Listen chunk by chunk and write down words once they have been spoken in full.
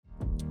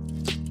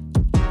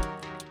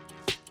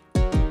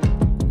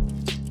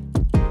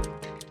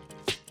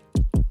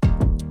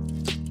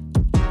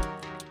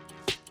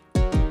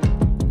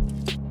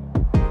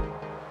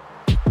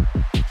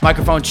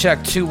Microphone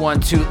check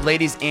 212.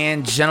 Ladies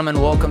and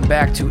gentlemen, welcome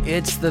back to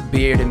It's the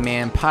Bearded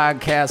Man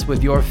podcast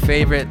with your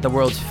favorite, the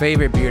world's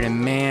favorite bearded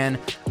man,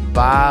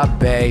 Bob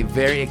Bay.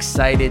 Very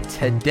excited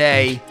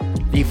today.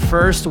 The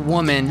first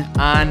woman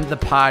on the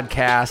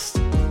podcast,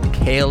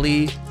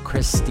 Kayleigh,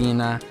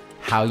 Christina.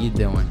 How you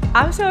doing?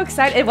 I'm so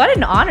excited. What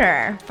an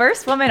honor.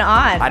 First woman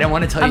on. I didn't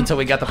want to tell you until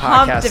we got the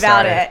podcast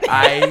started. It.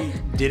 I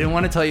didn't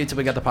want to tell you until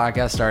we got the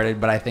podcast started,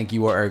 but I think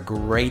you are a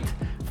great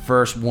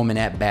first woman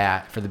at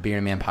bat for the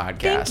Bearded Man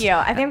podcast. Thank you.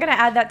 I think I'm going to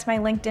add that to my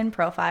LinkedIn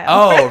profile.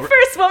 Oh,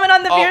 first woman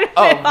on the Bearded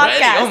Man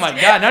podcast. Oh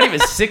my God. Not even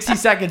 60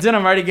 seconds in.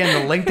 I'm already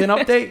getting the LinkedIn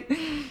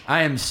update.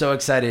 I am so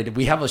excited.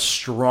 We have a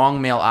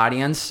strong male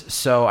audience,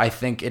 so I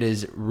think it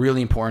is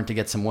really important to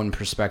get some woman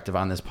perspective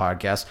on this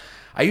podcast.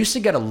 I used to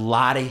get a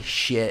lot of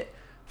shit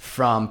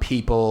from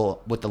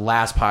people with the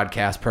last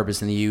podcast,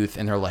 Purpose in the Youth,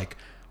 and they're like,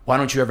 why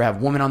don't you ever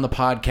have women on the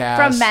podcast?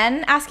 From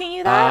men asking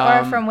you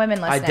that or from women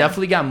listening? I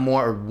definitely got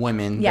more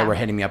women that were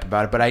hitting me up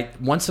about it,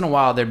 but once in a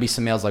while there'd be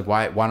some males like,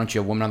 why don't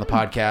you have women on the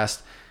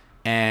podcast?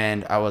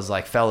 And I was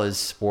like,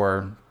 fellas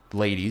or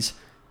ladies,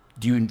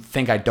 do you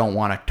think I don't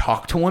want to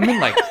talk to women?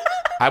 Like,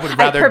 I would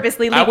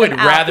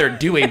rather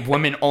do a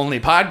women-only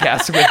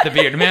podcast with the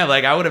Bearded Man.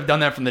 Like, I would have done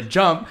that from the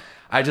jump.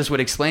 I just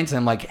would explain to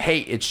them, like, hey,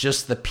 it's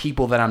just the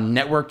people that I'm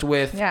networked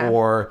with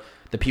or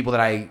the people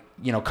that I,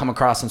 come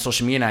across on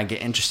social media and I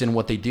get interested in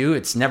what they do.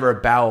 It's never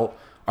about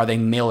are they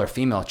male or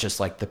female. It's just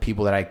like the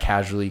people that I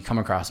casually come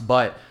across.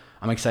 But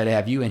I'm excited to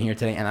have you in here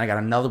today. And I got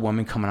another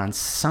woman coming on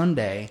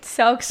Sunday.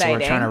 So exciting. So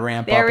we're trying to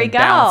ramp up and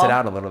balance it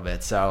out a little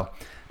bit. So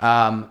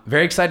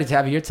very excited to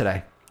have you here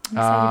today. I'm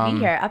excited to be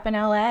here, up in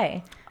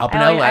LA.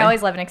 I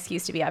always love an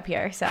excuse to be up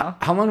here. So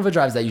how long of a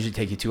drive does that usually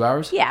take you? 2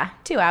 hours? Yeah,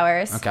 2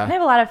 hours. Okay. I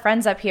have a lot of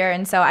friends up here,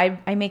 and so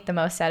I make the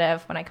most out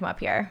of when I come up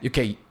here.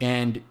 Okay,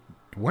 and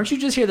weren't you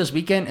just here this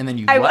weekend and then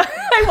you I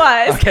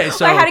was. Okay,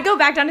 so I had to go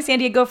back down to San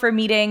Diego for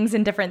meetings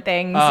and different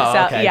things. Oh,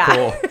 so, okay, yeah.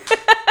 cool.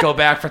 Go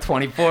back for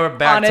 24,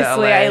 back Honestly, to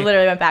LA. I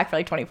literally went back for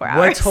like 24 hours.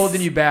 What's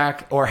holding you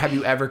back, or have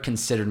you ever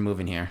considered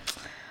moving here?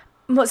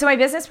 So my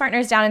business partner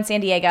is down in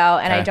San Diego,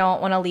 and I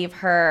don't want to leave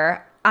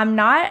her. I'm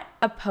not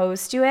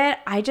opposed to it.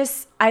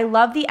 I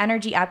love the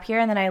energy up here,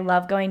 and then I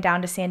love going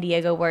down to San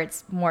Diego where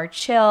it's more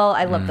chill.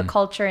 I love the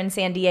culture in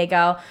San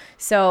Diego.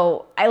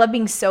 So I love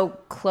being so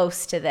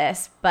close to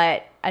this,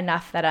 but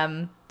enough that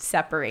I'm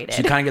separated.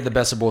 So you kind of get the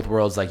best of both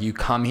worlds. Like, you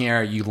come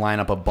here, you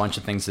line up a bunch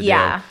of things to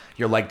do.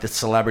 You're like the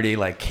celebrity,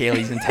 like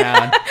Kayleigh's in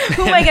town.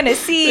 Who am I going to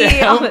see?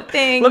 All the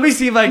things. Let me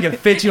see if I can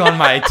fit you on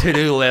my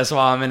to-do list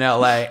while I'm in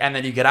LA. And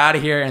then you get out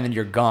of here and then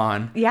you're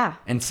gone. Yeah.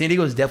 And San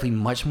Diego is definitely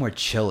much more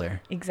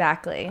chiller.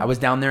 Exactly. I was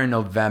down there in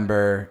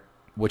November,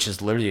 which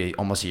is literally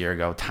almost a year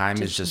ago.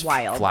 Time is just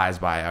wild. Flies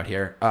by out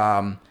here.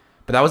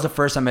 But that was the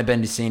first time I've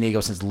been to San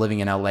Diego since living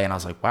in LA. And I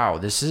was like, wow,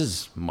 this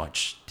is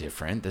much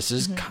different. This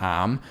is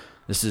calm.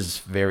 This is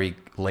very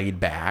laid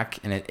back.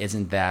 And it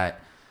isn't that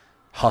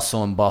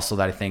hustle and bustle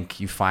that I think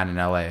you find in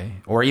LA.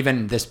 Or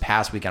even this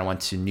past weekend, I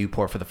went to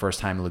Newport for the first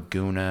time,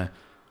 Laguna.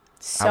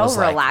 So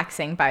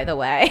relaxing, by the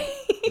way.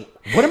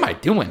 What am I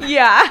doing?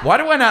 Yeah. Why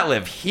do I not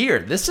live here?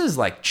 This is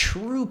like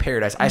true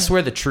paradise. I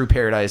swear the true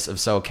paradise of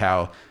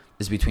SoCal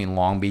is between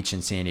Long Beach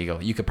and San Diego.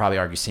 You could probably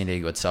argue San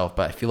Diego itself,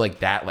 but I feel like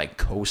that like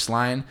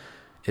coastline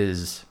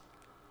is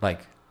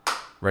like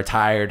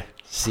retired.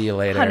 See you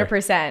later.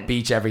 100%.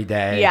 Beach every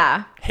day.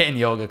 Yeah. Hitting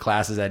yoga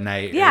classes at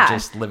night. Yeah. Or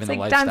just living the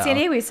lifestyle. Down in San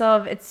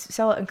Diego, it's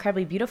so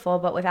incredibly beautiful,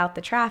 but without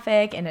the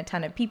traffic and a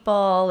ton of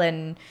people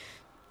and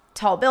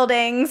tall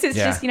buildings, it's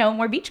just,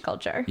 more beach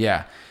culture.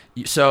 Yeah.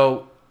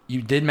 So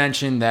you did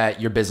mention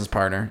that your business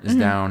partner is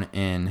down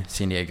in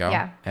San Diego.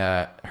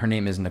 Yeah. Her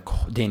name is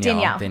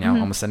Danielle.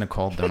 Almost said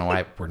Nicole. Don't know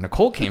where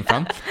Nicole came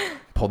from.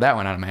 Pulled that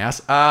one out of my ass.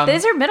 That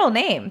is her middle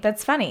name.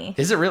 That's funny.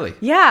 Is it really?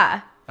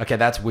 Yeah. Okay,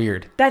 that's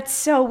weird. That's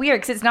so weird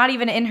because it's not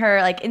even in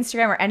her like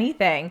Instagram or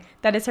anything.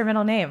 That is her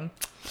middle name.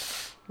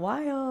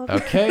 Wild.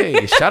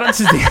 Okay, shout out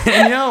to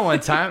Danielle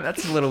one time.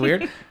 That's a little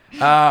weird.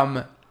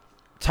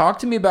 Talk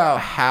to me about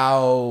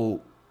how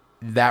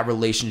that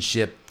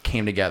relationship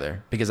came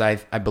together, because I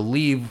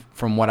believe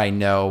from what I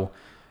know,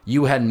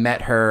 you had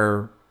met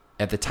her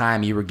at the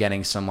time you were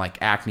getting some like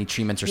acne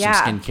treatments or some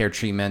skincare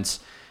treatments.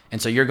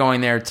 And so you're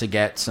going there to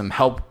get some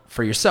help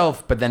for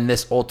yourself, but then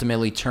this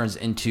ultimately turns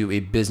into a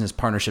business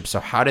partnership. So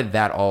how did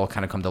that all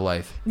kind of come to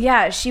life?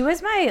 Yeah, she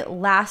was my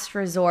last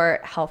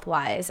resort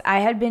health-wise.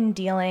 I had been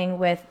dealing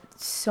with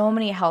so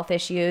many health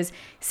issues.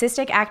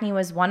 Cystic acne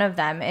was one of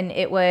them, and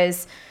it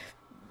was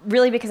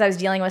really because I was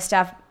dealing with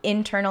stuff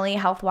internally,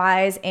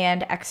 health-wise,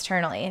 and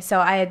externally. So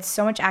I had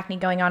so much acne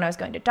going on. I was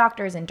going to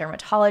doctors and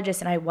dermatologists,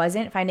 and I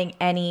wasn't finding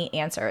any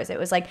answers. It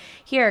was like,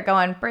 here, go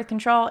on birth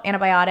control,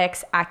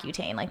 antibiotics,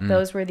 Accutane. Like,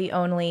 those were the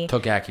only...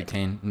 Took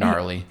Accutane,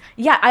 gnarly.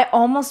 Yeah, I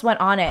almost went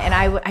on it, and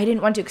I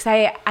didn't want to, because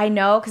I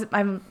know,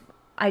 because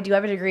I do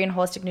have a degree in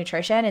holistic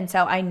nutrition, and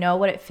so I know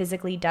what it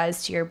physically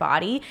does to your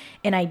body,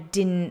 and I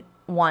didn't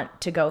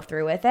want to go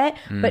through with it,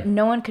 but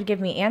no one could give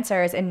me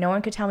answers and no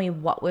one could tell me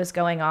what was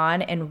going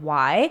on and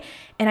why.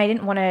 And I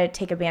didn't want to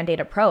take a Band-Aid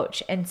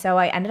approach. And so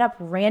I ended up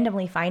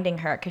randomly finding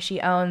her because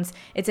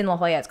it's in La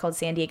Jolla. It's called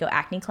San Diego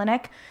Acne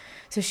Clinic.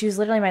 So she was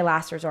literally my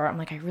last resort. I'm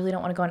like, I really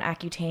don't want to go on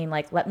Accutane.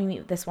 Like, let me meet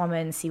with this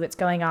woman, see what's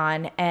going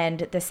on.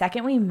 And the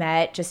second we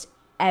met, just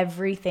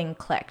everything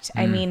clicked.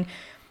 I mean,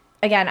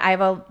 again, I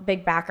have a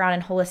big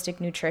background in holistic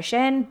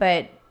nutrition,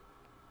 but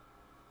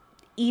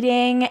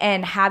eating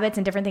and habits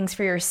and different things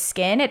for your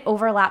skin, it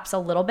overlaps a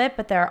little bit,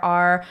 but there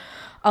are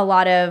a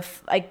lot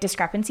of like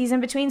discrepancies in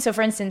between. So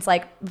for instance,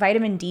 like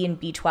vitamin D and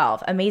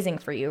B12, amazing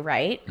for you,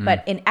 right?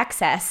 But in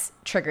excess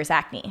triggers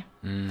acne.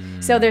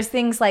 So there's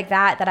things like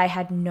that I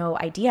had no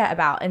idea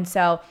about. And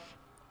so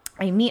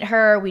I meet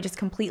her, we just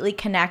completely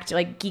connect,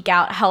 like geek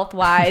out health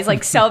wise,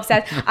 like so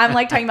obsessed. I'm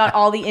like talking about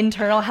all the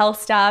internal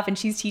health stuff, and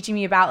she's teaching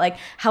me about like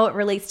how it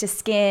relates to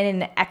skin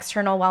and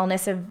external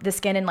wellness of the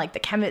skin and like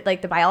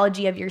the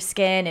biology of your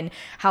skin and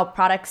how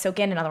products soak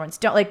in and other ones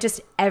don't, like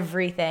just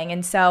everything.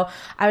 And so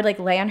I would like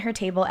lay on her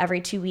table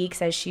every 2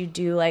 weeks as she'd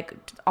do like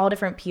all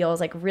different peels,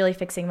 like really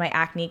fixing my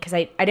acne because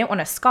I didn't want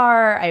a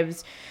scar. I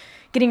was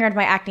getting rid of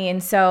my acne.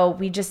 And so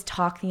we just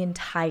talk the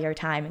entire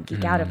time and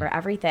geek out over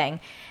everything.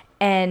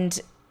 And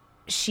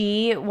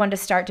she wanted to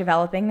start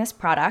developing this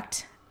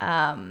product.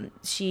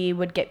 She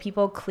would get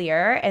people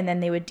clear and then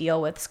they would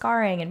deal with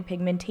scarring and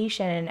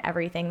pigmentation and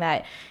everything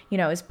that, you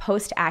know, is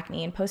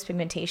post-acne and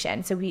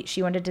post-pigmentation. So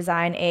she wanted to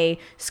design a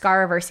scar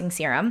reversing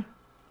serum.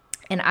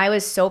 And I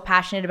was so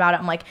passionate about it.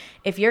 I'm like,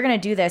 if you're going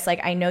to do this, like,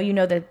 I know you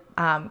know the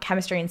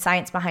chemistry and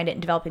science behind it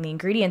and developing the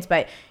ingredients,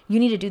 but you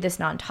need to do this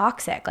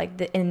non-toxic.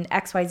 Like in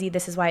XYZ,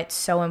 this is why it's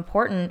so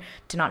important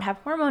to not have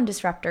hormone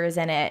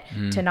disruptors in it,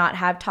 to not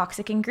have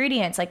toxic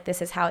ingredients. Like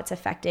this is how it's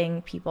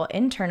affecting people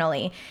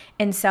internally.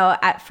 And so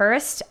at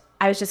first,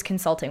 I was just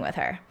consulting with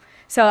her.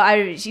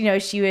 So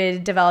she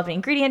would develop an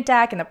ingredient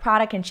deck and the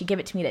product and she'd give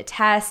it to me to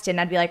test.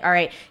 And I'd be like, all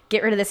right,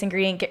 get rid of this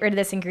ingredient, get rid of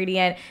this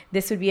ingredient.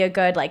 This would be a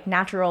good like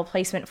natural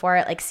replacement for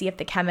it. Like see if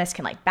the chemist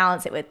can like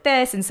balance it with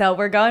this. And so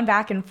we're going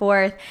back and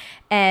forth.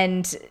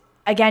 And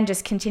again,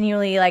 just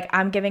continually like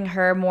I'm giving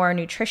her more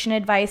nutrition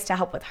advice to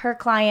help with her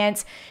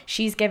clients.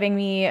 She's giving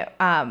me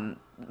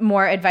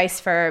more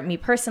advice for me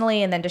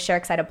personally and then to share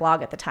because I had a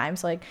blog at the time.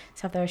 So like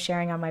stuff that I was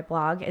sharing on my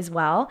blog as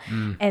well.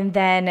 And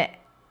then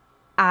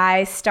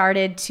I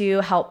started to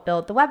help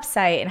build the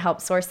website and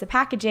help source the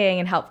packaging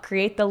and help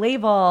create the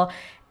label.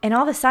 And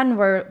all of a sudden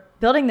we're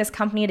building this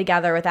company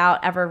together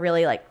without ever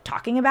really like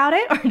talking about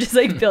it or just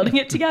like building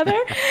it together.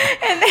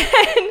 And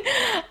then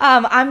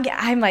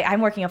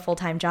I'm working a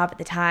full-time job at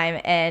the time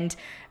and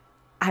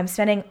I'm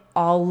spending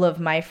all of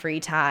my free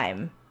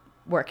time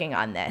working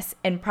on this,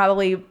 and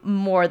probably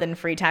more than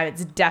free time.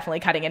 It's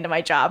definitely cutting into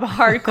my job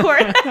hardcore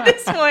at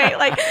this point,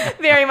 like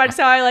very much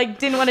so. I like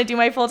didn't want to do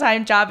my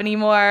full-time job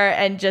anymore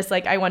and just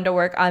like I wanted to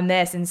work on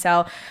this. And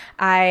so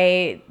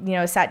I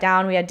sat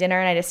down, we had dinner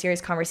and I had a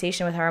serious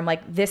conversation with her. I'm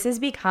like, this has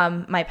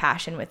become my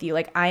passion with you.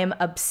 Like I am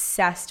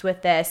obsessed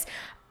with this.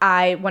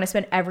 I want to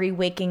spend every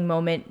waking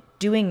moment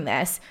doing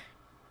this.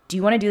 Do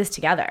you want to do this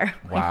together?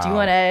 Wow. Like,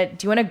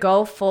 do you want to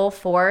go full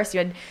force? You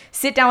want to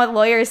sit down with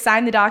lawyers,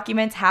 sign the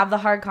documents, have the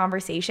hard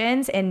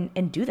conversations,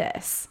 and do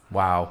this.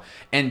 Wow.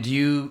 And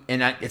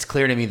it's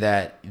clear to me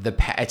that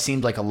it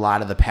seemed like a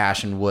lot of the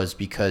passion was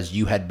because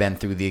you had been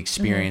through the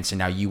experience and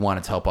now you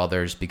wanted to help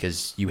others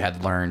because you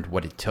had learned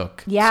what it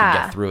took to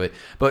get through it.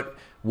 But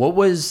what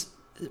was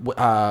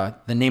the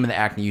name of the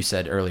acne you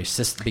said earlier?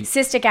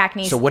 Cystic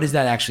acne. So what does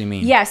that actually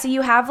mean? Yeah, so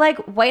you have like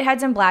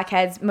whiteheads and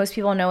blackheads. Most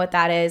people know what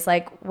that is.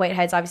 Like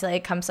whiteheads, obviously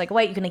it comes like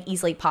white, you can like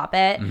easily pop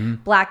it.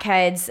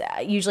 Blackheads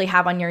usually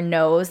have on your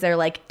nose. They're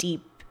like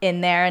deep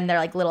in there and they're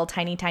like little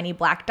tiny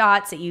black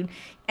dots that you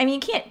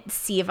can't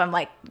see if I'm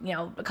like,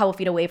 a couple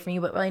feet away from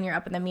you, but when you're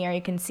up in the mirror,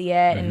 you can see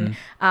it. And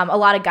a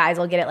lot of guys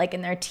will get it like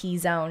in their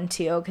T-zone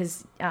too,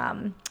 because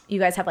you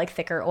guys have like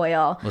thicker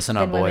oil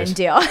than women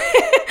do.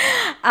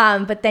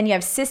 But then you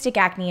have cystic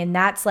acne, and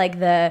that's like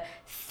the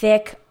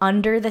thick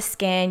under the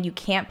skin. You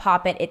can't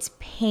pop it. It's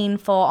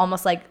painful,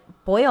 almost like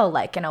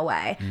boil-like in a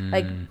way.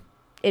 Like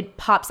it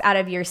pops out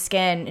of your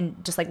skin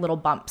and just like little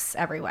bumps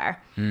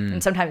everywhere.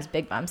 And sometimes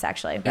big bumps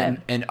actually. But.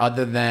 And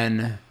other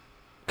than,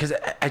 because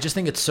I just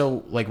think it's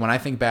so, like when I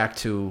think back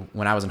to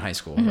when I was in high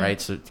school,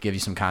 right? So to give you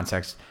some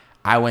context,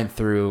 I went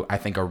through, I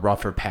think, a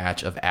rougher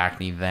patch of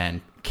acne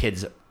than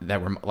kids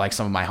that were like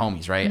some of my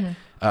homies, right?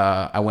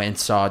 I went and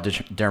saw a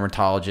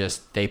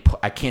dermatologist.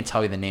 I can't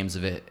tell you the names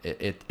of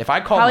it. If I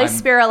call probably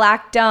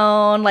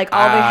spirulactone, like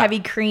all the heavy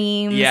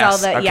creams.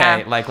 Yes,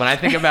 Like when I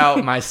think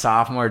about my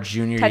sophomore,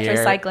 junior year,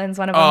 tetracycline's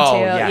one of them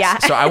too. Yes. Yeah.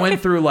 So I went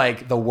through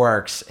like the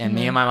works, and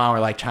me and my mom were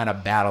like trying to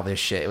battle this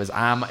shit. It was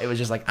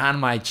just like on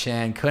my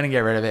chin, couldn't get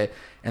rid of it,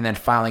 and then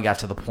finally got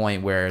to the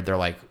point where they're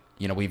like,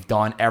 we've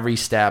done every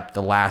step.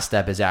 The last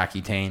step is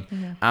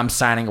Accutane. I'm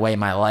signing away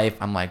my life.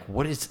 I'm like,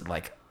 what is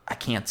like?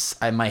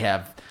 I might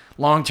have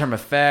long-term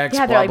effects.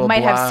 Yeah, blah, they blah,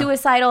 might blah. have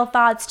suicidal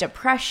thoughts,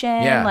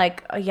 depression.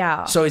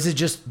 Yeah. So is it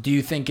just, do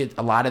you think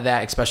a lot of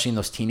that, especially in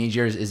those teenage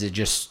years, is it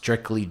just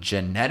strictly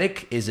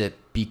genetic? Is it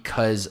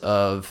because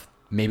of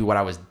maybe what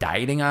I was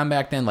dieting on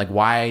back then? Like,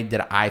 why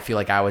did I feel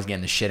like I was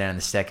getting the shit end of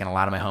the stick and a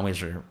lot of my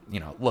homies were,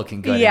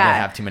 looking good and didn't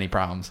have too many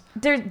problems?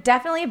 There's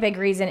definitely a big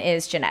reason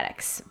is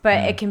genetics, but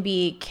it can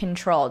be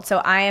controlled. So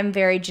I am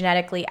very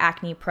genetically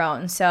acne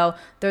prone. So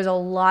there's a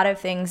lot of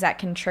things that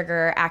can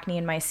trigger acne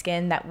in my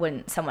skin that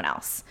wouldn't someone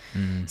else.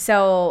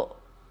 So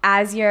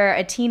as you're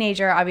a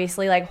teenager,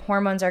 obviously, like,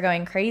 hormones are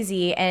going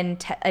crazy,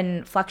 and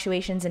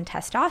fluctuations in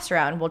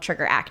testosterone will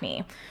trigger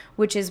acne,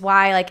 which is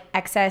why, like,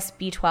 excess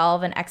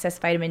B12 and excess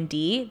vitamin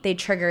D, they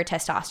trigger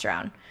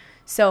testosterone.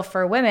 So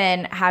for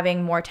women,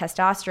 having more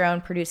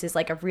testosterone produces,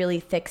 like, a really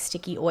thick,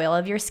 sticky oil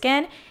of your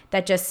skin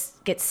that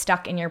just gets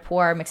stuck in your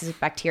pore, mixes with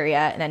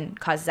bacteria, and then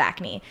causes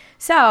acne.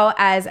 So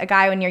as a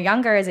guy, when you're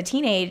younger, as a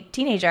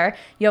teenager,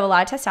 you have a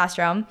lot of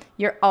testosterone.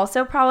 You're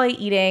also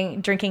probably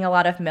drinking a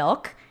lot of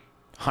milk.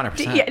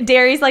 100%. Yeah,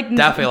 dairy's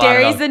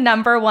the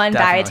number one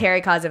dietary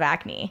cause of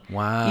acne.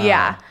 Wow.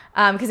 Yeah,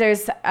 because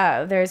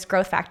there's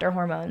growth factor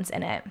hormones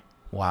in it.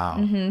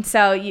 Wow.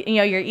 So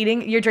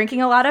you're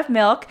drinking a lot of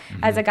milk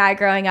as a guy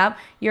growing up.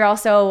 You're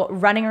also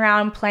running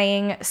around,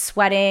 playing,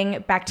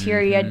 sweating,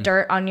 bacteria,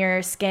 dirt on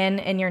your skin,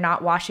 and you're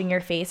not washing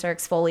your face or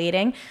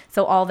exfoliating.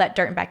 So all that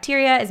dirt and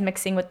bacteria is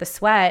mixing with the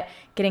sweat,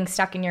 getting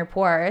stuck in your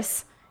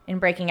pores and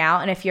breaking out.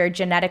 And if you're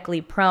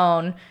genetically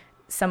prone,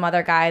 some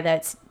other guy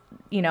that's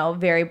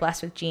very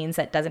blessed with genes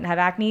that doesn't have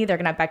acne, they're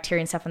going to have bacteria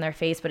and stuff on their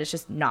face, but it's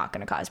just not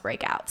going to cause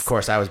breakouts. Of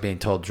course, I was being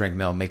told drink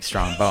milk, make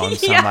strong bones.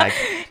 So I'm like,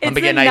 it's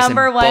the nice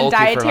number one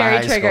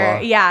dietary trigger.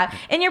 School. Yeah.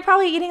 And you're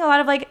probably eating a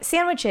lot of, like,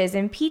 sandwiches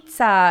and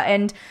pizza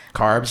and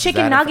carbs,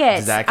 chicken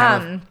nuggets.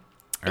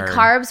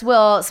 Carbs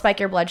will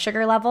spike your blood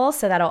sugar levels,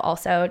 so that'll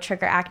also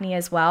trigger acne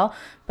as well.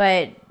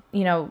 But,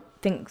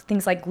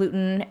 things like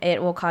gluten,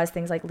 it will cause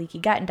things like leaky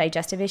gut and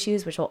digestive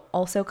issues, which will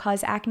also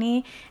cause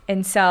acne.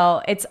 And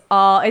so it's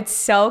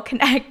so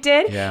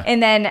connected. Yeah.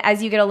 And then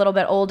as you get a little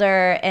bit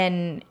older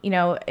and,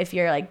 if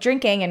you're, like,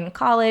 drinking in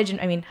college, and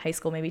I mean, high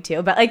school maybe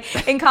too, but,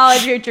 like, in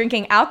college, you're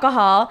drinking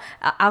alcohol.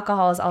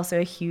 Alcohol is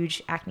also a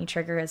huge acne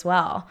trigger as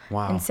well.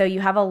 Wow. And so you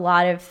have a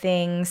lot of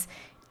things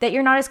that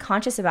you're not as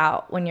conscious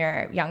about when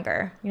you're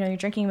younger. You're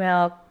drinking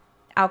milk,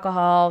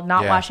 alcohol,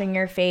 not washing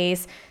your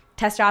face.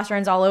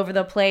 Testosterone's all over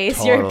the place.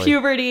 Totally. You're in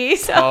puberty,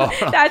 so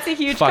that's a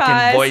huge fucking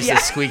cause. Voice is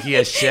squeaky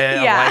as shit.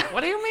 I'm like,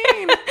 what do you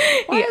mean?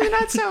 Why does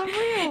that sound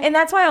real? And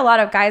that's why a lot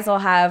of guys will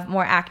have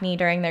more acne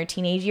during their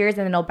teenage years, and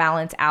then it'll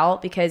balance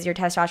out because your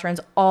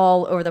testosterone's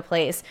all over the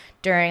place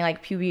during,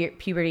 like,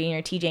 puberty in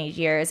your teenage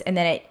years, and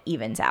then it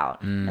evens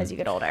out as you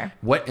get older.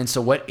 What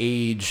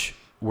age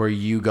were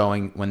you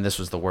going when this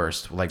was the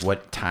worst? Like,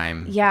 what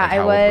time? Yeah, like,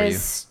 I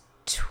was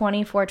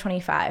 24,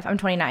 25. I'm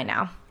 29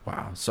 now.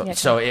 Wow.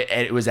 So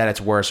it was at its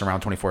worst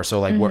around 24.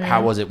 So, like,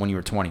 how was it when you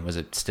were 20? Was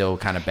it still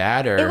kind of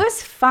bad, or? It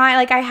was fine.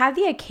 Like, I had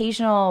the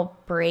occasional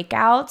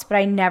breakouts, but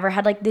I never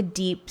had, like, the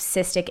deep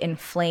cystic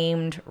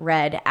inflamed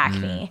red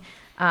acne.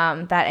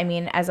 That, I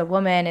mean, as a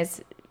woman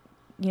is,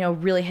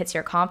 really hits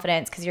your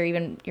confidence because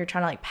you're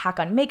trying to, like, pack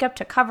on makeup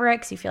to cover it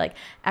because you feel like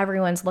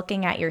everyone's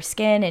looking at your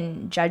skin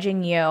and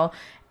judging you.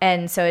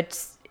 And so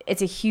it's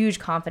a huge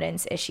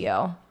confidence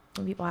issue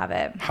when people have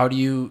it.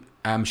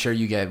 I'm sure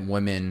you get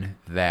women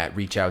that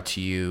reach out to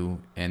you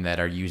and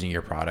that are using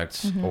your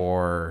products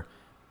or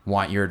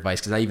want your advice.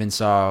 Because I even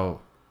saw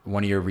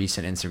one of your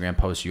recent Instagram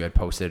posts you had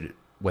posted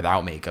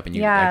without makeup, and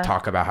you like,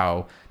 talk about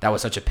how that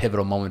was such a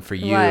pivotal moment for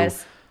you.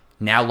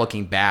 Now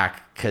looking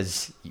back,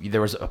 because there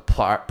was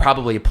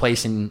probably a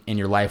place in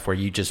your life where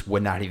you just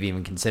would not have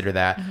even considered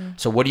that.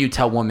 So what do you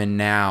tell women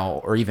now,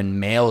 or even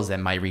males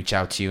that might reach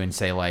out to you and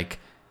say, like,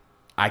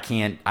 I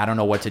don't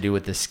know what to do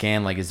with this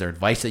skin. Like, is there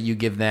advice that you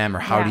give them, or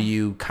how do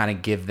you kind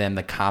of give them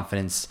the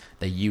confidence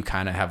that you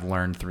kind of have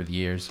learned through the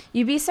years?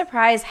 You'd be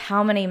surprised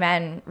how many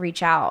men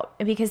reach out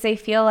because they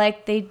feel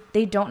like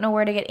they don't know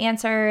where to get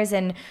answers.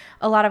 And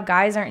a lot of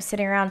guys aren't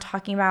sitting around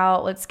talking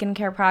about what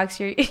skincare products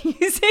you're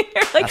using.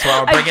 Like, that's why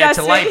I'll bring it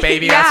to light,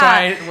 baby. Yeah.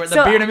 That's why we're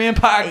the Beard and Man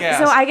podcast.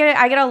 So I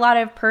get a lot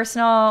of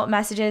personal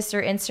messages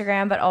through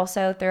Instagram, but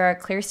also through our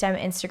ClearStem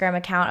Instagram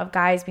account of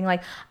guys being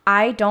like,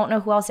 I don't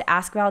know who else to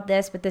ask about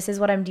this, but this is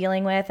what I'm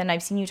dealing with, and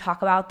I've seen you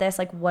talk about this.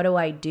 Like, what do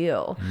I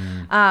do?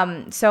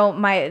 So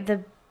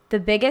the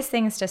biggest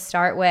things to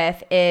start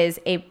with is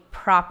a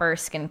proper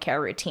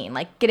skincare routine,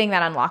 like getting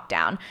that on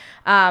lockdown.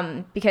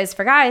 Because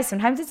for guys,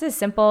 sometimes it's as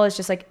simple as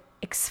just like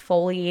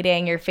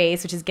exfoliating your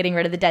face, which is getting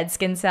rid of the dead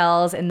skin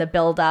cells and the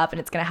buildup, and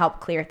it's going to help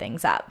clear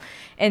things up.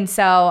 And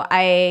so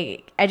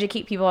I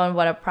educate people on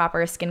what a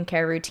proper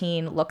skincare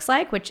routine looks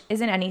like, which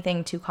isn't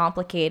anything too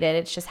complicated.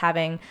 It's just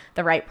having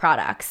the right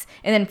products.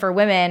 And then for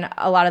women,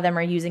 a lot of them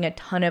are using a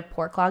ton of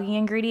pore clogging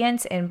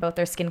ingredients in both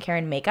their skincare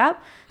and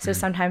makeup. So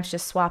sometimes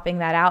just swapping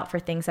that out for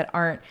things that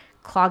aren't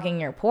clogging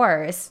your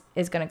pores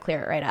is going to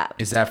clear it right up.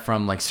 Is that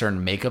from like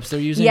certain makeups they're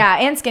using? Yeah,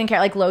 and skincare,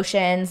 like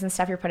lotions and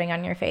stuff you're putting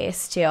on your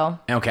face too.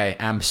 Okay,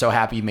 I'm so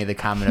happy you made the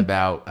comment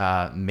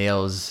about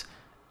males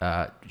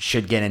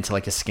should get into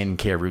like a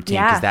skincare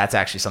routine, because that's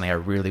actually something I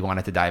really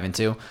wanted to dive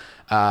into.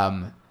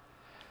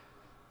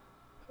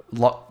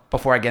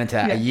 Before I get into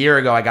that, a year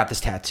ago, I got this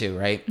tattoo,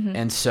 right? Mm-hmm.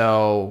 And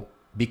so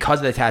because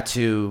of the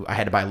tattoo, I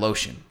had to buy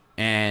lotion.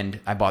 And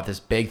I bought this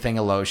big thing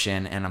of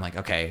lotion, and I'm like,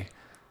 okay.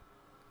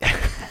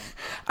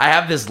 I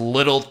have this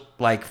little,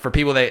 like, for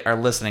people that are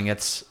listening,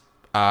 it's,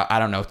 I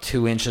don't know,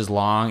 2 inches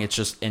long. It's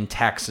just in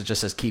text. It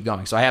just says keep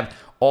going. So I have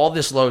all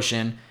this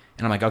lotion,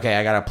 and I'm like, okay,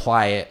 I got to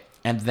apply it.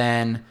 And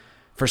then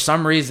for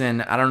some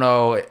reason, I don't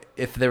know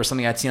if there was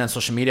something I'd seen on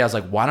social media. I was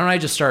like, why don't I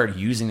just start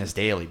using this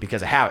daily?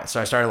 Because I have it. So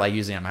I started like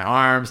using it on my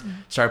arms,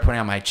 started putting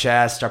it on my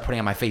chest, started putting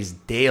it on my face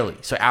daily.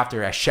 So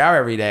after I shower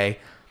every day,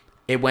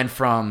 it went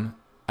from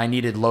I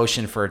needed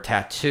lotion for a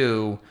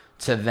tattoo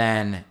to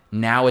then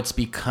now it's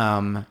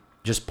become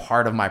just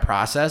part of my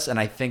process. And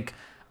I think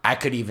I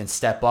could even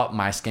step up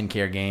my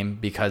skincare game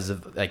because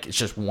of like, it's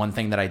just one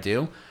thing that I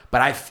do,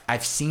 but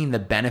I've seen the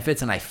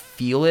benefits and I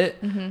feel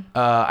it. Mm-hmm.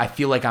 I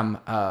feel like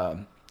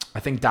I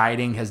think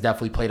dieting has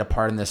definitely played a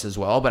part in this as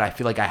well, but I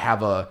feel like I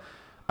have a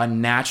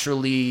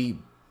naturally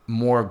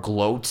more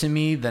glow to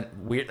me than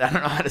weird. I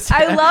don't know how to say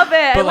I love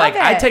it. But like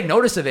I take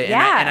notice of it.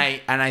 Yeah.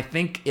 And I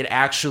think it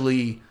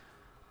actually,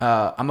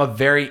 I'm a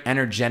very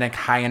energetic,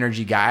 high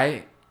energy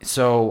guy.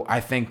 So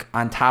I think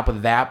on top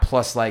of that,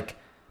 plus like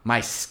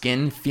my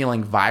skin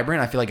feeling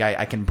vibrant, I feel like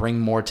I can bring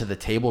more to the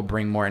table,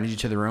 bring more energy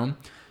to the room.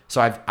 So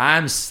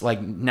I'm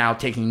like now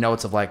taking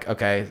notes of like,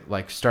 okay,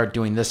 like start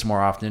doing this more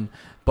often.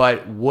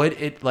 But what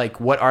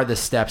are the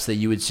steps that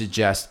you would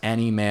suggest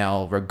any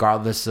male,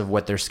 regardless of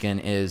what their skin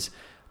is,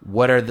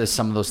 what are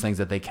some of those things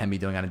that they can be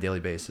doing on a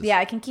daily basis? Yeah,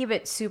 I can keep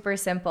it super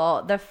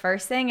simple. The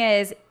first thing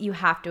is you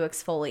have to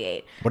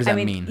exfoliate. What does that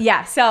mean?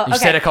 Yeah, so you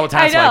said it a couple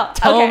times. I know. Like,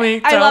 tell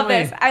me. I love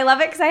this. I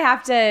love it because I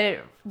have to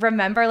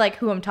remember like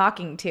who I'm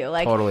talking to.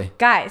 Like, totally.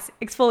 Guys,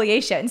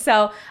 exfoliation.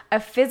 So a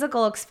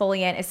physical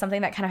exfoliant is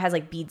something that kind of has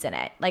like beads in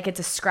it. Like it's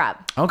a scrub.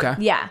 Okay.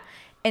 Yeah.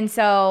 And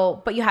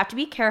so, but you have to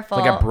be careful.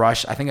 It's like a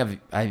brush. I think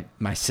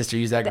my sister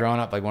used that growing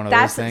up, like one of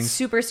those things. That's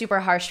super, super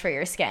harsh for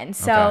your skin.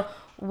 So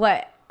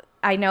what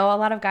I know a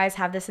lot of guys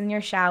have this in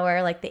your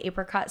shower, like the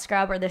apricot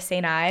scrub or the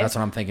St. Ives. That's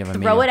what I'm thinking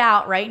of. Throw it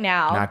out right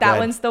now. Not that good.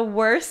 One's the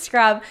worst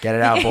scrub. Get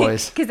it out,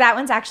 boys. Because that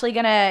one's actually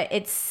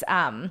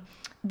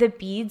the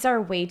beads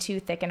are way too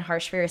thick and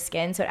harsh for your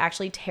skin, so it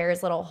actually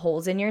tears little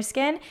holes in your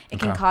skin. It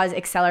can cause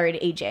accelerated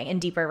aging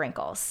and deeper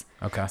wrinkles.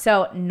 Okay.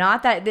 So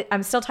not that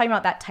I'm still talking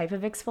about that type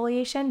of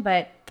exfoliation,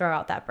 but throw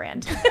out that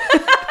brand.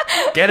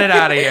 Get it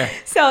out of here.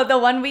 So the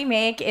one we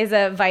make is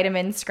a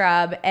vitamin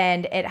scrub,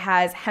 and it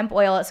has hemp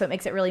oil, so it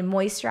makes it really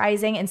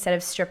moisturizing instead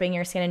of stripping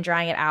your skin and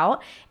drying it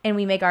out. And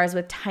we make ours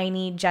with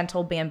tiny,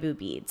 gentle bamboo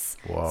beads.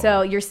 Whoa.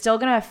 So you're still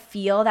gonna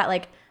feel that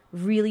like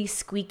really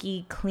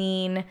squeaky,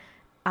 clean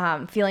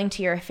feeling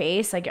to your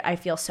face. Like I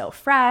feel so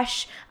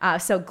fresh,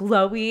 so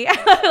glowy.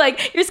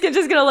 Like your skin's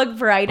just gonna look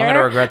brighter. I'm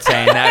gonna regret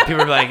saying that.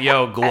 People are like,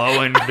 yo,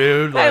 glowing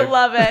dude. Like, I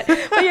love it.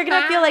 But you're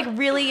gonna feel like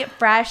really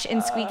fresh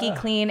and squeaky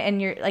clean,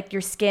 and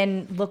your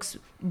skin looks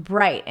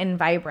bright and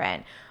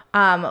vibrant,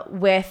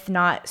 with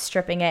not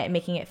stripping it and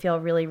making it feel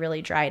really,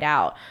 really dried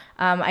out.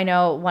 I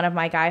know one of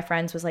my guy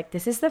friends was like,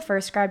 this is the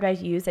first scrub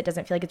I've used that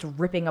doesn't feel like it's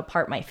ripping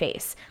apart my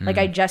face. Like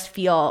I just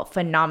feel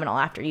phenomenal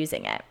after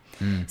using it.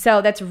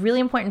 So that's really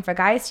important for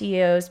guys to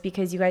use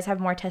because you guys have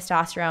more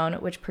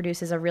testosterone, which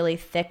produces a really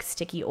thick,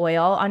 sticky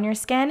oil on your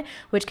skin,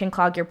 which can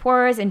clog your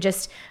pores and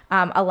just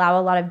allow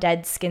a lot of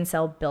dead skin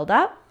cell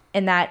buildup,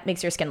 and that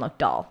makes your skin look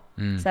dull.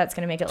 So that's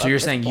going to make it look. So you're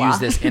saying use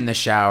this in the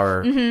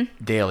shower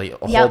daily,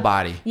 whole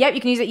body? Yep,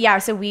 you can use it. Yeah,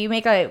 so we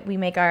make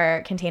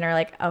our container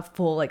like a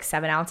full like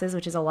 7 ounces,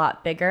 which is a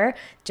lot bigger,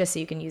 just so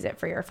you can use it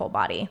for your full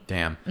body.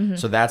 Damn.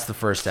 So that's the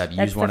first step.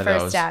 Use one of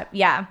those. That's the first step.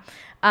 Yeah.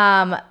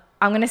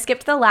 I'm going to skip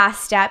to the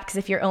last step because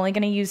if you're only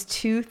going to use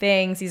 2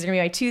 things, these are going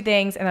to be my 2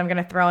 things, and I'm going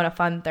to throw in a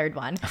fun third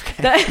one.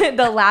 Okay.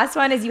 The last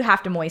one is you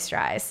have to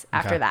moisturize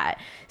after that.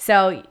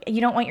 So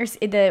you don't want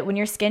when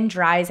your skin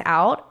dries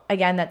out,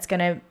 again, that's going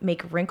to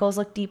make wrinkles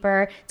look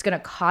deeper. It's going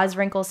to cause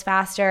wrinkles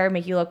faster,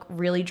 make you look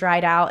really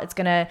dried out. It's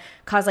going to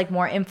cause like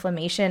more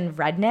inflammation,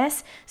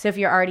 redness. So if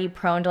you're already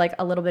prone to like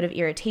a little bit of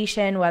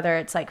irritation, whether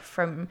it's like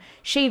from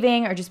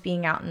shaving or just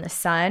being out in the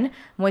sun,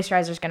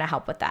 moisturizer is going to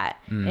help with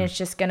that. And it's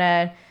just going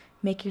to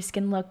make your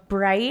skin look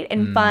bright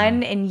and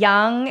fun and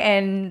young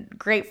and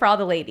great for all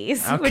the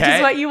ladies, which is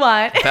what you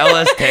want.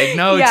 Fellas, take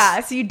notes.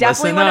 Yeah, so you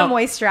definitely want to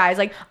moisturize.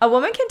 Like a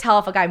woman can tell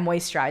if a guy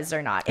moisturizes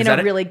or not in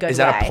a really good way. Is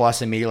that a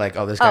plus in me? Like,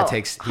 oh, this guy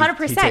takes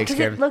 100%.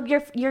 Because look,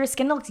 your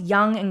skin looks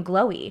young and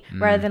glowy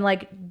rather than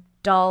like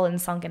dull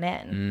and sunken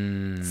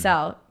in.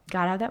 So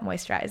gotta have that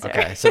moisturizer.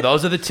 Okay, so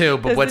those are the 2.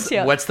 But what's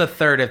the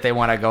third if they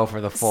want to go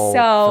for the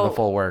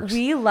full works?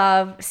 We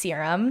love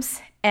serums,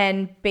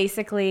 and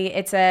basically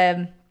it's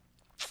a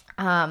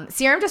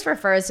serum just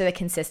refers to the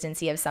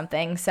consistency of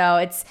something. So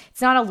it's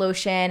not a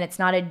lotion, it's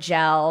not a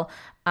gel.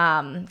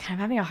 kind of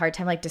having a hard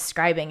time like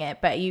describing it,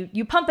 but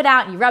you pump it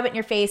out and you rub it in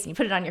your face and you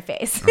put it on your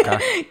face.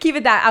 Okay.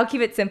 I'll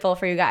keep it simple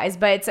for you guys,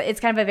 but it's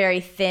kind of a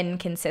very thin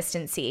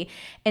consistency.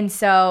 And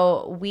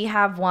so we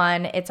have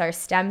one, it's our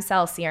stem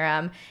cell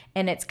serum,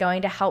 and it's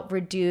going to help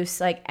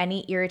reduce like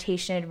any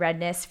irritation and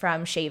redness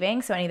from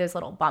shaving. So any of those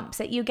little bumps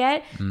that you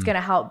get, it's going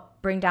to help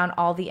bring down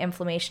all the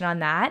inflammation on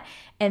that.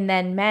 And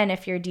then men,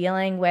 if you're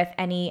dealing with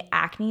any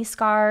acne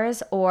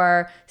scars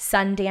or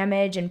sun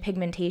damage and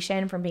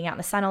pigmentation from being out in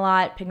the sun a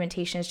lot,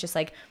 pigmentation is just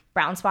like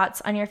brown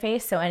spots on your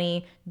face. So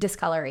any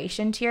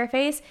discoloration to your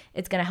face,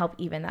 it's going to help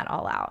even that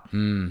all out.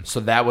 So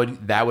that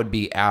would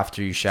be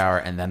after you shower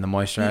and then the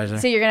moisturizer?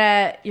 So you're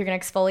going to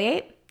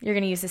exfoliate, you're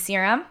going to use the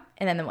serum,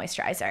 and then the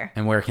moisturizer.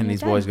 And where can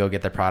these boys go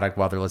get their product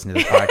while they're listening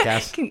to this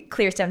podcast?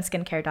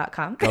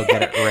 ClearStemSkincare.com. Go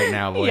get it right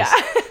now, boys. Yeah.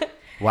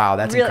 Wow,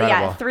 that's really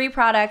incredible. Yeah, 3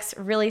 products,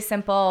 really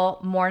simple,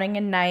 morning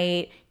and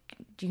night.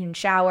 You can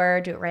shower,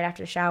 do it right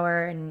after the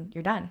shower, and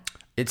you're done.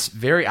 It's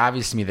very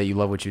obvious to me that you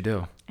love what you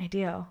do. I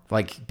do.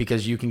 Like,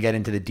 because you can get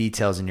into the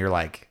details and you're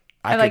like,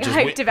 we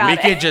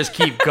could just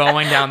keep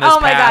going down this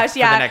path my gosh, for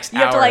the next hour.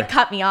 You have to like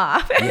cut me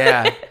off.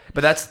 Yeah.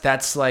 But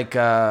that's like,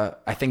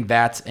 I think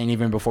and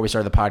even before we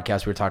started the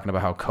podcast, we were talking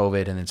about how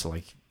COVID, and it's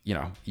like, you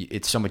know,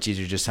 it's so much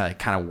easier just to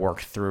kind of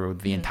work through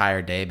the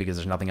entire day because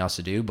there's nothing else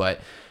to do.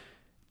 But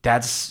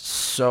that's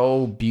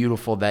so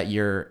beautiful that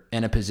you're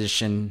in a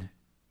position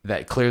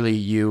that clearly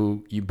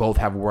you both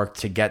have work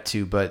to get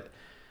to, but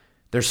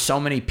there's so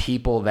many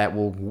people that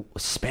will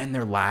spend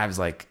their lives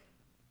like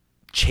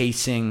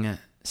chasing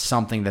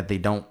something that they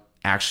don't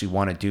actually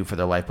want to do for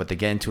their life, but they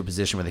get into a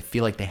position where they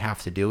feel like they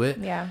have to do it.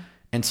 Yeah.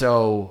 And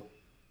so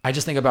I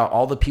just think about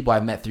all the people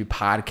I've met through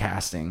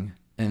podcasting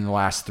in the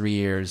last 3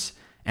 years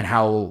and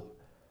how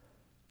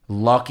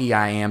lucky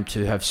I am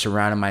to have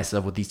surrounded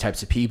myself with these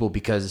types of people,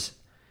 because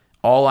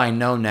all I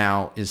know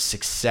now is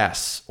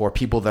success or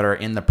people that are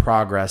in the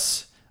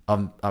progress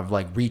of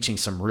like reaching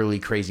some really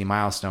crazy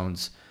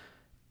milestones.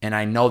 And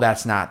I know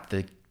that's not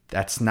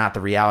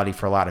the reality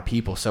for a lot of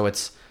people. So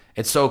it's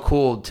so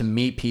cool to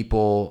meet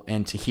people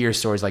and to hear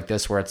stories like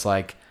this, where it's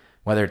like,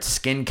 whether it's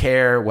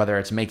skincare, whether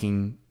it's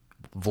making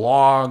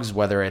vlogs,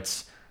 whether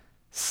it's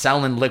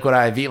selling liquid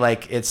IV,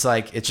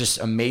 it just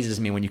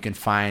amazes me when you can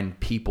find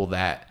people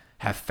that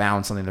have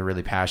found something they're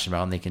really passionate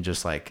about, and they can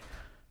just like,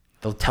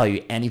 they'll tell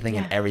you anything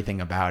and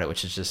everything about it,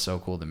 which is just so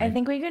cool to me. I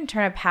think when you can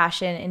turn a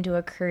passion into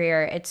a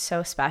career, it's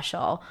so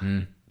special.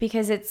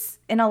 Because it's,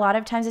 in a lot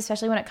of times,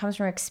 especially when it comes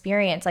from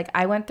experience, like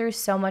I went through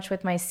so much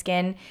with my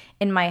skin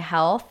and my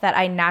health that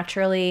I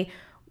naturally,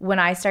 when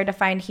I started to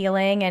find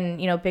healing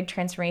and, you know, big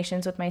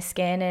transformations with my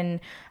skin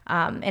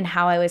and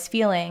how I was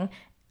feeling,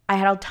 I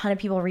had a ton of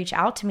people reach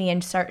out to me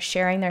and start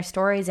sharing their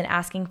stories and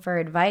asking for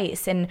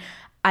advice. And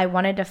I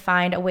wanted to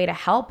find a way to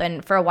help.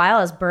 And for a while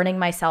I was burning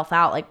myself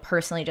out, like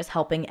personally just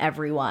helping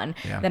everyone.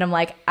 Yeah. Then I'm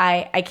like,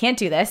 I can't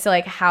do this. So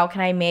like, how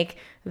can I make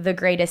the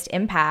greatest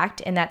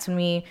impact? And that's when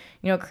we,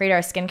 you know, create our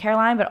skincare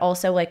line, but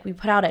also like we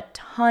put out a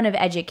ton of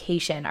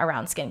education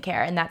around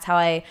skincare. And that's how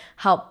I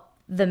help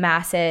the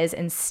masses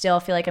and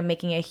still feel like I'm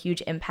making a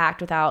huge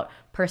impact without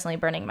personally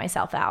burning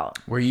myself out.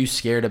 Were you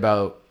scared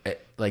about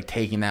like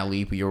taking that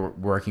leap? You were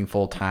working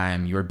full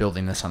time, you were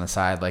building this on the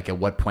side. Like, at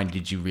what point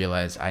did you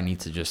realize I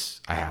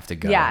have to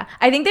go? Yeah,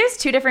 I think there's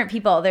 2 different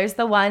people. There's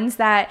the ones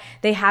that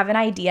they have an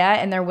idea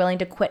and they're willing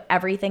to quit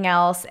everything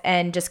else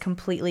and just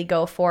completely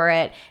go for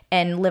it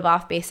and live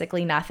off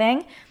basically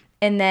nothing.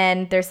 And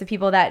then there's the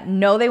people that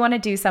know they want to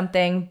do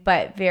something,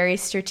 but very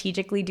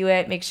strategically do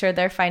it, make sure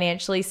they're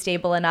financially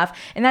stable enough.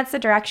 And that's the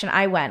direction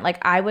I went. Like,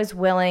 I was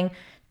willing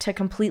to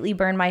completely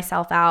burn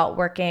myself out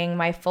working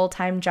my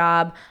full-time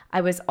job. I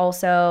was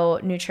also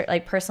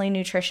personally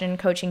nutrition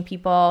coaching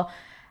people,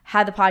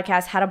 had the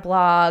podcast, had a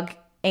blog,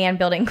 and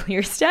building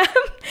ClearStem.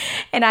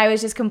 And I was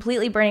just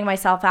completely burning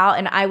myself out.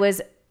 And I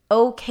was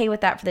okay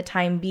with that for the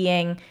time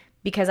being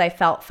because I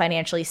felt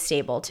financially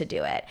stable to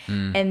do it.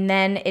 And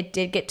then it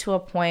did get to a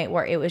point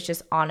where it was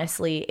just,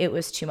 honestly, it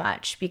was too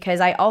much, because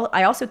I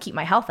also keep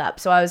my health up.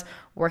 So I was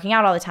working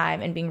out all the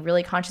time and being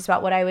really conscious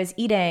about what I was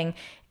eating,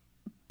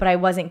 but I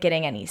wasn't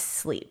getting any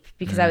sleep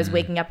because I was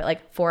waking up at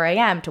like 4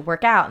 a.m. to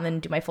work out and then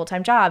do my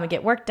full-time job and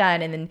get work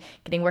done, and then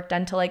getting work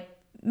done till like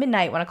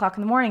midnight, 1 o'clock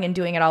in the morning, and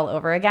doing it all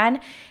over again.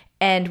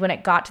 And when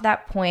it got to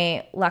that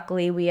point,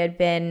 luckily we had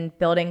been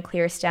building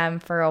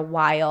ClearStem for a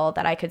while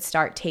that I could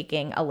start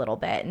taking a little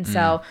bit. And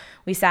so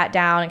we sat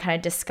down and kind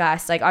of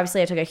discussed, like,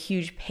 obviously I took a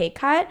huge pay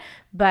cut,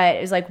 but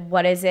it was like,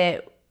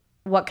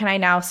 what can I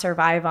now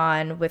survive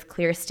on with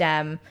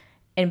ClearStem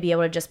and be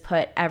able to just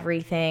put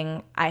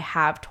everything I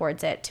have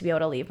towards it to be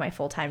able to leave my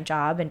full-time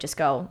job and just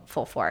go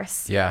full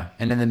force. Yeah.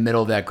 And in the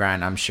middle of that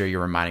grind, I'm sure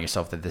you're reminding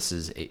yourself that this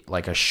is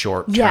like a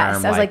short term.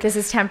 Yes. I was like, this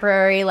is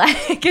temporary,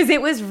 because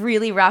it was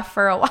really rough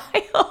for a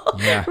while.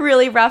 Yeah.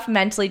 Really rough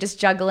mentally, just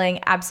juggling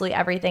absolutely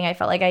everything. I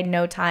felt like I had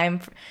no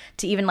time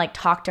to even like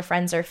talk to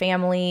friends or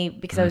family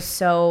because I was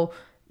so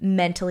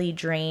mentally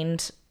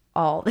drained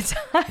all the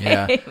time.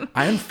 Yeah.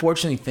 I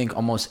unfortunately think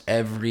almost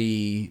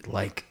every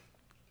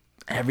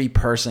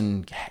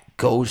person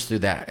goes through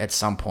that at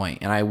some point.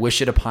 And I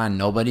wish it upon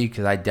nobody,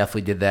 because I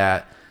definitely did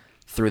that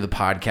through the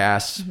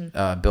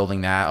podcast,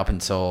 building that up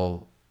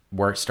until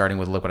work, starting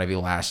with Liquid IV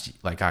last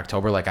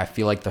October. Like, I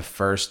feel like the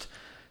first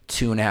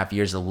 2.5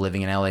 years of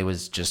living in LA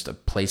was just a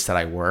place that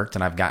I worked,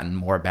 and I've gotten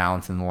more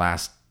balance in the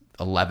last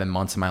 11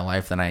 months of my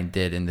life than I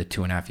did in the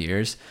 2.5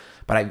 years.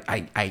 But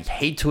I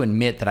hate to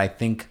admit that I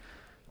think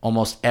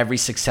almost every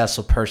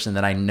successful person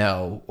that I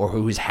know or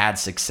who's had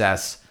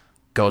success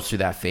goes through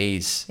that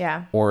phase,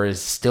 or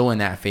is still in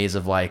that phase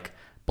of like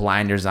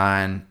blinders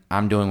on,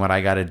 I'm doing what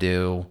I got to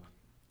do.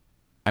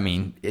 I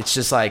mean, it's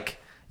just like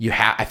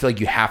I feel like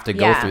you have to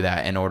go through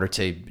that in order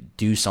to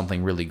do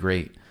something really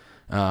great.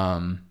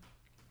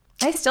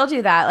 I still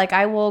do that. Like,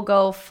 I will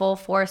go full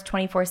force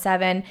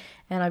 24/7,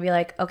 and I'll be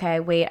like, okay,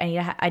 wait,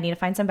 I need to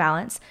find some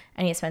balance.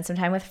 I need to spend some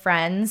time with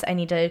friends. I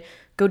need to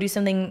go do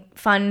something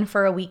fun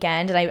for a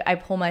weekend, and I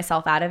pull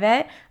myself out of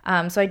it.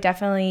 So I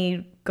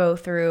definitely go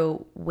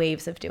through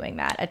waves of doing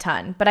that a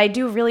ton. But I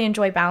do really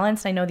enjoy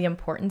balance, and I know the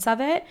importance of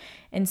it,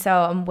 and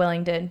so I'm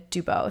willing to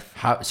do both.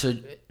 So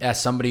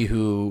as somebody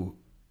who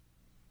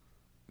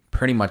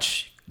pretty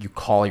much you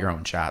call your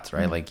own shots,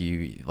 right?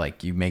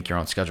 You make your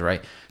own schedule,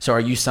 right? So are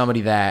you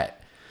somebody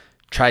that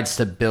tries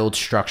to build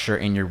structure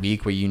in your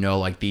week where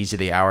like these are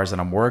the hours that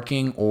I'm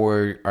working,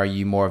 or are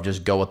you more of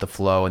just go with the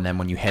flow, and then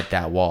when you hit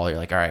that wall, you're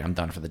like, all right, I'm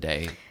done for the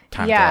day.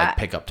 Time to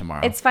pick up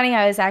tomorrow. It's funny.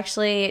 I was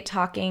actually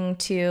talking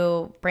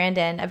to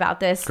Brandon about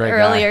this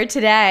earlier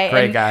today.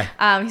 Great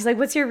guy. He's like,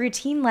 what's your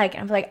routine like?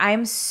 And I'm like,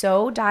 I'm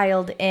so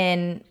dialed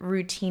in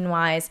routine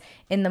wise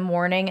in the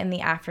morning and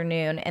the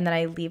afternoon. And then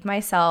I leave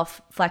myself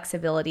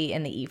flexibility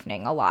in the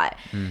evening a lot.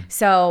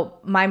 So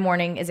my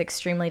morning is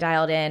extremely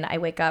dialed in. I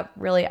wake up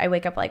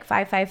like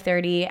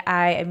 5:30.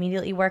 I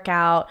immediately work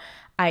out.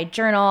 I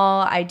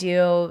journal.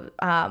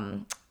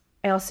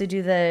 I also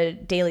do the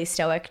daily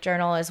Stoic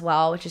journal as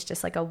well, which is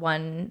just like a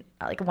one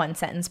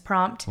sentence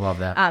prompt. Love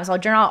that. So I'll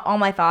journal all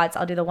my thoughts.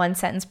 I'll do the 1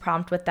 sentence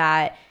prompt with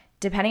that.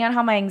 Depending on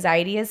how my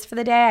anxiety is for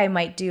the day, I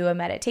might do a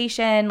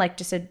meditation, like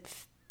just a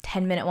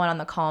 10-minute one on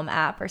the Calm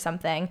app or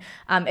something.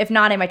 If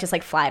not, I might just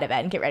like fly to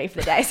bed and get ready for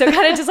the day. So it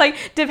kind of just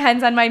like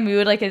depends on my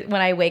mood, like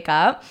when I wake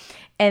up.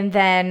 And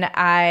then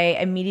I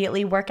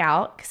immediately work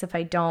out, because if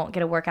I don't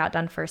get a workout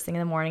done first thing in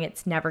the morning,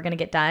 it's never going to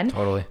get done.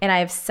 Totally. And I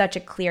have such a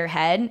clear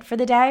head for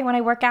the day when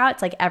I work out.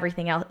 It's like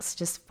everything else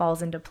just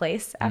falls into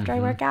place after I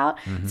work out.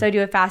 So I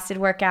do a fasted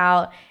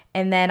workout,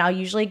 and then I'll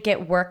usually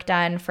get work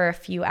done for a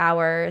few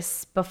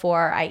hours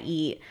before I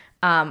eat.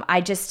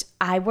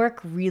 I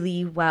work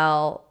really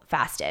well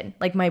fasted,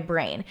 like my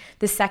brain.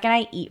 The second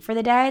I eat for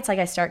the day, it's like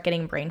I start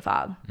getting brain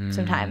fog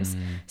sometimes.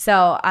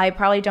 So I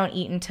probably don't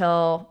eat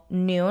until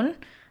noon.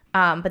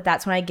 But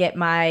that's when I get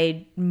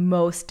my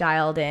most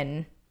dialed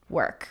in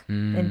work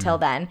until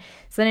then.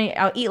 So then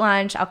I'll eat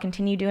lunch, I'll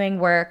continue doing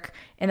work,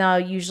 and I'll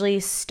usually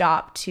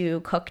stop to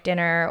cook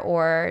dinner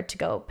or to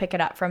go pick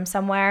it up from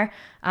somewhere.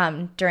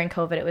 During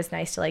COVID, it was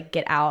nice to like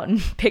get out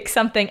and pick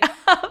something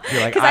up.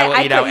 You're like, I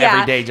will eat out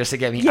every day just to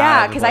get me out of the place.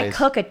 Yeah, because I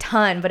cook a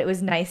ton, but it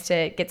was nice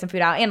to get some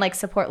food out and like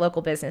support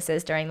local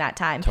businesses during that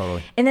time.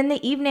 Totally. And then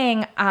the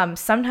evening,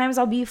 sometimes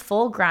I'll be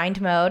full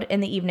grind mode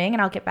in the evening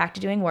and I'll get back to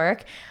doing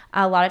work.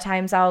 A lot of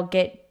times I'll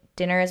get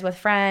dinners with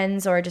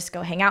friends, or just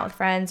go hang out with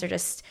friends, or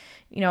just,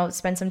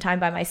 spend some time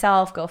by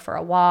myself, go for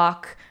a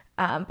walk.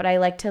 But I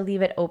like to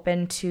leave it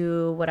open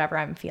to whatever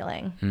I'm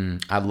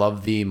feeling. I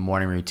love the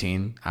morning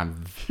routine.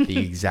 I'm the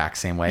exact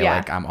same way.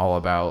 Like, I'm all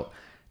about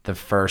the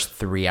first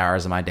 3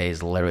 hours of my day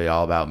is literally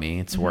all about me.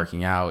 It's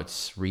working out,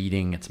 it's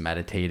reading, it's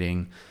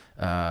meditating.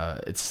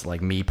 It's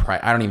like me.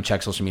 I don't even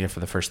check social media for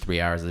the first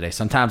 3 hours of the day.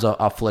 Sometimes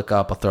I'll flick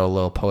up, I'll throw a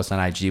little post on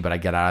IG, but I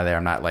get out of there.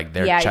 I'm not like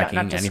there checking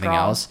anything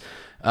else.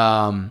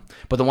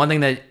 But the one thing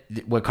that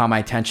would caught my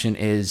attention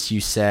is you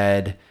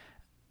said,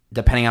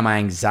 depending on my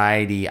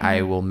anxiety,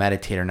 I will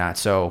meditate or not.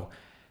 So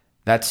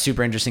that's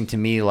super interesting to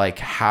me. Like,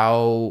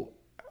 how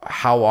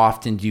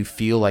often do you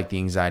feel like the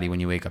anxiety when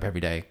you wake up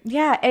every day?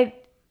 Yeah, it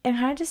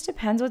kind of just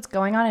depends what's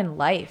going on in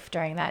life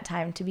during that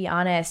time, to be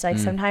honest. Like,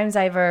 sometimes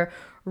I have a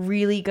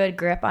really good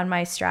grip on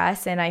my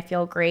stress and I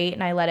feel great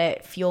and I let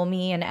it fuel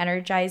me and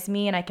energize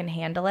me and I can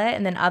handle it.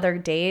 And then other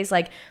days,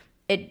 like,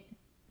 it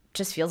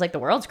just feels like the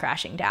world's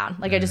crashing down.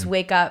 Like, I just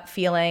wake up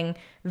feeling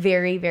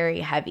very, very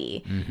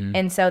heavy.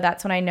 And so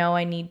that's when I know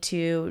I need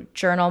to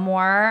journal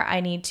more. I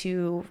need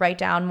to write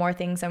down more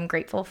things I'm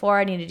grateful for.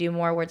 I need to do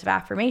more words of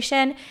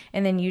affirmation.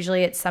 And then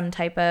usually it's some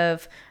type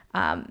of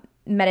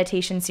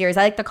meditation series.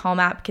 I like the Calm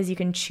app because you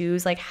can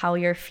choose like how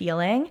you're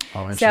feeling.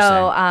 Oh, interesting.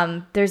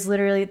 So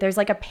there's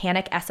like a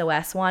panic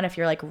SOS one if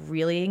you're like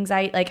really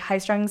anxiety, like high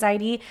strung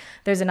anxiety.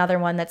 There's another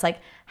one that's like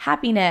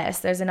happiness.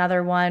 There's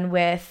another one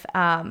with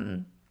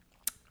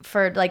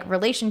for like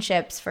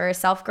relationships, for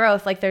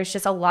self-growth. Like, there's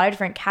just a lot of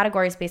different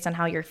categories based on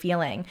how you're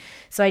feeling.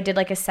 So I did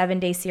like a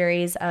 7-day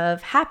series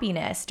of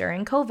happiness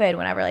during COVID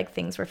whenever like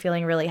things were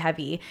feeling really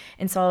heavy.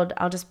 And so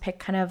I'll just pick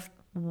kind of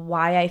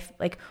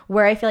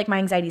where I feel like my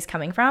anxiety is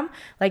coming from.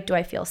 Like, do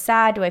I feel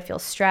sad? Do I feel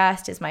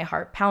stressed? Is my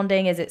heart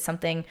pounding? Is it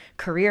something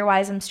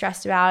career-wise I'm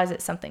stressed about? Is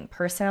it something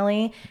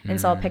personally?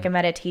 And so I'll pick a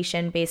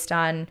meditation based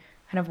on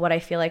kind of what I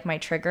feel like my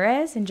trigger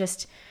is and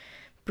just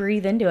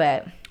breathe into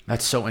it.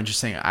 That's so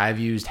interesting. I've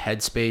used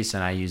Headspace,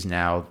 and I use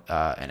now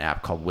an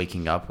app called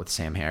Waking Up with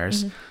Sam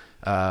Harris.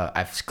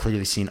 I've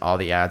clearly seen all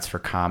the ads for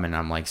Calm, and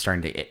I'm like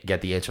starting to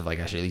get the itch of like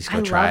I should at least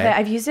go try it.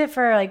 I've used it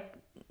for like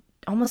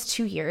almost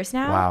 2 years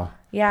now. Wow.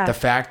 Yeah. The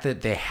fact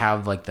that they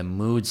have like the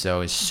moods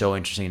though is so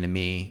interesting to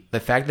me. The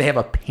fact they have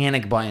a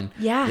panic button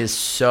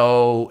is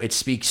it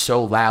speaks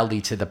so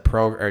loudly to the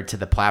to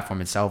the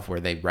platform itself, where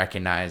they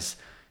recognize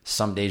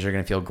some days you're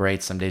going to feel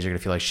great, some days you're going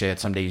to feel like shit,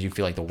 some days you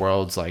feel like the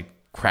world's like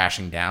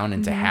crashing down,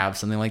 and to have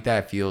something like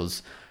that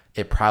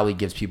it probably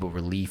gives people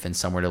relief and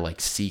somewhere to like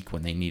seek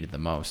when they need it the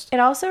most. It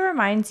also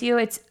reminds you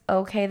it's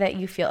okay that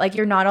you feel like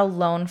you're not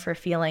alone for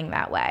feeling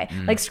that way.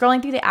 Like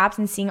scrolling through the apps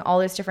and seeing all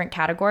those different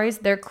categories,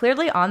 they're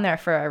clearly on there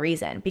for a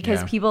reason,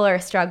 because people are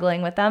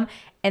struggling with them,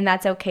 and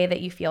that's okay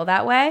that you feel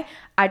that way.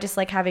 I just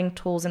like having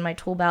tools in my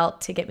tool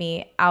belt to get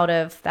me out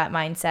of that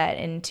mindset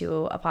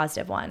into a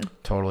positive one.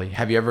 Totally.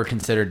 Have you ever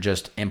considered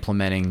just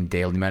implementing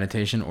daily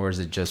meditation, or is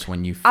it just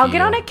when you feel... I'll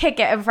get on a kick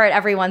for it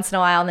every once in a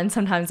while, and then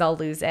sometimes I'll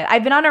lose it.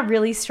 I've been on a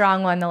really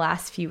strong one the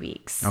last few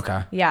weeks.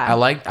 Okay. Yeah. I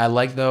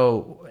like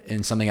though,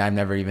 and something I've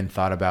never even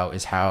thought about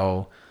is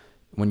how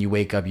when you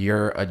wake up,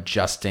 you're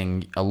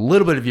adjusting a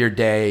little bit of your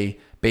day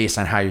based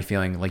on how you're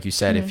feeling. Like you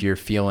said, if you're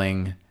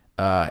feeling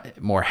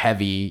more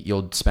heavy,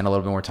 you'll spend a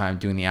little bit more time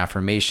doing the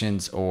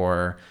affirmations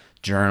or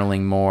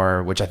journaling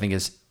more, which I think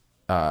is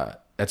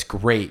that's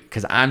great,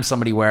 because I'm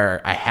somebody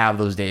where I have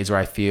those days where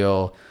I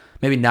feel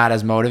maybe not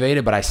as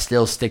motivated, but I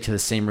still stick to the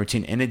same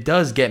routine, and it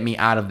does get me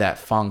out of that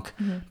funk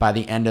by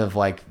the end of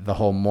like the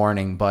whole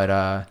morning.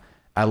 But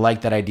I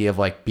like that idea of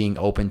like being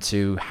open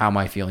to how am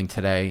I feeling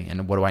today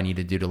and what do I need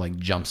to do to like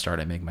jumpstart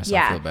it, make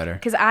myself feel better.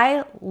 Because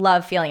I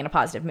love feeling in a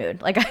positive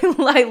mood. Like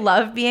I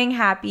love being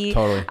happy.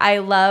 Totally. I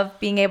love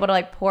being able to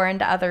like pour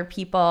into other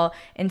people.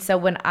 And so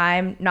when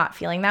I'm not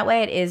feeling that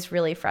way, it is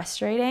really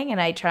frustrating.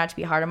 And I try not to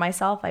be hard on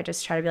myself. I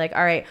just try to be like,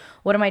 all right,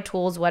 what are my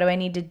tools? What do I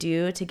need to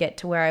do to get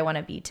to where I want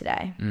to be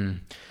today?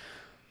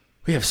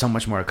 We have so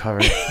much more to cover,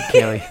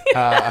 Kayleigh.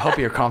 I hope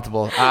you're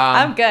comfortable.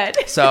 I'm good.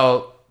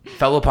 So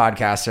fellow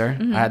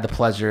podcaster, I had the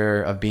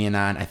pleasure of being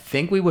on. I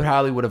think we would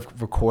have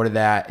recorded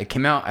that. It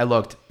came out, I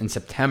looked, in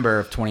September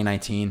of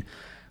 2019,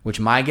 which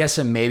my guess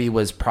maybe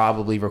was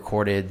probably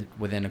recorded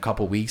within a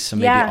couple weeks, so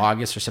maybe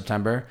August or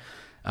September.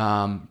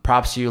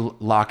 Props to you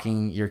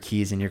locking your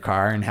keys in your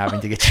car and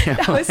having to get you.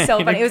 That was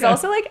so funny. It was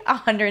also like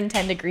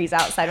 110 degrees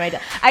outside my door.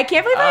 I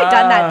can't believe I had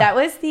done that. That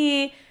was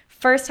the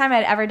first time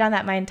I'd ever done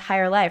that my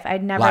entire life.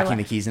 I'd never locking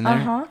the keys in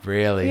there.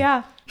 Really?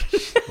 Yeah.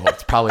 Well,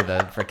 it's probably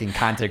the freaking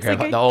content girl.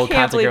 The old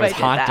content girl was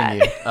haunting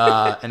you,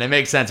 and it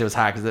makes sense. It was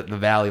hot because the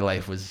valley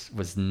life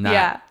was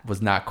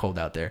not cold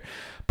out there.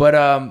 But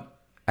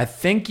I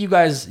think you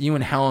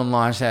and Helen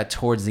launched that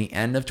towards the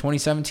end of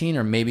 2017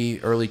 or maybe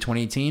early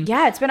 2018.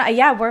 Yeah, it's been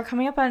we're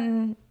coming up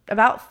on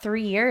about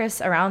 3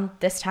 years around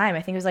this time.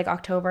 I think it was like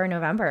October,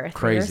 November,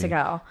 3 years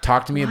ago.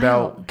 Talk to me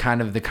about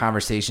kind of the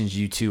conversations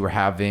you two were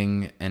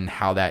having and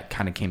how that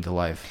kind of came to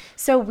life.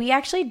 So we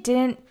actually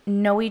didn't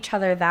know each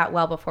other that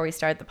well before we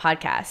started the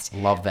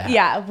podcast. Love that.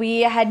 Yeah,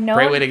 we had known...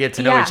 Great way to get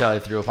to know each other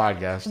through a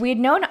podcast. We had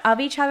known of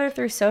each other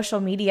through social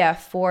media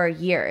for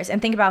years.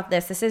 And think about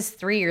this. This is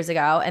 3 years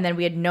ago. And then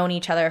we had known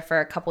each other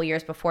for a couple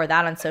years before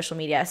that on social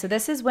media. So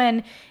this is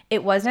when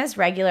it wasn't as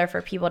regular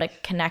for people to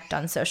connect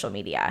on social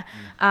media.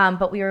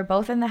 But we were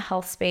both in the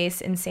health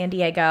space in San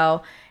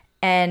Diego.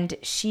 And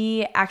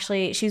she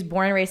was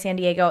born and raised in San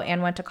Diego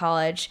and went to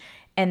college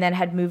and then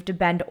had moved to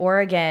Bend,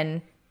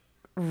 Oregon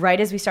right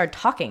as we started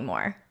talking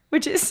more.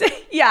 Which is,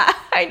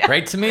 I know.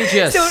 Great to meet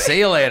you. See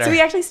you later. So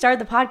we actually started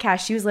the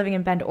podcast. She was living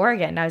in Bend,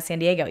 Oregon, and I was San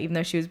Diego, even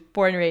though she was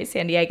born and raised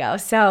San Diego.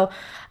 So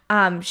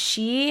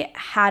she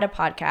had a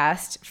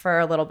podcast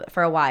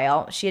for a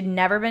while. She had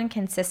never been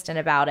consistent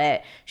about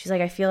it. She's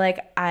like, I feel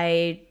like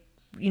I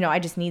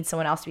just need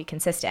someone else to be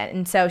consistent.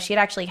 And so she had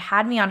actually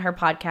had me on her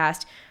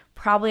podcast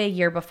probably a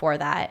year before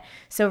that.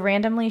 So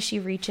randomly she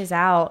reaches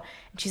out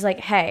and she's like,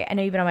 hey, I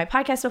know you've been on my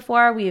podcast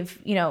before. We've,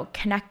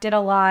 connected a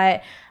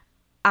lot.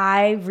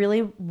 I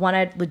really want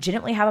to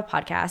legitimately have a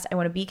podcast. I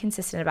want to be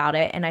consistent about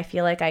it. And I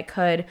feel like I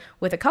could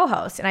with a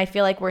co-host. And I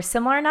feel like we're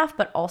similar enough,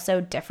 but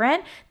also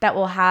different that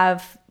we'll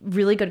have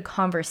really good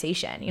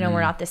conversation. We're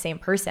not the same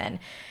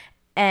person.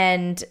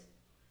 And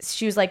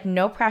she was like,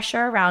 no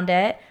pressure around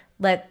it.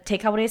 Take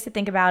a couple days to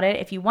think about it.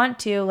 If you want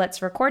to,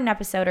 let's record an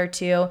episode or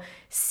two,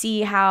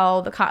 see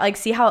how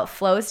see how it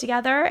flows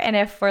together. And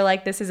if we're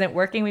like, this isn't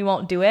working, we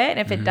won't do it. And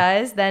if it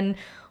does, then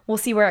we'll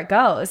see where it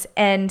goes.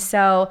 And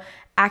so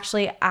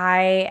actually,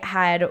 I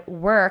had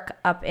work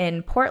up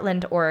in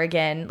Portland,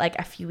 Oregon, like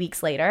a few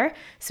weeks later.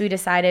 So we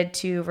decided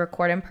to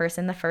record in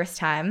person the first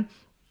time.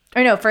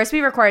 Or no, first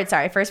we recorded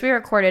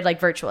like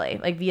virtually,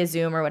 like via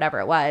Zoom or whatever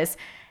it was.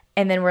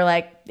 And then we're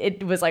like,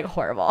 it was like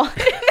horrible.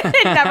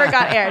 It never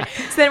got aired.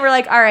 So then we're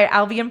like, all right,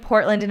 I'll be in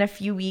Portland in a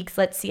few weeks.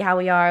 Let's see how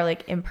we are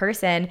like in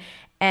person.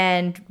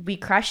 And we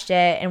crushed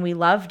it and we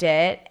loved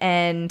it.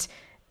 And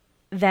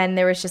then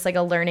there was just like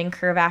a learning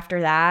curve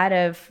after that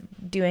of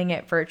doing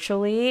it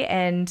virtually.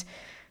 And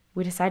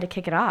we decided to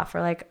kick it off.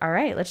 We're like, all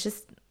right, let's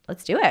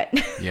do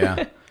it.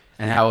 Yeah.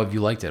 And how have you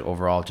liked it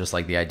overall? Just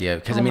like the idea,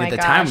 because I mean, at the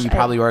time you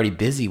probably were already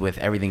busy with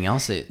everything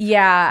else. Like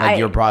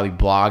you were probably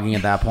blogging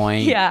at that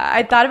point. Yeah,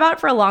 I thought about it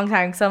for a long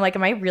time. So I'm like,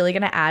 am I really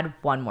going to add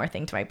one more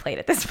thing to my plate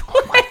at this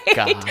point? Oh my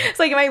God. It's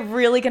like, am I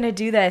really going to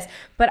do this?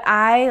 But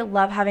I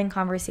love having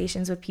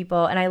conversations with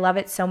people, and I love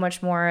it so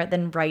much more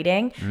than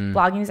writing.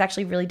 Blogging is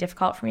actually really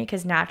difficult for me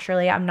because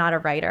naturally I'm not a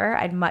writer.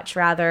 I'd much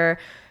rather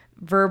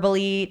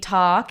verbally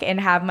talk and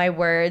have my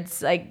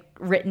words like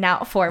written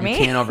out for me.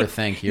 You can't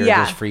overthink. You're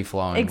just free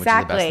flowing.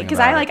 Exactly. Because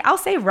I'll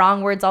say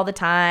wrong words all the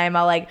time.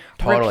 I'll like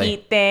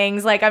repeat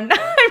things. Like I'm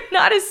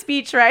not a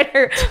speech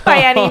writer by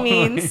any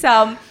means.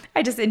 So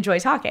I just enjoy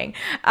talking.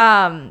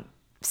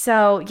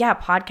 So yeah,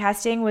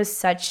 podcasting was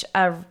such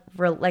a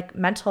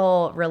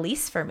mental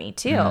release for me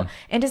too.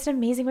 And just an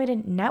amazing way to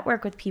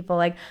network with people.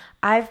 Like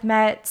I've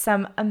met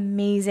some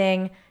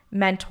amazing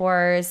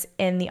mentors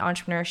in the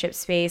entrepreneurship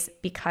space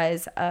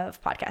because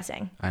of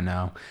podcasting. I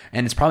know.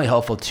 And it's probably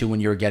helpful too when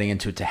you're getting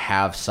into it to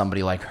have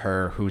somebody like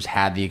her who's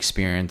had the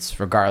experience,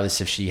 regardless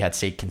if she had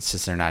stayed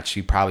consistent or not.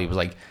 She probably was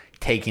like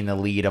taking the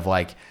lead of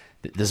like,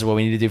 this is what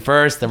we need to do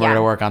first, then we're going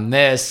to work on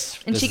this.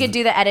 And she could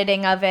do the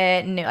editing of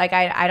it. And like,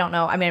 I don't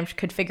know. I mean, I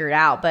could figure it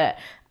out, but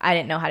I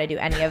didn't know how to do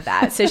any of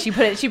that. So she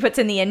puts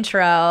in the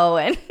intro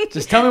and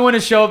just tell me when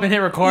to show up and hit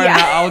record.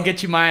 And I'll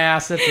get you my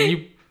assets and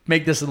you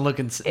make this and make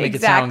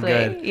it sound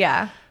good.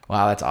 Yeah.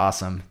 Wow, that's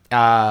awesome.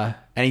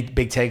 Any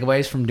big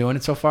takeaways from doing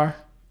it so far?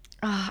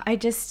 I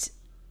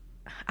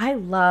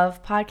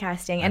love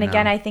podcasting. And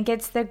again, I think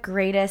it's the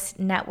greatest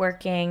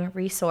networking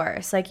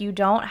resource. Like you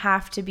don't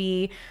have to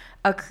be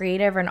a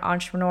creative or an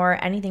entrepreneur or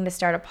anything to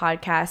start a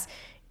podcast.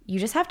 You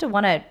just have to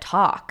want to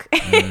talk.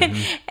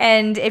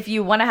 And if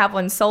you want to have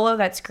one solo,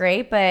 that's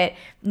great. But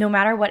no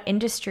matter what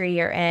industry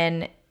you're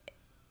in,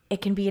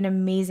 it can be an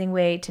amazing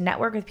way to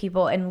network with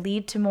people and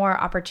lead to more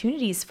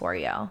opportunities for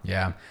you.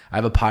 Yeah. I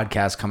have a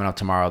podcast coming out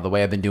tomorrow. The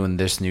way I've been doing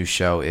this new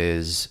show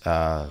is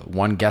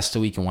one guest a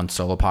week and one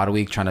solo pod a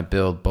week, trying to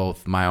build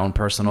both my own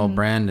personal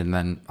brand and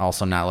then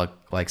also not look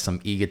like some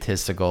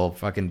egotistical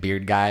fucking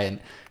beard guy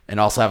and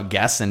also have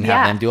guests and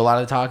have them do a lot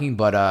of the talking.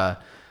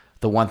 But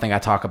the one thing I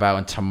talk about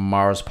in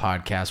tomorrow's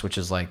podcast, which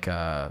is like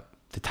the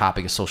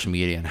topic of social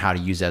media and how to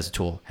use it as a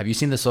tool. Have you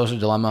seen The Social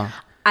Dilemma?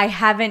 I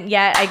haven't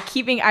yet.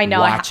 I know.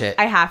 Watch it.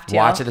 I have to.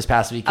 Watch it this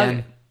past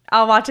weekend.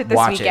 I'll watch it this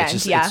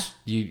weekend.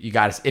 You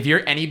got to. If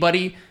you're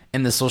anybody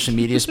in the social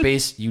media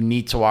space, you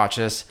need to watch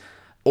this.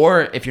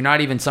 Or if you're not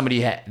even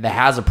somebody that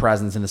has a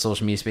presence in the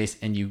social media space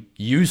and you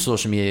use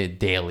social media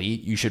daily,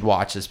 you should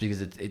watch this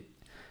because it's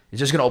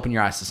just going to open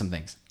your eyes to some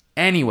things.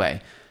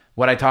 Anyway,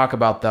 what I talk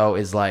about though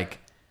is like,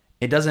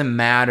 it doesn't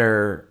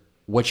matter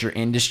what your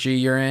industry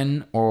you're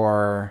in,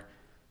 or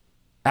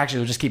actually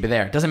we'll just keep it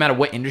there. It doesn't matter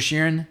what industry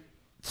you're in.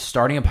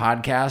 Starting a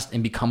podcast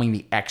and becoming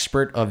the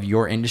expert of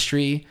your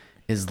industry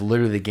is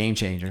literally the game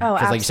changer.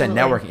 Because like you said,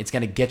 networking, it's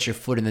going to get your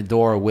foot in the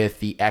door with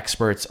the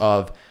experts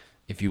of,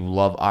 if you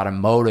love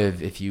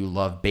automotive, if you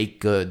love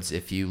baked goods,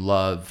 if you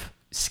love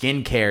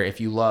skincare,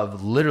 if you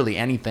love literally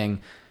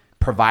anything,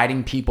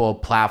 providing people a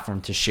platform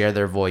to share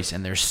their voice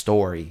and their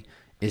story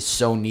is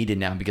so needed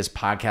now because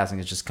podcasting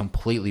is just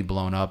completely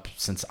blown up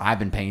since I've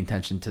been paying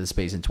attention to the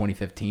space in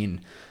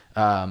 2015.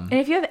 And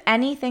if you have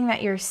anything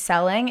that you're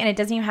selling, and it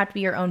doesn't even have to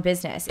be your own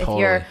business, if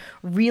you're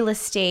real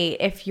estate,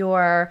 if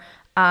you're,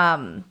 I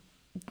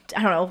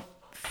don't know,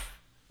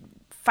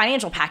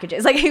 financial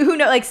packages, like who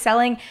knows, like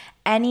selling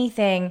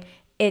anything,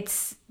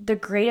 it's the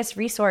greatest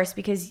resource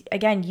because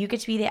again, you get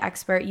to be the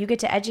expert, you get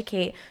to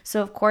educate.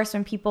 So of course,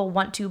 when people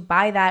want to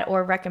buy that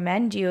or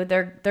recommend you,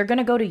 they're going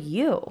to go to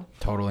you.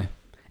 Totally.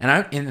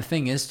 And the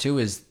thing is too,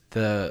 is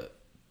at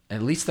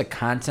least the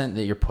content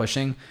that you're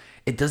pushing,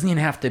 it doesn't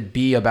even have to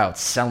be about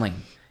selling.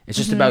 It's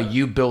just about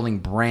you building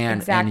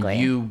brand and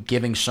you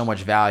giving so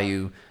much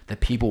value that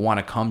people want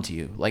to come to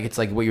you. Like it's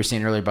like what you were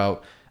saying earlier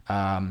about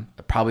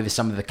probably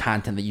some of the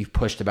content that you've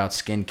pushed about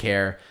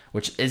skincare,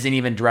 which isn't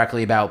even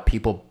directly about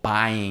people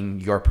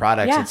buying your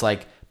products. Yeah. It's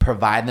like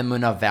provide them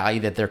enough value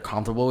that they're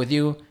comfortable with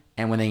you.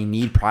 And when they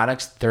need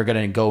products, they're going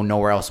to go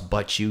nowhere else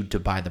but you to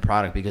buy the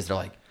product because they're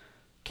like,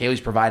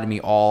 Kayleigh's provided me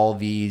all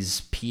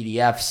these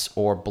PDFs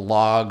or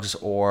blogs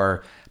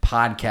or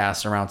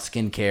podcasts around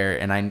skincare,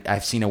 and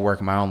I've seen it work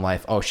in my own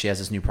life. Oh, she has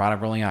this new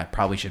product rolling out. I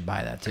probably should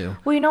buy that too.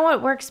 Well, you know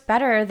what works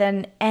better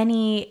than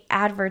any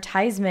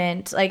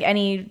advertisement, like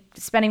any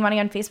spending money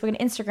on Facebook and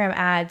Instagram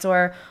ads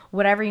or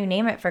whatever you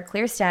name it for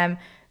ClearStem.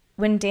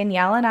 When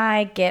Danielle and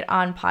I get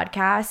on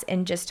podcasts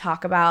and just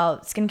talk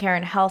about skincare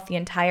and health the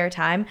entire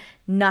time,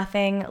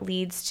 nothing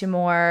leads to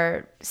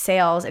more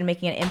sales and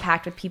making an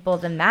impact with people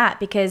than that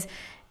because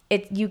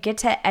you get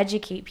to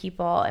educate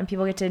people and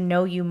people get to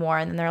know you more.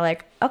 And then they're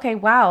like, okay,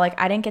 wow, like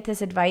I didn't get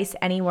this advice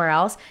anywhere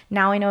else.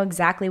 Now I know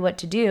exactly what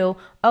to do.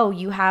 Oh,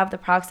 you have the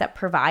products that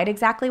provide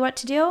exactly what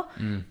to do.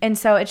 And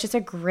so it's just a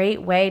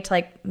great way to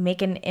like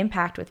make an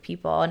impact with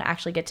people and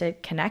actually get to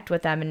connect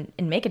with them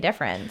and make a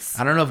difference.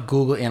 I don't know if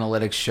Google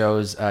Analytics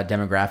shows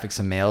demographics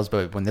of males,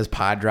 but when this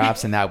pod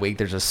drops in that week,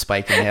 there's a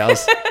spike in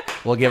males.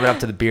 We'll give it up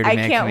to the Bearded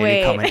Man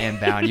community coming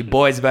inbound. You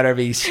boys better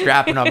be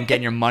strapping up and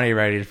getting your money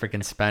ready to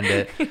freaking spend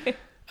it.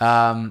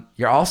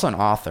 You're also an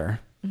author,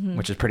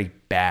 which is pretty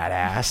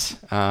badass.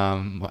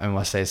 I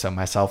must say so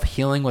myself.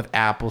 Healing with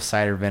Apple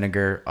Cider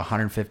Vinegar,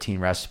 115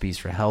 recipes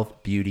for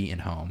health, beauty,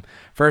 and home.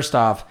 First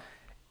off,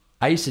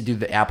 I used to do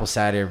the apple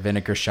cider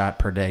vinegar shot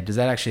per day. Does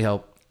that actually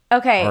help?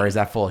 Okay. Or is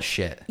that full of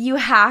shit? You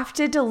have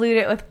to dilute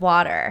it with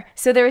water.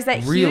 So there's that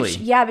huge,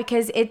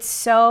 because it's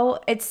so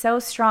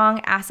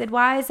strong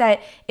acid-wise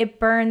that it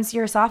burns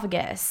your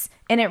esophagus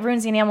and it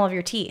ruins the enamel of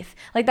your teeth.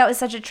 Like that was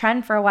such a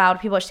trend for a while.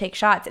 People would take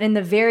shots. And in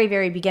the very,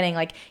 very beginning,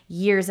 like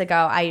years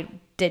ago, I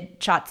did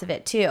shots of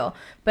it too.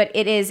 But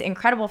it is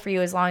incredible for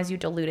you as long as you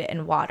dilute it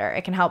in water.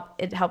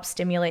 It helps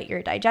stimulate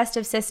your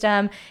digestive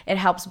system. It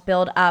helps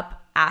build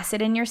up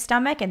acid in your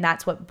stomach, and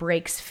that's what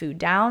breaks food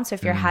down. So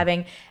if you're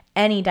having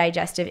any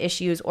digestive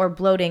issues or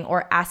bloating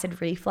or acid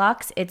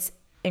reflux, it's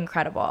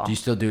incredible. Do you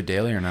still do it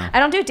daily or no? I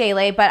don't do it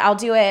daily, but I'll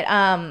do it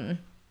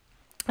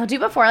I'll do it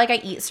before like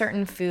I eat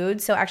certain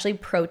foods. So actually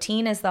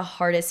protein is the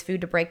hardest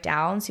food to break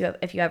down. So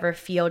if you ever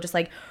feel just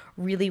like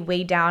really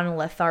weighed down and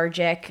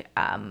lethargic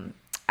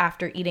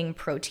after eating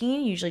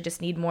protein, you usually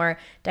just need more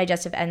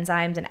digestive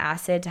enzymes and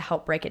acid to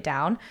help break it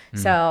down.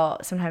 So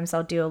sometimes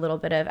I'll do a little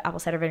bit of apple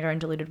cider vinegar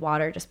and diluted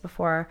water just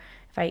before,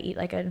 if I eat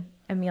like a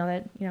meal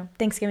that,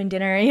 Thanksgiving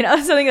dinner,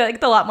 something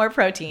like a lot more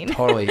protein.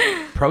 Totally.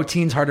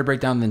 Protein's hard to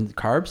break down than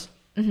carbs?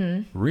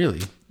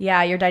 Really?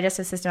 Yeah, your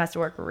digestive system has to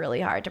work really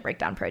hard to break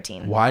down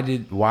protein. Why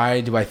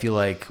do I feel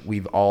like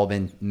we've all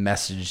been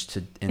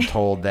messaged and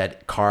told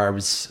that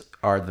carbs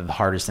are the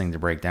hardest thing to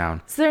break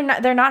down? So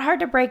they're not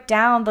hard to break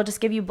down. They'll just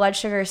give you blood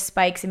sugar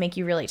spikes and make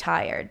you really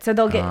tired. So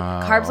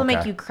carbs will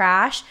make you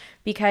crash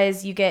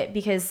because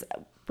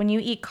when you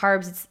eat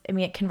carbs,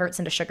 it converts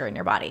into sugar in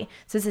your body.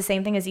 So it's the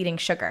same thing as eating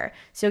sugar.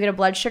 So you'll get a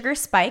blood sugar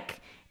spike,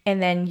 and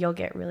then you'll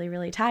get really,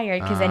 really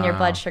tired because then your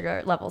blood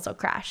sugar levels will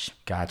crash.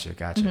 Gotcha.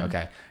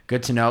 Okay.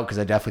 Good to know, because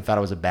I definitely thought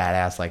I was a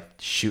badass, like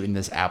shooting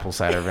this apple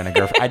cider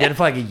vinegar. I did it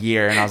for like a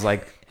year, and I was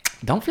like,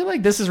 don't feel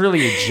like this is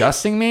really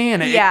adjusting me.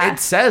 And it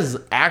says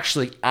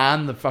actually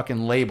on the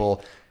fucking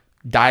label,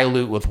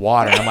 dilute with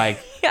water. I'm like,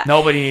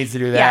 nobody needs to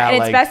do that. Yeah,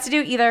 and it's best to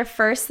do either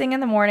first thing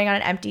in the morning on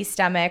an empty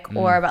stomach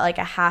or about like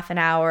a half an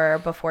hour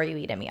before you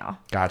eat a meal.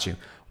 Got you.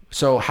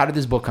 So how did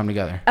this book come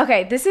together?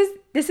 Okay, this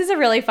is a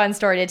really fun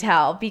story to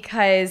tell,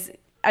 because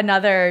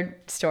another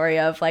story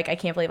of like, I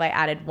can't believe I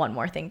added one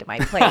more thing to my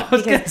plate. I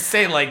was going to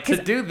say, like,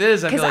 to do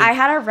this, because I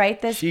had to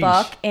write this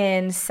book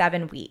in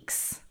 7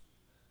 weeks.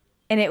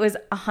 And it was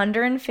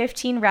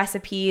 115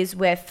 recipes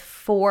with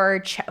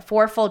four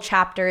full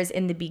chapters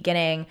in the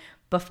beginning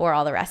before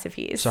all the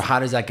recipes. So how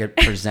does that get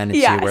presented to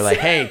you? We're like,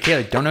 hey,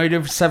 Kayleigh, don't know you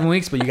did it for 7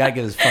 weeks, but you got to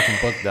get this fucking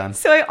book done.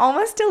 So I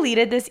almost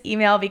deleted this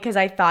email because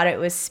I thought it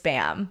was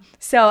spam.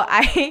 So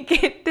I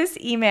get this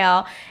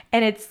email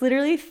and it's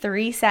literally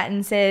 3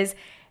 sentences.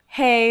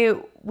 Hey,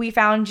 we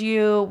found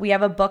you. We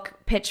have a book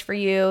pitch for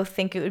you.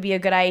 Think it would be a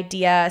good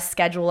idea.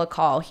 Schedule a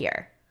call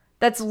here.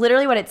 That's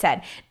literally what it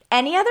said.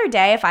 Any other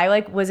day, if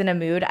I was in a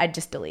mood, I'd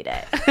just delete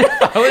it.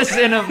 I was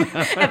in a mood.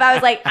 If I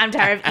was like, I'm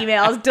tired of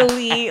emails,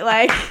 delete.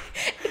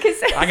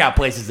 Because I got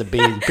places to be,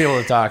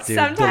 people to talk to.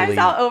 Sometimes delete.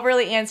 I'll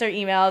overly answer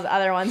emails.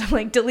 Other ones, I'm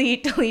like,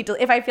 delete.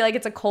 If I feel like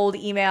it's a cold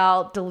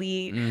email,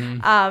 delete.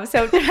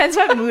 So it depends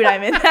what mood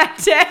I'm in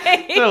that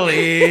day.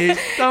 Delete.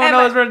 Someone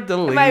knows where to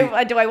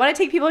delete. Do I want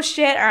to take people's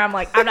shit, or I'm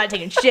like, I'm not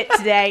taking shit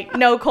today.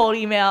 No cold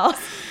emails.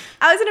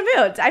 I was in a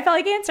mood. I felt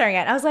like answering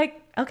it. I was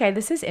like, okay,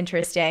 this is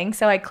interesting.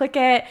 So I click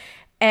it.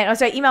 And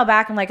so I email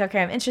back. I'm like,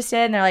 okay, I'm interested.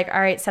 And they're like,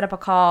 all right, set up a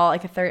call,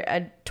 like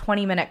a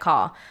 20-minute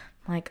call.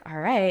 I'm like, all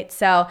right.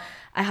 So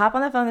I hop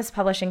on the phone with this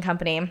publishing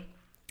company.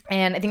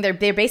 And I think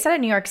they're based out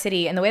of New York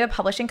City. And the way the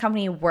publishing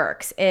company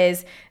works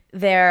is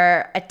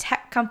they're a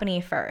tech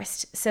company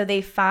first. So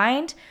they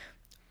find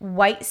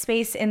white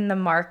space in the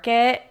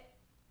market,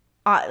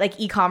 like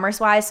e-commerce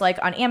wise, so like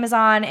on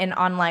Amazon and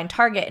online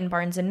Target and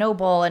Barnes and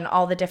Noble and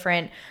all the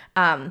different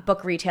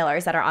book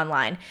retailers that are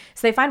online.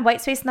 So they find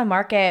white space in the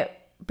market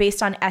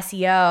based on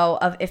SEO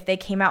of if they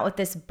came out with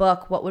this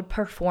book, what would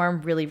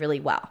perform really,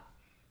 really well.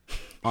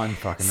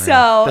 Unfucking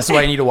real. This is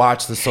why you need to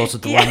watch The Social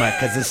Dilemma,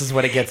 because this is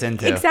what it gets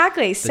into.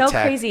 Exactly. So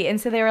crazy.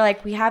 And so they were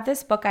like, we have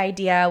this book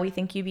idea we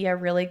think you'd be a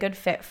really good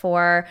fit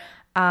for.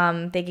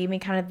 They gave me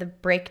kind of the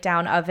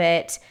breakdown of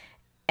it.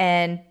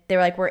 And they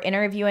were like, we're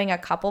interviewing a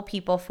couple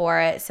people for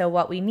it. So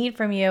what we need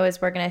from you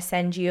is we're going to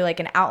send you like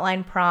an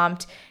outline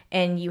prompt,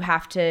 and you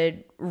have to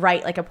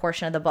write like a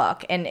portion of the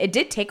book. And it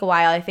did take a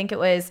while. I think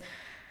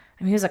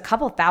I mean, it was a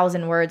couple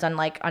thousand words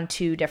on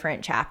 2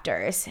 different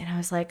chapters. And I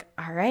was like,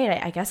 all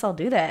right, I guess I'll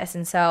do this.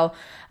 And so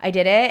I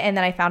did it. And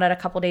then I found out a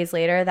couple days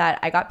later that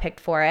I got picked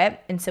for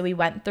it. And so we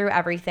went through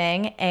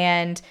everything.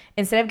 And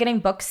instead of getting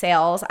book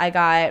sales, I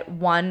got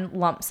one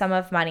lump sum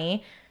of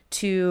money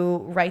to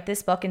write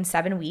this book in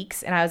 7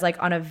 weeks. And I was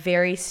like on a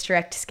very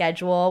strict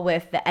schedule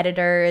with the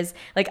editors.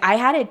 Like I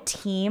had a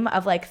team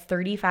of like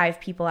 35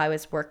 people I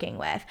was working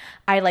with.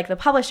 I had like the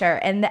publisher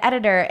and the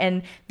editor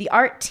and the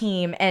art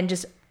team and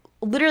just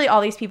literally all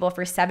these people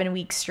for 7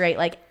 weeks straight,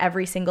 like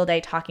every single day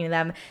talking to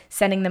them,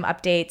 sending them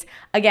updates.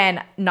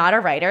 Again, not a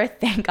writer.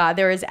 Thank God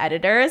there was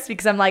editors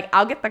because I'm like,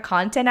 I'll get the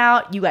content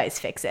out. You guys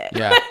fix it.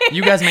 Yeah.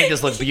 You guys make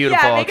this look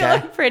beautiful. Yeah, make okay?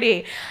 it look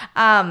pretty.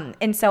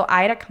 And so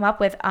I had to come up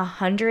with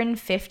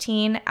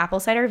 115 apple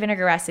cider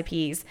vinegar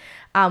recipes.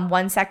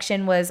 One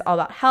section was all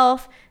about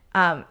health.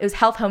 It was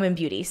health, home, and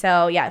beauty.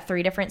 So yeah,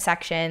 3 different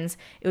sections.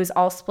 It was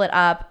all split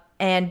up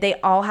and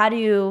they all had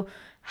to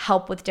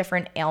help with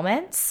different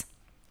ailments.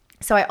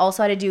 So I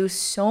also had to do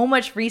so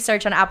much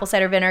research on apple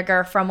cider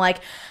vinegar, from like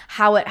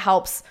how it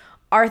helps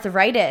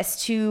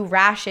arthritis to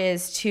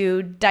rashes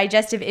to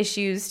digestive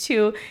issues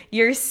to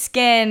your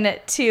skin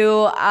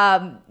to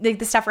like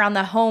the stuff around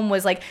the home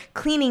was like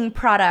cleaning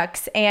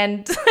products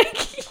and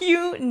like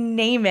you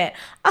name it.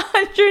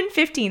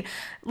 115.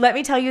 Let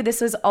me tell you,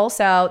 this was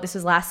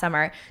last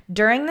summer.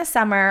 During the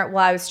summer,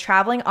 while I was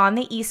traveling on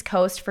the East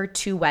Coast for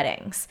 2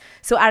 weddings.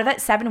 So out of that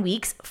 7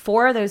 weeks,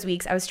 4 of those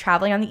weeks, I was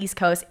traveling on the East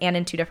Coast and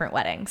in 2 different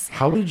weddings.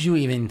 How did you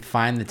even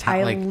find the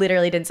time? I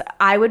literally didn't.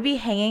 I would be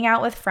hanging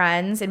out with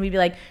friends and we'd be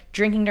like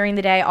drinking during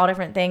the day, all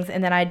different things.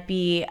 And then I'd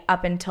be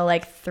up until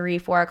like 3,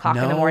 4 o'clock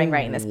in the morning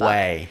writing this book.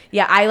 Way.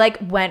 Yeah, I like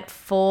went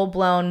full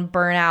blown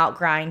burnout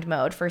grind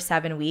mode for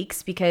 7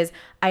 weeks because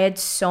I had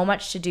so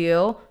much to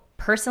do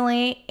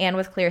personally and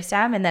with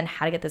ClearStem, and then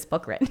how to get this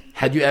book written.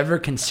 Had you ever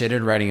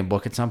considered writing a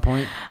book at some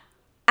point?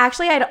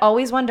 Actually, I'd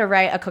always wanted to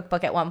write a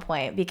cookbook at one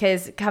point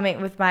because coming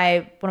with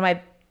part of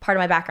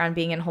my background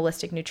being in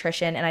holistic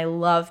nutrition, and I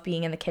love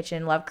being in the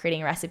kitchen, love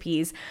creating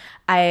recipes.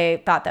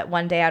 I thought that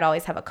one day I'd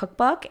always have a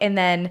cookbook, and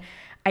then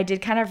I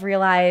did kind of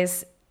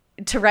realize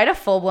to write a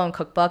full-blown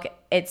cookbook,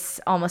 it's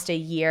almost a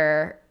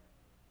year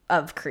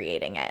of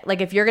creating it. Like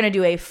if you're going to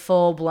do a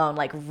full-blown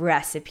like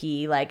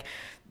recipe, like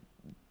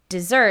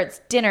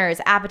desserts,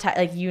 dinners, appetite,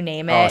 like you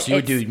name it. Oh, so you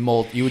would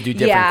do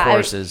different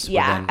courses.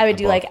 I would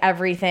do like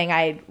everything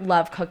I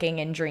love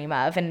cooking and dream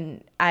of.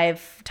 And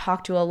I've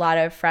talked to a lot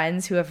of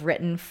friends who have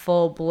written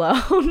full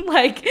blown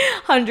like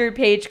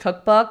 100-page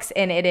cookbooks,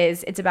 and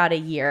it's about a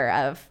year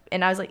of,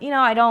 and I was like,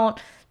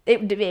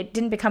 it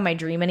didn't become my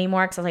dream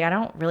anymore because I was like,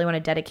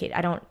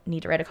 I don't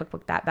need to write a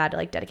cookbook that bad to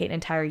like dedicate an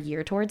entire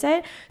year towards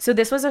it. So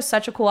this was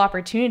such a cool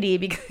opportunity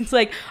because it's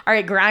like, all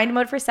right, grind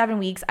mode for 7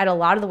 weeks. I had a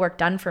lot of the work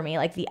done for me,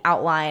 like the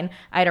outline.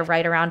 I had to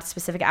write around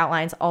specific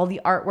outlines. All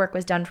the artwork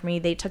was done for me.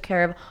 They took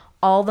care of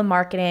all the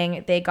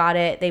marketing. They got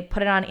it. They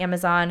put it on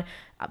Amazon,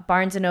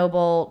 Barnes &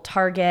 Noble,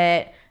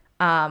 Target,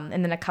 and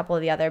then a couple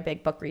of the other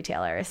big book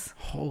retailers.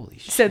 Holy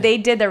shit. So they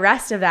did the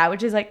rest of that,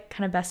 which is like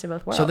kind of best of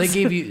both worlds. So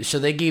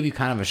they gave you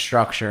kind of a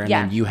structure, and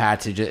then you had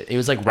to it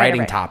was like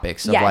writing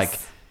topics of like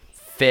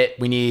fit,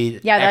 we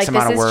need X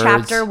amount of words. This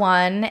is chapter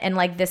 1, and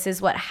like this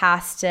is what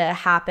has to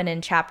happen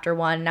in chapter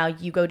 1. Now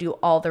you go do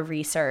all the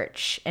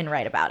research and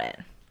write about it.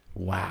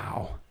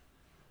 Wow.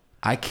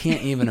 I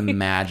can't even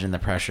imagine the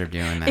pressure of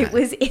doing that. It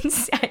was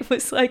insane. I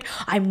was like,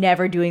 I'm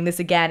never doing this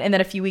again. And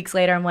then a few weeks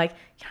later, I'm like,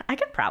 I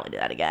could probably do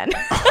that again.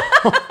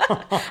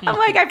 I'm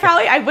like,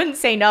 I wouldn't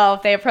say no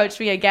if they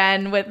approached me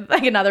again with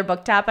like another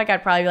book topic.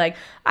 I'd probably be like,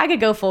 I could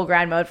go full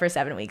grind mode for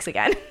 7 weeks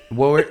again.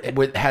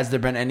 Has there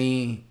been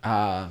any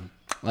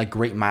like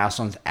great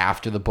milestones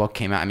after the book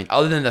came out? I mean,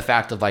 other than the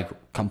fact of like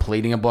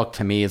completing a book,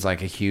 to me is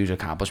like a huge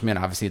accomplishment.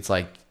 Obviously, it's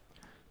like,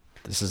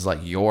 this is like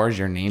yours,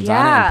 your name's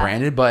on it and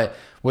branded, but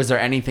was there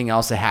anything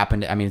else that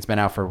happened? I mean, it's been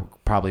out for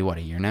probably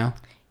a year now?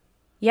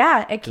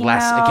 Yeah, it came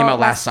out. It came out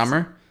last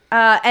summer?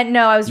 And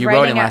no, I was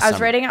writing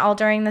it all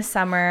during the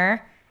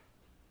summer.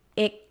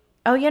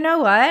 You know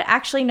what?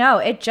 Actually, no,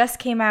 it just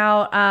came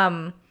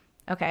out.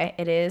 Okay,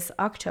 it is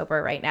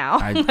October right now.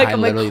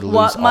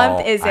 What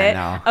month is it?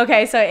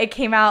 Okay, so it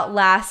came out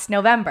last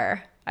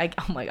November.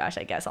 Oh my gosh,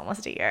 I guess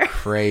almost a year.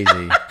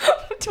 Crazy.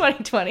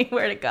 2020,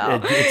 where'd it go?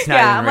 It's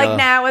not even real. Like,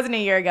 nah, it wasn't a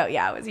year ago.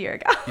 Yeah, it was a year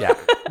ago. Yeah,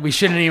 we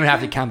shouldn't even have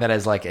to count that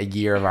as like a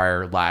year of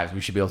our lives. We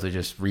should be able to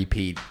just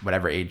repeat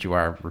whatever age you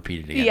are,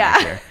 repeat it again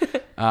next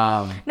year.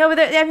 No, but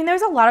there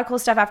was a lot of cool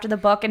stuff after the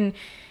book, and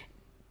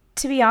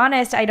to be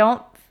honest, I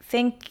don't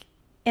think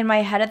in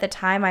my head at the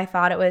time I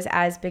thought it was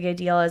as big a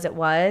deal as it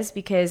was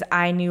because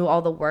I knew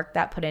all the work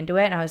that put into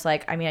it, and I was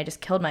like, I just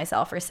killed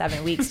myself for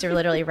 7 weeks to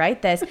literally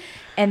write this,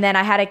 and then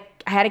I had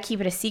to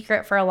keep it a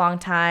secret for a long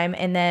time,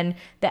 and then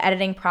the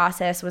editing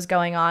process was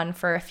going on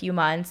for a few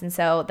months, and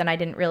so then I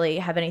didn't really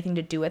have anything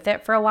to do with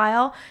it for a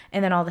while,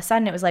 and then all of a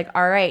sudden it was like,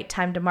 all right,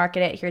 time to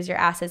market it. Here's your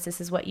assets. This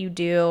is what you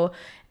do.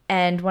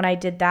 And when I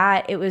did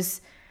that, it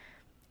was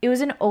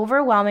an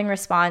overwhelming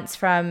response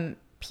from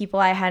people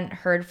I hadn't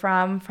heard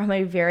from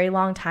a very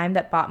long time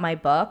that bought my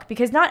book,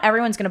 because not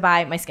everyone's going to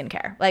buy my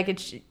skincare. Like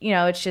it's,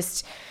 it's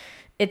just,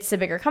 it's a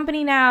bigger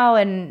company now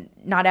and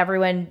not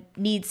everyone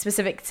needs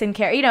specific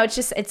skincare.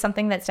 It's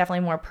something that's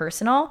definitely more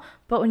personal.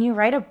 But when you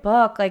write a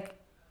book, like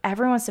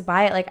everyone wants to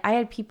buy it. Like I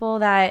had people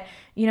that,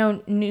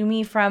 knew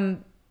me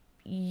from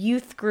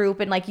youth group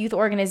and like youth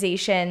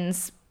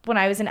organizations when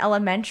I was in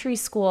elementary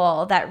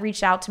school that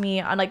reached out to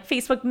me on like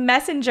Facebook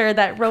Messenger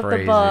that wrote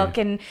the book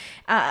and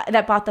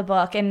that bought the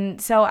book.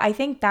 And so I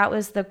think that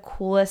was the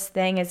coolest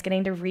thing, is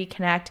getting to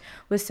reconnect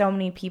with so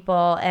many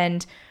people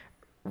and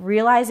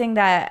realizing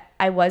that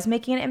I was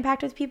making an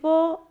impact with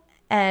people,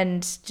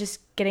 and just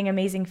getting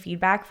amazing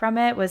feedback from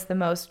it was the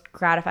most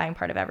gratifying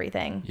part of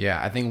everything.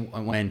 Yeah, I think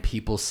when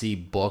people see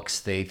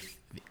books,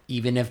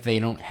 even if they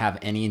don't have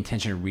any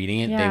intention of reading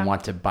it, they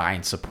want to buy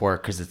and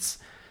support, because it's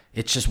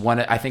just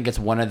I think it's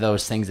one of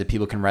those things that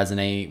people can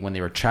resonate when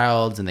they were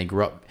childs and they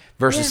grew up,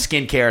 versus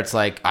skincare. It's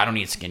like, I don't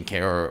need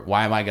skincare, or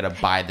why am I going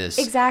to buy this?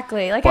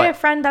 Exactly. Like I had a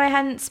friend that I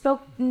hadn't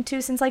spoken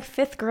to since like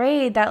 5th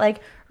grade that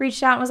like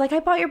reached out and was like, I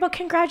bought your book,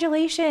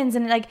 congratulations.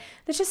 And like,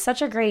 that's just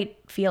such a great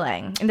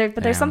feeling. And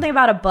there's something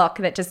about a book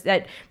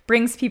that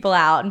brings people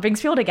out and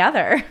brings people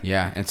together.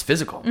 Yeah. And it's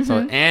physical. Mm-hmm.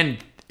 So, and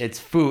it's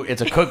food.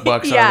 It's a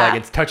cookbook. So like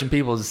it's touching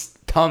people's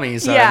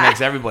tummies. So it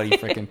makes everybody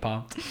freaking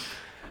pumped.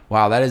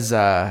 Wow.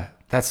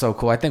 That's so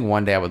cool. I think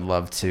one day I would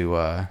love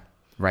to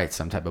write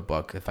some type of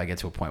book if I get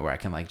to a point where I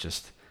can like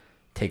just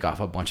take off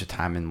a bunch of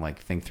time and like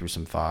think through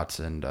some thoughts.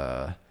 And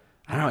I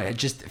don't know. I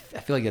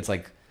feel like it's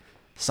like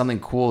something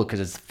cool because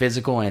it's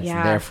physical and it's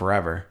there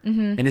forever.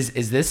 Mm-hmm. And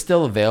is this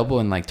still available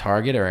in like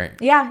Target or?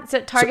 Yeah, it's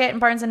at Target and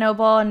Barnes &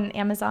 Noble and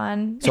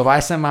Amazon. So if I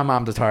send my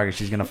mom to Target,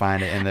 she's gonna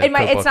find it in the.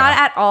 It's not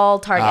at all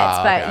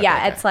Targets, but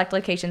at select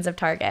locations of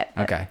Target.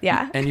 Okay.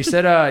 Yeah. And you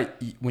said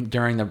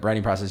during the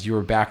writing process you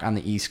were back on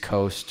the East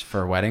Coast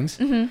for weddings.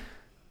 Mm-hmm.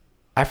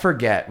 I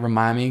forget.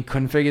 Remind me.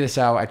 Couldn't figure this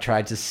out. I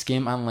tried to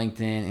skim on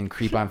LinkedIn and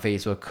creep on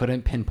Facebook.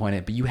 Couldn't pinpoint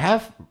it. But you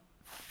have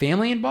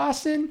family in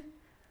Boston?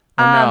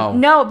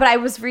 No, but I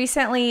was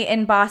recently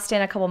in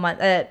Boston a couple months,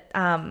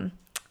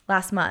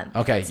 last month.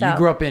 Okay. So, you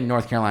grew up in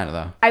North Carolina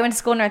though. I went to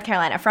school in North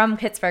Carolina, from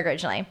Pittsburgh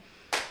originally.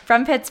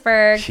 From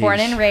Pittsburgh, born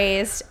and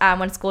raised,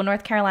 went to school in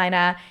North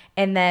Carolina,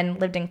 and then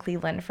lived in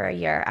Cleveland for a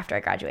year after I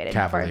graduated.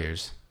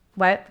 Cavaliers.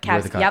 What?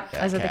 Cavs. Yep.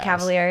 I was with the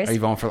Cavaliers. Are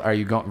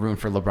you rooting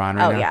for LeBron right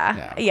now?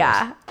 Oh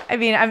yeah. I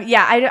mean,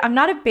 I'm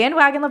not a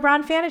bandwagon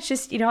LeBron fan. It's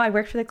just, I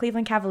worked for the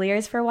Cleveland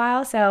Cavaliers for a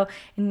while, so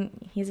and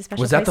he's a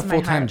special. Was that the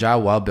full-time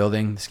job while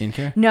building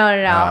skincare? No.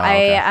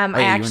 Okay. I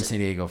actually, you were in San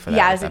Diego for that.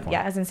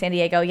 I was in San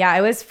Diego. Yeah,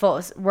 I was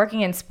working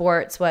in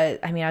sports. I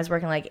was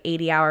working like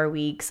 80-hour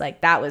weeks.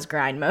 Like that was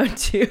grind mode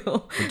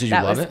too. Did you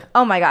love it?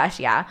 Oh my gosh,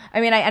 yeah.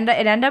 I mean, it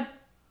ended up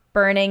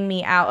burning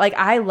me out. Like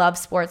I love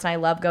sports and I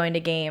love going to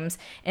games.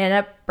 It ended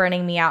up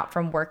burning me out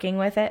from working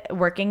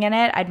in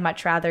it. I'd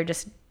much rather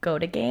just go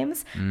to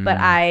games, but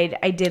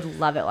I did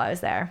love it while I was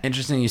there.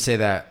 Interesting you say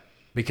that,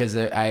 because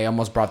I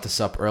almost brought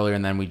this up earlier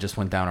and then we just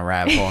went down a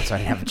rabbit hole, so I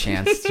didn't have a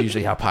chance. It's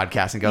usually how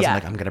podcasting goes. I'm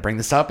like, I'm going to bring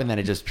this up, and then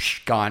it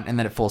just gone, and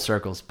then it full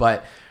circles.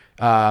 But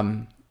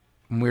when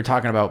we were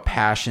talking about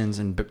passions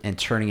and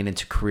turning it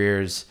into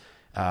careers,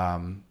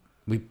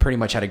 we pretty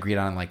much had agreed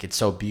on like, it's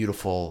so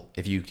beautiful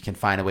if you can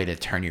find a way to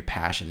turn your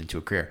passion into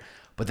a career.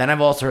 But then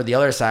I've also heard the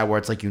other side where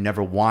it's like you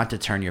never want to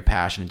turn your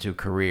passion into a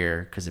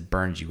career because it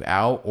burns you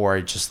out, or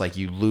it's just like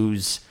you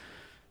lose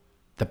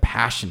the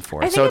passion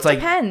for it. I think it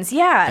depends.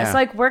 Yeah. It's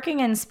like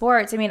working in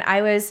sports. I mean,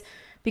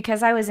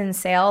 because I was in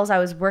sales, I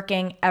was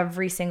working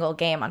every single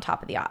game on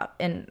top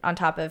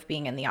of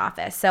being in the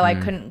office. So I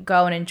couldn't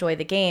go and enjoy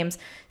the games.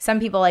 Some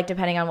people, like,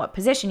 depending on what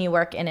position you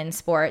work in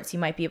sports, you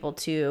might be able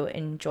to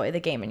enjoy the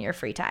game in your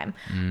free time.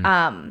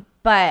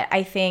 But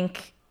I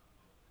think,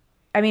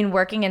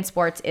 working in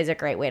sports is a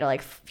great way to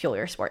like fuel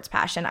your sports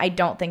passion. I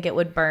don't think it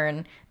would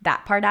burn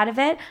that part out of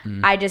it.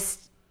 I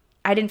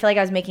didn't feel like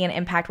I was making an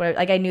impact.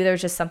 I knew there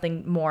was just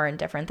something more and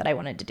different that I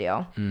wanted to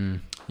do.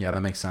 Yeah,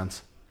 that makes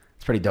sense.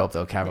 It's pretty dope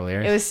though,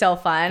 Cavaliers. It was so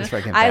fun.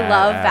 I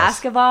love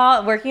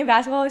basketball. Working in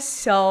basketball was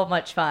so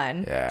much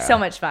fun. Yeah. So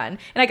much fun.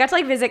 And I got to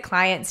like visit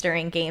clients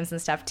during games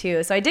and stuff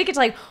too. So I did get to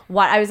like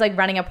I was like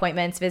running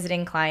appointments,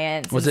 visiting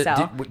clients.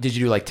 Did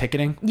you do like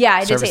ticketing? Yeah,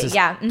 I did.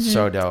 Yeah. Mm-hmm.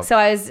 So dope. So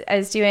I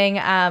was doing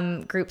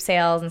group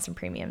sales and some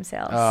premium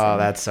sales. Oh,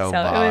 that's so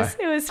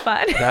it was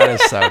fun. That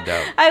is so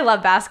dope. I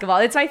love basketball.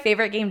 It's my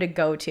favorite game to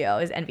go to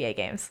is NBA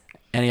games.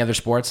 Any other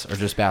sports, or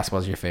just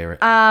basketball is your favorite?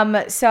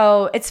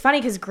 So it's funny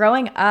because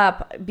growing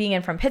up,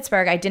 being from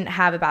Pittsburgh, I didn't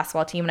have a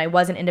basketball team, and I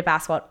wasn't into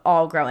basketball at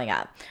all growing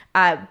up.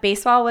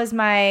 Baseball was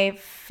my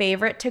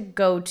favorite to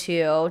go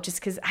to, just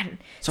because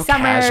summer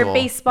casual.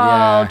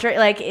 Baseball,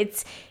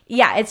 it's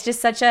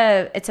just such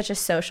a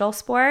social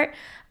sport.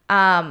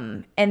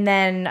 And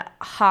then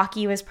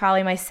hockey was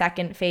probably my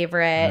second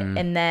favorite.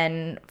 And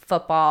then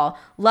football.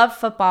 Love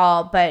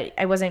football, but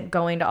I wasn't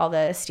going to all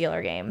the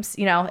Steeler games.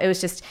 You know, it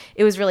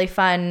was really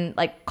fun,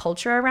 like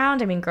culture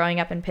around. I mean, growing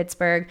up in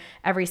Pittsburgh,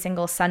 every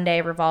single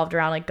Sunday revolved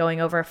around like going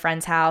over a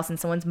friend's house and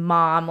someone's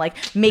mom, like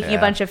making a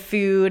bunch of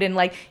food, and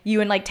like you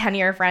and like 10 of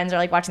your friends are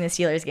like watching the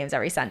Steelers games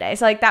every Sunday.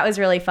 So like that was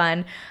really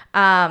fun.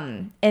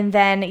 And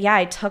then,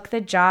 I took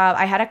the job.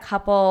 I had a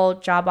couple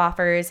job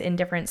offers in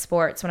different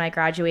sports when I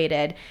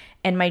graduated.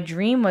 And my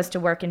dream was to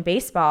work in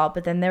baseball,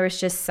 but then there was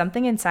just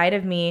something inside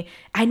of me.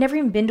 I'd never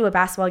even been to a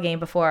basketball game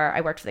before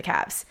I worked for the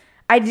Cavs.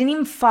 I didn't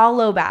even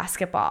follow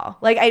basketball.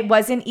 Like I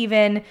wasn't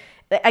even,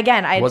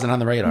 again, it wasn't on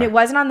the radar. It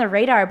wasn't on the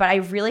radar, but I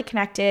really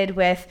connected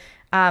with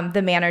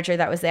the manager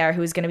that was there,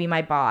 who was going to be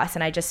my boss.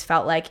 And I just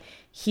felt like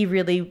he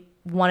really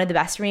wanted the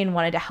best for me and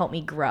wanted to help me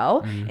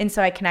grow. And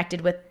so I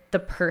connected with the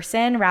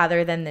person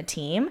rather than the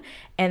team.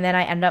 And then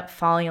I ended up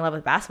falling in love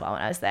with basketball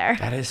when I was there.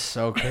 That is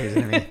so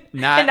crazy to me.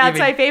 And that's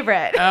my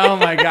favorite. Oh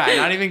my God.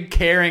 Not even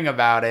caring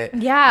about it.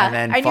 Yeah. And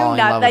then I falling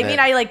knew in love with it. I mean,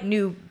 I like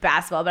knew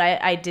basketball, but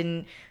I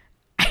didn't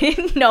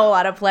know a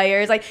lot of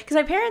players. Like, because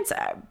my parents,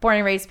 born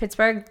and raised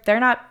Pittsburgh, they're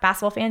not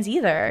basketball fans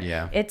either.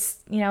 Yeah. It's,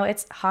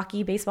 it's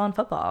hockey, baseball, and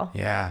football.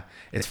 Yeah.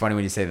 It's funny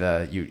when you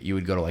say you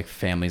would go to like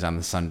families on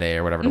the Sunday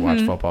or whatever to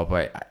watch football,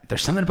 but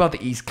there's something about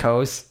the East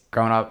Coast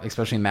growing up,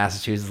 especially in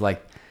Massachusetts,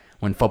 like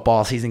when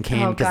football season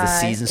came, because the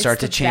season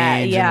starts to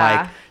change,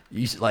 and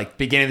like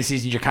beginning of the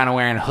season you're kind of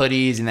wearing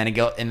hoodies, and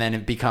then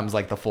it becomes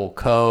like the full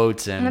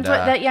coats, and that's what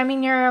I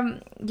mean,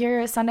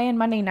 your Sunday and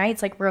Monday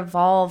nights like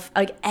revolve,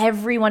 like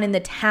everyone in the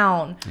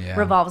town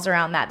revolves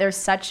around that. There's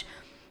such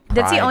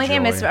that's the only thing I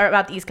miss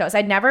about the East Coast.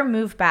 I'd never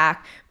move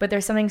back, but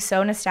there's something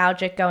so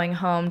nostalgic going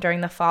home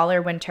during the fall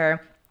or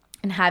winter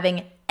and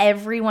having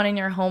everyone in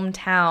your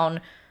hometown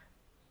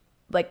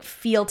like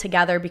feel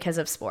together because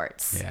of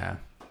sports. Yeah.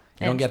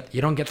 You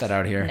don't get that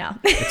out here. No.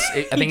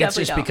 I think it's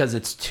just because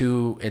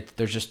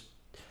there's just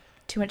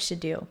too much to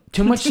do.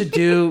 Too much to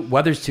do.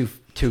 Weather's too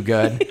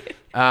good.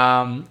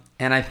 And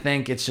I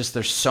think it's just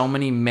there's so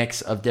many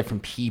mix of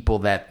different people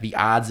that the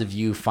odds of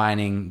you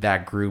finding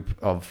that group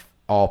of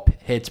all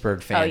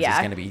Pittsburgh fans is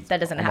going to be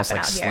that doesn't almost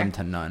happen like out slim here.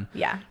 to none.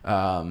 Yeah.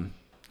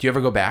 Do you ever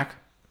go back?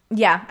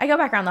 Yeah, I go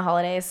back around the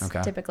holidays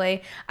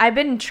typically. I've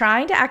been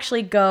trying to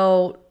actually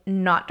go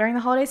not during the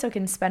holidays so I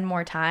can spend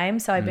more time.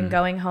 So I've been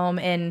going home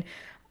in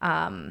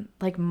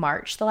like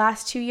March the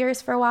last 2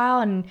 years for a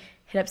while and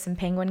hit up some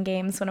Penguin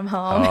games when I'm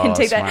home and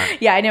take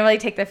that. Yeah, I didn't really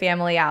take the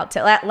family out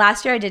to.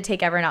 Last year I did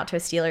take everyone out to a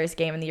Steelers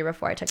game, and the year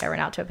before I took everyone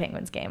out to a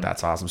Penguins game.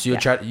 That's awesome. So you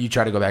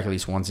try to go back at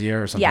least once a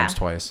year, or sometimes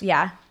twice.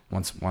 Yeah.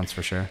 Once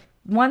for sure.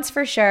 Once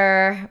for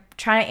sure.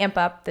 Trying to amp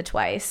up the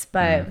twice,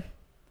 but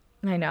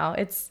I know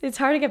it's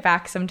hard to get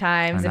back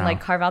sometimes and like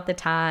carve out the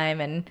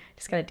time, and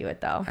just gotta do it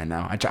though. I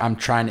know. I'm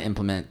trying to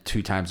implement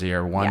 2 times a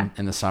year. One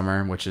in the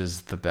summer, which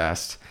is the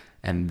best.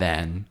 And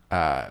then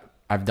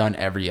I've done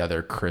every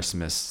other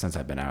Christmas since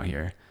I've been out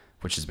here,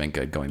 which has been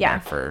good going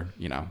back for,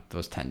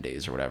 those 10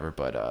 days or whatever.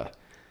 But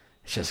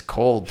it's just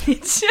cold.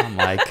 I'm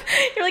like...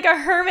 You're like a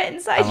hermit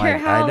inside your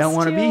house. I don't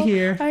want to be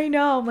here. I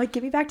know. I'm like,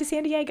 get me back to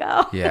San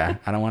Diego. Yeah,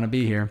 I don't want to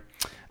be here.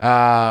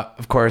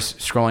 Of course,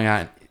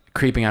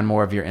 creeping on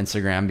more of your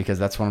Instagram, because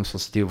that's what I'm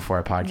supposed to do before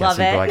I podcast. Love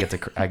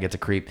it. I get to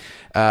creep.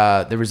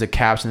 There was a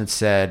caption that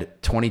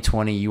said,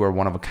 2020, you are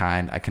one of a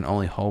kind. I can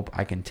only hope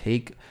I can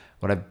take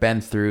what I've been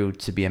through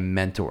to be a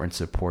mentor and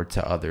support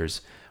to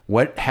others.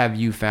 What have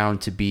you found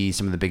to be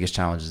some of the biggest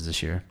challenges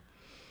this year?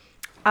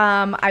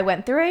 I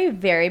went through a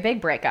very big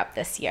breakup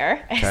this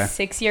year. Okay. A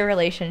 6-year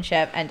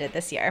relationship ended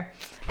this year.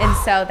 And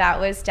so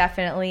that was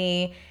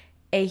definitely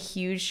a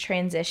huge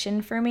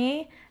transition for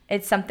me.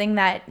 It's something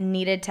that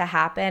needed to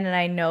happen, and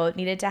I know it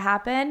needed to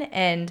happen.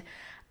 And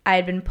I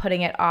had been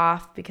putting it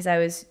off because I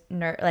was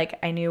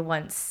I knew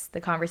once the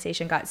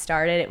conversation got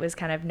started, it was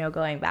kind of no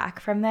going back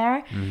from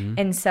there. Mm-hmm.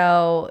 And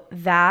so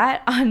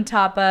that, on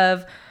top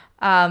of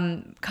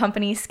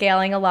company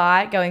scaling a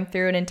lot, going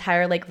through an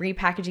entire like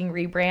repackaging,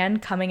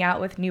 rebrand, coming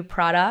out with new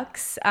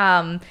products,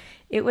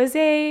 it was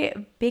a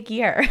big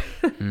year.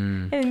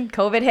 And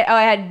COVID hit.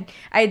 I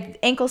had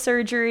ankle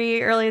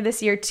surgery earlier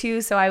this year too,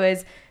 so I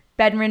was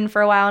bedridden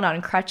for a while and on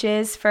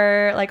crutches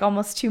for like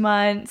almost 2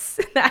 months.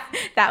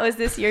 That was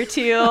this year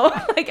too.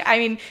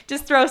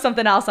 Just throw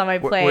something else on my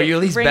plate. Were you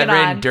at least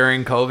bedridden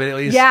during COVID at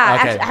least? Yeah,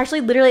 okay.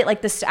 Actually literally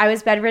like this, I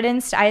was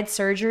bedridden. I had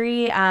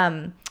surgery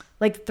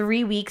like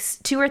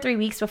 2 or 3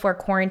 weeks before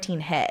quarantine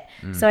hit.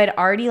 So I'd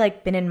already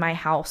like been in my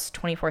house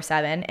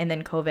 24/7, and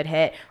then COVID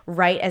hit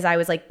right as I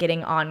was like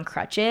getting on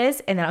crutches.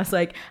 And then I was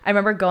like, I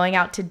remember going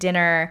out to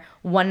dinner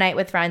one night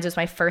with friends. It was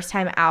my first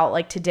time out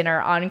like to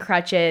dinner on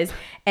crutches.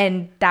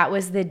 And that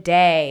was the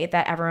day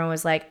that everyone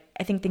was like,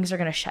 I think things are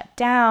going to shut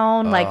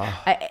down.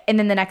 And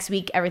then the next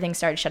week, everything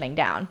started shutting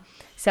down.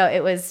 So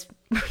it was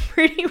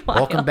pretty wild.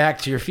 Welcome back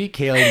to your feet,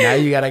 Kayleigh. Now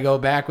you got to go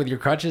back with your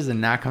crutches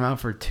and not come out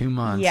for 2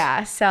 months.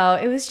 Yeah. So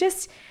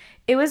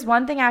it was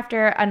one thing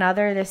after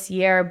another this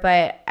year,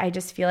 but I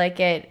just feel like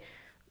it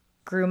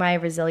grew my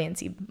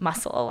resiliency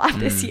muscle a lot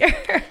this year.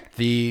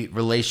 The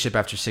relationship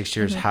after 6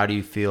 years, how do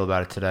you feel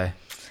about it today?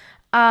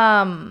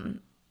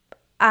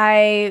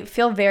 I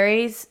feel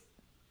very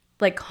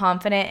like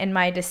confident in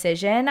my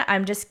decision.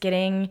 I'm just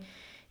getting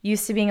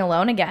used to being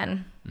alone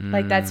again.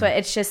 Like that's what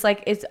it's just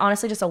like. It's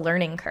honestly just a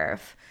learning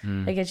curve.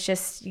 Like it's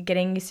just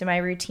getting used to my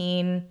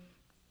routine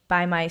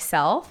by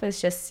myself.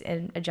 It's just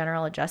a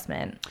general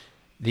adjustment.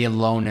 The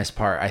aloneness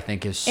part, I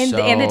think, is in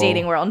the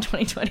dating world in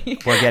 2020.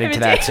 We're getting to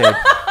that too.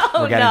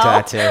 We're getting to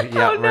that too.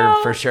 Yeah,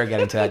 we're for sure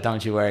getting to that.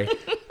 Don't you worry.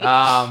 So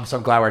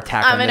I'm glad we're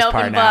tackling this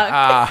part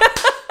now.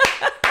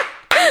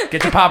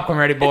 Get your popcorn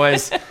ready,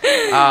 boys.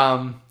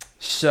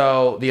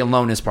 So the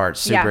aloneness part,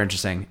 super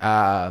interesting.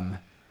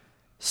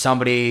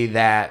 Somebody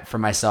that for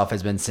myself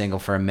has been single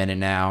for a minute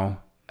now.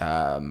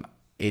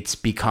 It's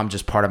become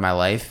just part of my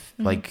life.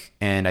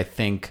 And I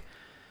think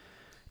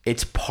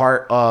it's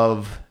part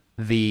of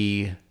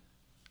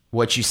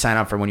what you sign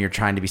up for when you're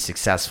trying to be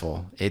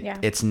successful.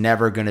 It's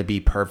never going to be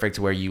perfect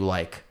where you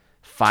like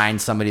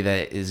find somebody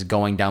that is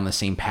going down the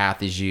same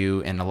path as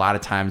you. And a lot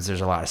of times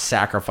there's a lot of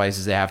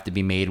sacrifices that have to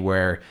be made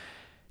where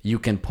you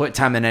can put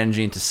time and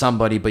energy into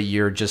somebody, but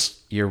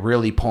you're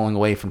really pulling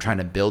away from trying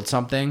to build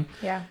something.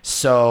 Yeah.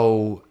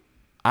 So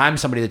I'm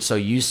somebody that's so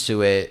used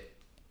to it.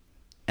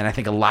 And I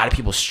think a lot of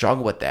people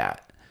struggle with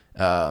that.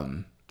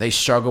 They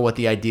struggle with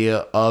the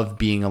idea of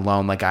being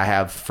alone. Like I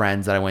have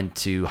friends that I went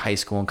to high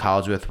school and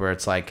college with where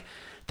it's like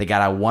they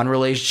got out one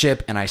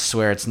relationship and I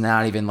swear it's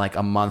not even like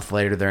a month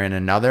later they're in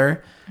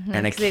another.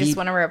 And they just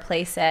want to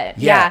replace it.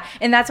 Yeah.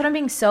 And that's what I'm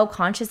being so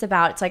conscious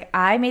about. It's like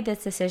I made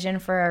this decision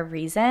for a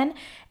reason.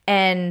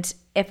 And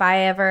if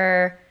I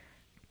ever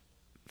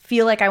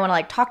feel like I want to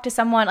like talk to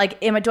someone, like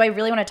do I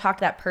really want to talk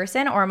to that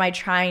person, or am I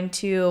trying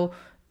to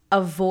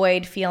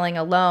avoid feeling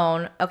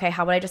alone? Okay,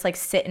 how would I just like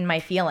sit in my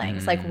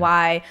feelings? Like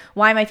why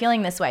am I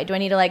feeling this way? Do I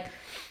need to like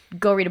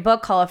go read a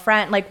book, call a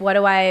friend? Like what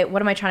am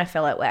I trying to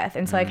fill it with?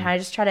 And so I kind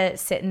of just try to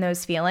sit in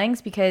those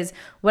feelings, because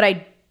what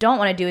I don't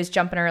want to do is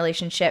jump in a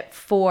relationship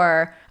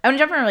I want to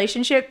jump in a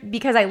relationship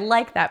because I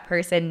like that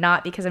person,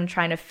 not because I'm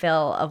trying to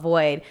fill a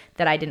void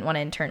that I didn't want to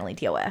internally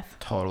deal with.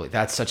 Totally.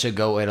 That's such a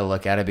good way to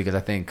look at it, because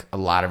I think a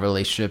lot of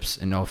relationships,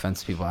 and no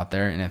offense to people out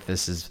there, and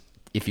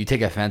if you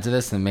take offense to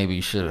this, then maybe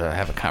you should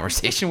have a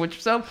conversation with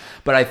yourself.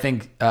 But I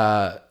think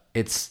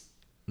it's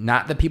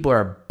not that people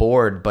are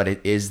bored, but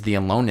it is the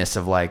aloneness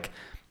of like,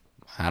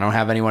 I don't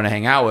have anyone to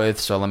hang out with,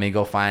 so let me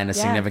go find a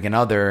significant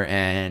other,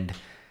 and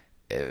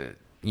it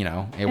works.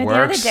 At the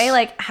end of the day,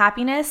 like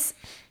happiness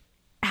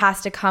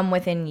has to come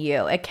within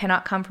you. It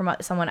cannot come from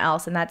someone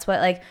else, and that's what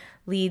like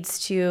leads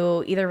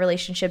to either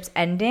relationships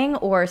ending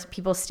or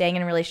people staying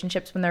in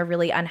relationships when they're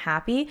really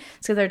unhappy.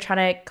 So they're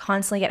trying to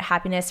constantly get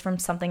happiness from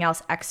something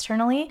else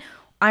externally.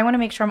 I want to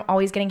make sure I'm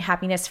always getting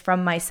happiness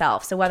from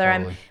myself. So whether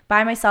I'm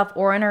by myself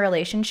or in a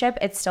relationship,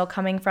 it's still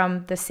coming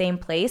from the same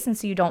place. And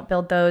so you don't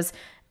build those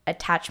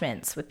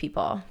attachments with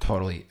people.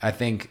 Totally. I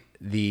think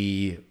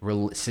the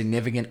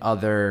significant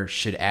other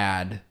should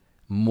add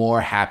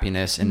more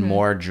happiness and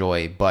more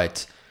joy,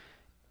 but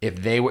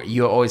if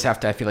you always have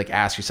to, I feel like,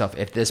 ask yourself,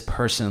 if this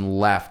person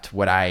left,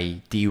 would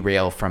I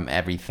derail from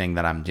everything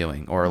that I'm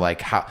doing? Or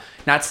like how,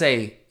 not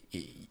say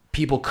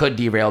people could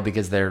derail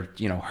because they're,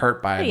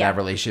 hurt by that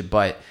relationship,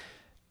 but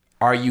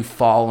are you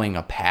following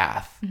a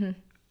path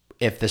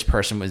if this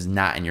person was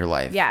not in your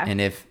life? Yeah.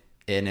 And if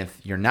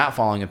you're not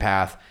following a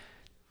path,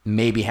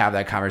 maybe have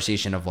that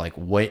conversation of like,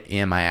 what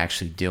am I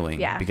actually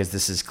doing? Yeah. Because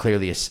this is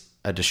clearly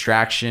a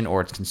distraction,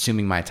 or it's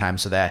consuming my time,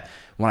 so that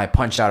when I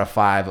punch out a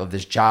 5 of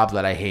this job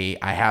that I hate,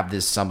 I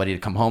have somebody to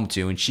come home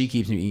to, and he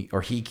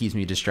keeps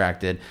me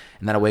distracted,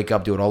 and then I wake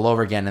up, do it all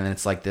over again, and then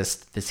it's like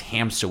this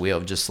hamster wheel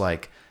of just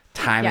like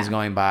time is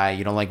going by,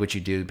 you don't like what you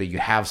do, but you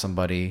have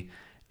somebody,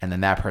 and then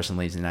that person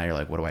leaves, and now you're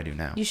like, what do I do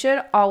now? You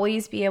should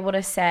always be able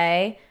to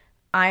say,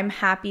 I'm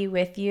happy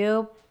with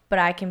you, but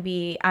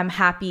I'm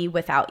happy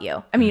without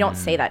you. I mean, you don't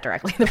say that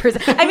directly to the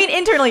person. I mean,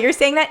 internally, you're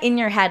saying that in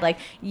your head. Like,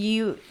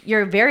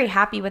 you're very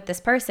happy with this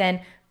person,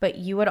 but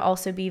you would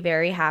also be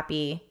very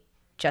happy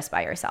just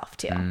by yourself,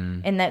 too.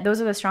 And those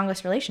are the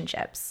strongest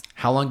relationships.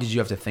 How long did you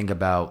have to think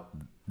about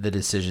the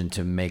decision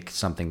to make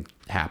something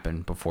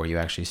happen before you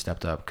actually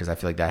stepped up? Because I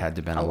feel like that had to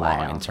have been a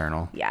long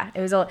internal. Yeah,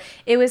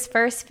 it was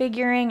first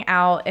figuring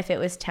out if it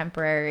was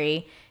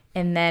temporary.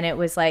 And then it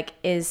was like,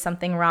 is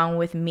something wrong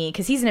with me?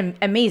 Because he's an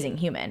amazing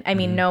human. I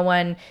mean, no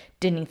one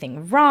did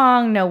anything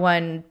wrong. No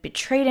one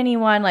betrayed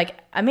anyone. Like,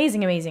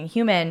 amazing, amazing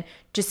human,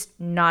 just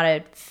not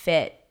a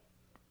fit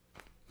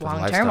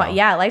long-term.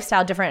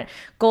 Lifestyle, different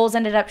goals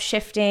ended up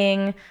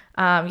shifting.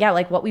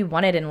 Like what we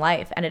wanted in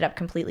life ended up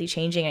completely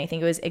changing. And I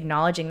think it was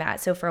acknowledging that.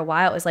 So for a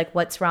while, it was like,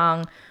 what's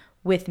wrong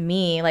with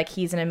me? Like,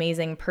 he's an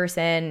amazing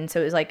person.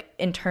 So it was like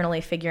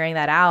internally figuring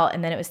that out.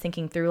 And then it was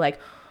thinking through like,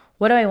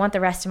 what do I want the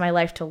rest of my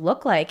life to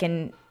look like?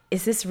 And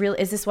is this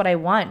what I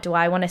want? Do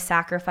I want to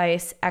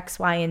sacrifice X,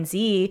 Y, and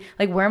Z?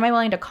 Like, where am I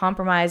willing to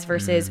compromise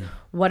versus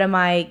what am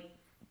I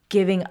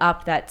giving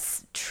up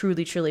that's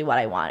truly, truly what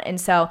I want? And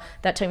so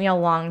that took me a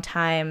long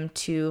time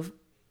to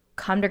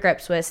come to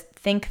grips with,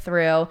 think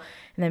through,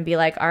 and then be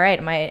like, all right,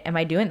 am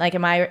I doing, like,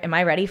 am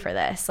I ready for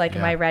this? Like,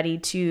 am I ready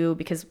to,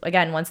 because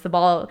again, once the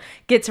ball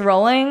gets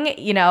rolling,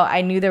 you know,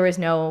 I knew there was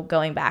no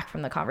going back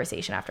from the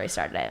conversation after I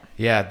started it.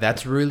 Yeah.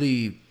 That's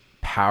really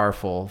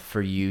powerful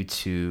for you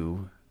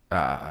to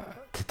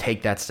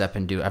take that step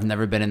and do. I've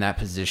never been in that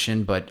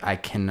position, but I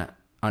can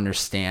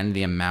understand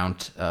the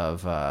amount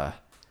of,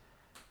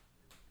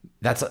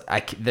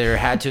 there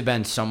had to have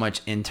been so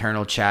much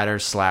internal chatter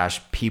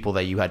 / people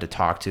that you had to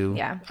talk to,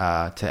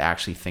 to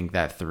actually think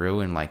that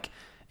through. And like,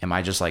 am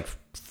I just like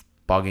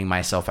bugging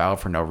myself out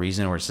for no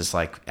reason, or it's just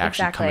like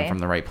actually coming from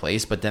the right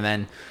place? But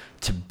then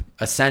to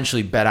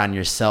essentially bet on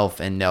yourself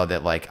and know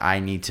that like, I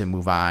need to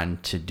move on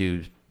to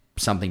do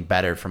something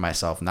better for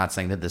myself. I'm not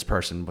saying that this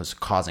person was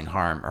causing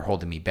harm or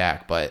holding me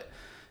back, but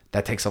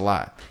that takes a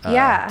lot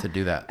to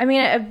do that. I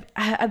mean,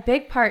 a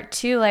big part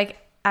too, like,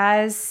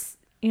 as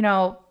you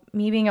know,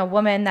 me being a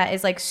woman that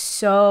is like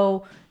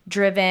so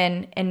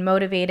driven and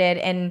motivated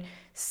and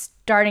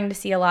starting to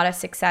see a lot of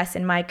success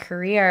in my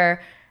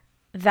career,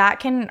 that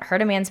can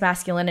hurt a man's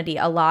masculinity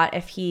a lot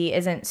if he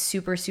isn't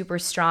super, super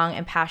strong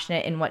and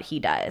passionate in what he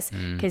does,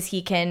 because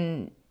he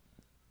can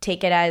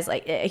take it as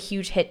like a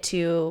huge hit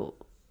to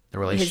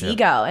his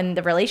ego and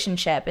the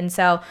relationship. And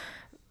so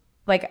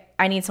like,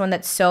 I need someone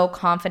that's so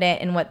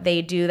confident in what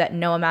they do that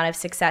no amount of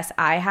success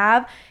I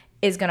have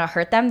is going to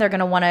hurt them. They're going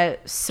to want to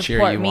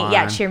support me.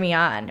 Yeah, cheer me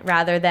on,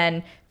 rather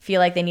than feel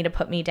like they need to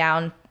put me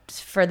down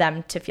for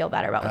them to feel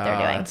better about what they're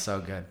doing. That's so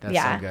good. That's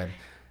so good.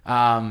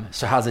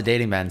 So how's the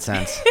dating been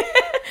since?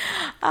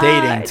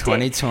 Dating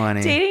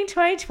 2020. Dating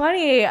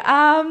 2020.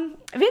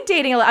 I've been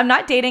dating a lot. I'm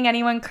not dating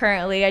anyone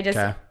currently. I just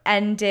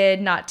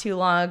ended not too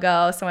long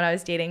ago someone I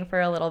was dating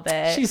for a little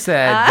bit. She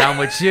said, done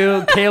with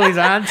you. Kayleigh's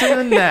on to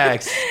the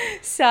next.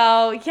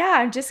 So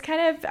yeah,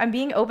 I'm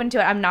being open to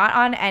it. I'm not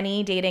on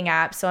any dating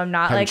apps, so I'm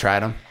not Have you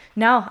tried them?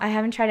 No, I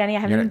haven't tried any. I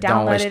haven't even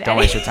downloaded any. Don't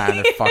waste your time.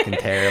 They're fucking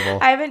terrible.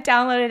 I haven't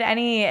downloaded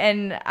any.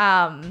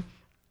 And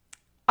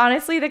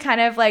honestly, the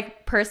kind of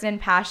like person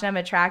and passion I'm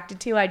attracted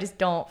to, I just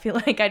don't feel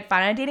like I'd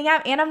find on a dating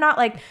app. And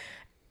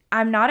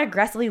I'm not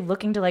aggressively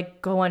looking to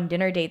like go on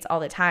dinner dates all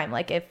the time.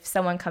 Like, if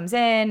someone comes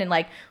in and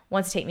like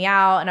wants to take me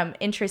out and I'm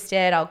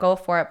interested, I'll go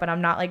for it. But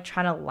I'm not like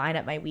trying to line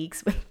up my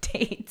weeks with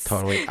dates.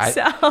 Totally.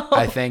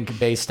 I think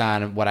based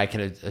on what I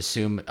can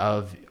assume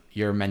of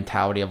your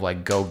mentality of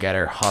like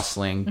go-getter,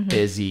 hustling,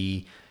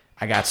 busy,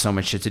 I got so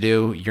much shit to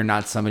do. You're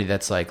not somebody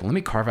that's like, let me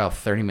carve out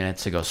 30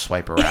 minutes to go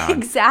swipe around.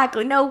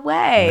 Exactly. No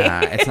way.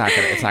 Nah, it's not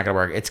gonna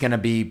work. It's gonna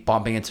be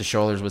bumping into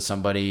shoulders with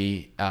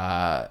somebody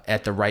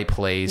at the right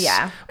place.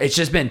 Yeah. It's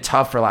just been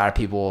tough for a lot of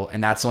people,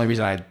 and that's the only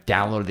reason I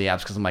downloaded the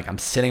apps, because I'm like, I'm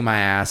sitting my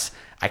ass.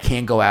 I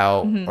can't go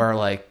out, or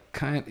like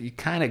you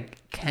kind of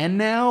can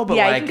now, but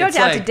like, you can go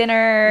down to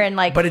dinner and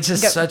like. But it's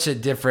just such a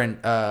different.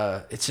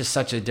 It's just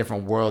such a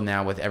different world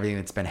now with everything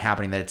that's been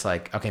happening, that it's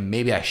like, okay,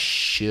 maybe I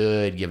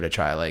should give it a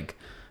try. Like.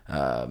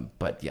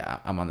 But yeah,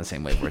 I'm on the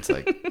same wave where it's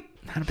like,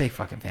 not a big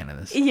fucking fan of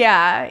this.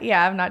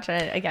 Yeah. I'm not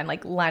trying to, again,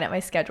 like line up my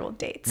scheduled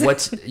dates.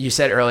 You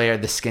said earlier,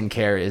 the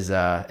skincare is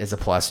a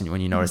plus when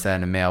you notice that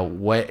in a male.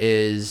 What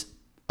is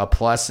a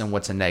plus and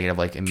what's a negative?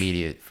 Like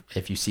immediate,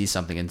 if you see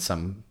something in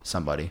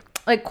somebody.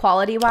 Like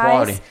quality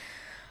wise.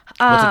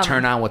 What's a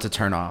turn on? What's a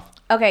turn off?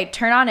 Okay,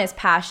 turn on is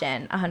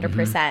passion,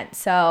 100%.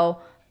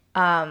 So,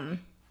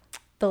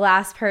 the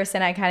last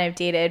person I kind of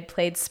dated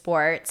played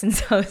sports, and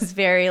so I was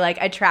very like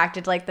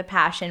attracted to like the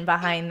passion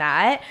behind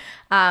that.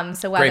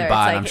 So whether great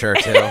bod, it's like, I'm sure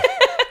too.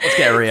 Let's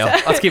get real.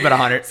 Let's keep it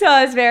 100. So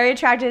I was very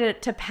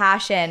attracted to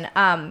passion.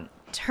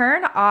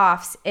 Turn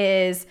offs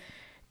is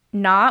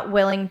not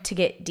willing to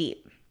get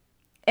deep,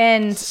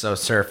 and so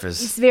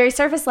surface. It's very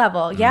surface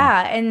level,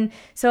 yeah. And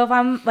so if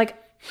I'm like,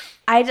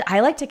 I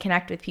like to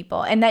connect with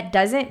people, and that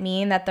doesn't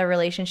mean that the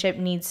relationship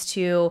needs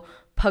to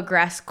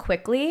progress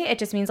quickly. It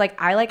just means like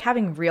I like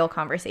having real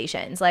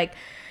conversations. Like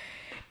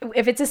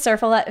if it's a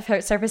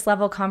surface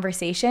level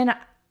conversation,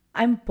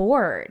 I'm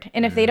bored.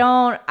 And if they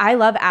don't, I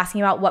love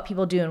asking about what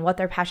people do and what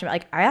they're passionate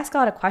about. Like I ask a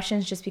lot of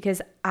questions just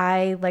because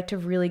I like to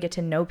really get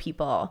to know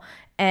people.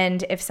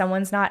 And if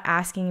someone's not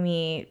asking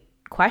me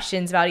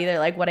questions about either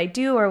like what I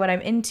do or what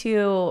I'm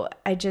into,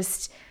 I'm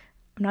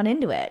not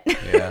into it.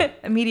 Yeah.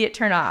 Immediate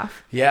turn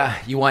off. Yeah.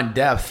 You want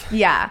depth.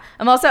 Yeah.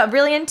 I'm also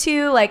really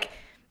into like,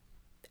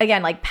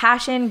 again, like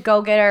passion,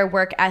 go-getter,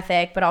 work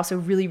ethic, but also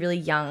really, really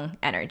young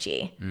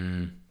energy.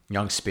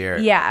 Young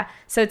spirit. Yeah.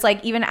 So it's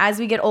like even as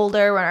we get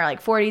older, when we're like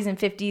 40s and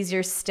 50s,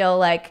 you're still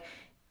like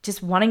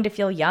just wanting to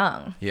feel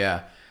young.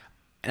 Yeah.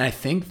 And I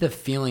think the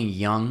feeling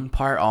young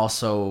part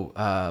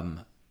also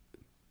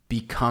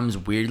becomes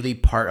weirdly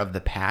part of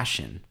the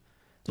passion.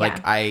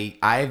 Like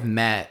I've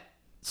met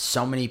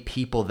so many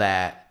people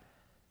that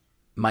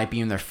might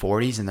be in their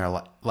 40s and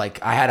they're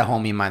like, I had a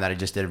homie of mine that I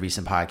just did a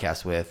recent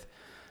podcast with.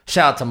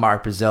 Shout out to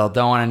Mark Brazil.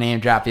 Don't want to name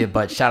drop you,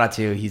 but shout out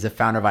to you. He's a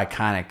founder of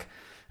Iconic.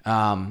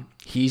 I'm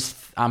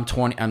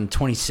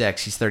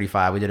 26. He's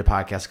 35. We did a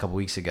podcast a couple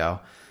weeks ago,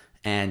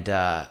 and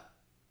I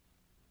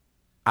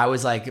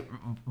was like,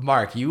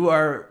 Mark,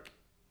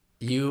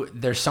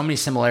 there's so many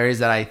similarities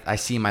that I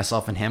see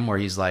myself in him, where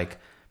he's like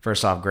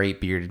First off, great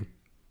beard.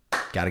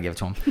 Got to give it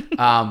to him.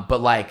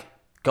 But like,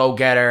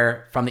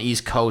 go-getter from the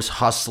East Coast,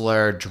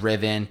 hustler,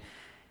 driven.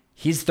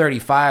 He's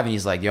 35 and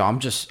he's like, yo, I'm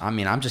just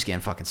getting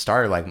fucking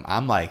started. Like,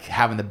 I'm like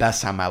having the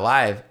best time of my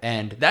life.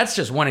 And that's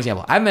just one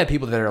example. I've met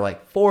people that are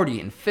like 40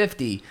 and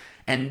 50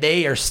 and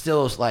they are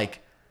still like,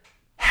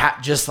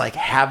 just like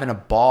having a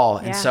ball.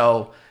 And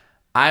so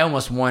I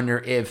almost wonder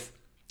if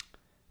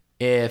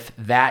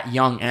that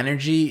young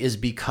energy is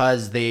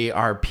because they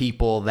are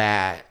people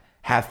that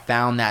have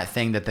found that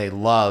thing that they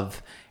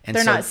love. And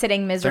they're not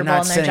sitting miserable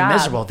in their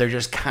job. They're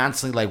just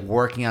constantly like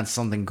working on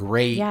something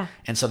great. Yeah.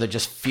 And so they're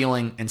just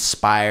feeling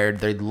inspired.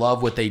 They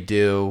love what they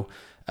do.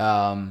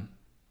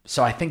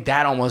 So I think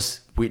that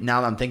almost,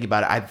 now that I'm thinking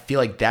about it, I feel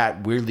like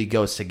that weirdly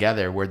goes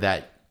together where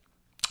that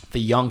the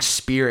young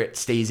spirit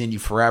stays in you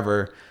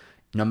forever,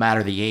 no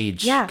matter the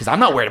age. Yeah. Because I'm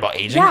not worried about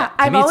aging. Yeah.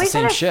 I've always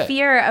had a shit.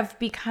 fear of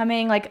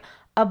becoming like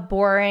a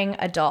boring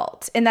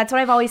adult. And that's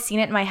what I've always seen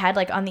it in my head.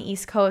 Like on the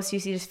East Coast, you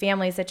see just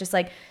families that just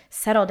like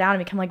settle down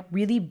and become like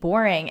really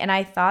boring. And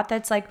I thought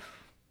that's like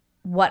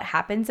what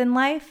happens in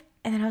life.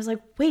 And then I was like,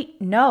 wait,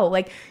 no,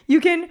 like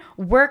you can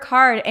work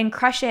hard and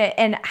crush it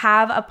and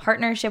have a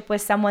partnership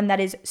with someone that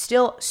is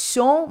still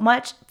so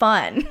much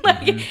fun.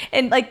 Like,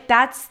 and like,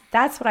 that's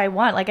what I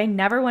want. Like, I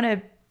never want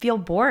to feel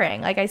boring.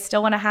 Like I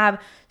still want to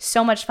have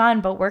so much fun,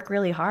 but work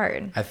really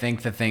hard. I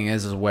think the thing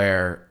is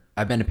where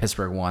I've been to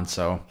Pittsburgh once,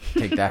 so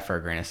take that for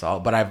a grain of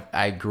salt. But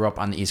I grew up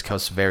on the East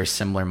Coast, very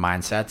similar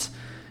mindsets.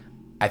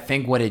 I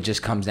think what it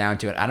just comes down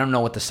to, I don't know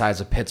what the size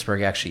of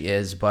Pittsburgh actually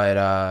is, but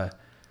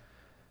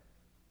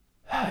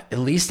at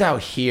least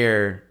out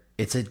here,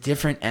 it's a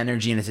different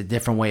energy and it's a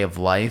different way of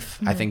life.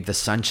 I think the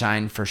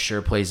sunshine for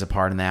sure plays a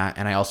part in that.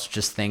 And I also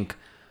just think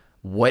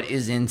what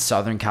is in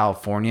Southern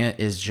California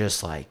is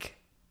just like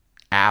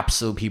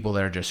absolute people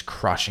that are just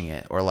crushing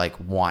it or like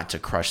want to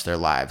crush their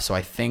lives. So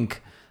I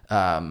think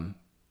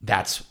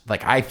that's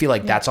like, I feel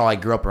like that's all I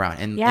grew up around.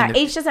 And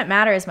age doesn't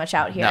matter as much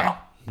out here. No,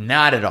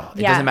 not at all.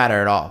 It doesn't matter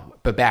at all.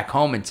 But back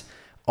home, it's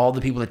all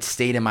the people that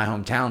stayed in my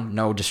hometown,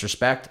 no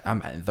disrespect.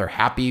 They're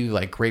happy,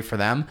 like great for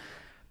them.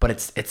 But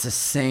it's the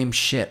same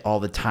shit all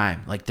the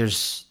time. Like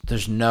there's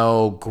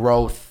no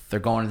growth. They're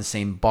going to the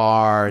same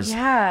bars.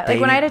 Yeah. Like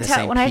when I had to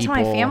tell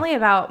my family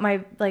about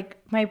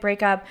my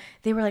breakup,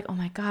 they were like, oh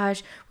my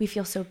gosh, we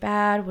feel so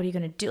bad. What are you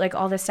going to do? Like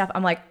all this stuff.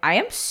 I'm like, I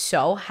am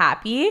so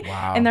happy.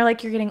 Wow. And they're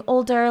like, you're getting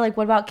older. Like,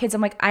 what about kids?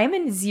 I'm like, I'm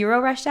in zero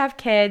rush to have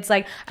kids.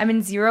 Like I'm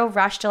in zero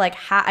rush to like,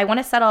 I want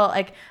to settle.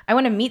 Like I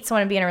want to meet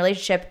someone and be in a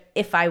relationship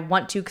if I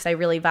want to, because I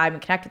really vibe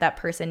and connect with that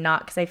person,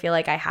 not because I feel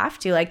like I have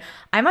to. Like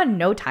I'm on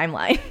no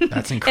timeline.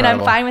 That's incredible.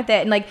 And I'm fine with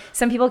it. And like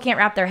some people can't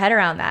wrap their head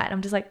around that.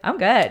 I'm just like, I'm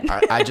good.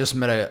 I just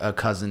met a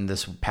cousin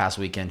this past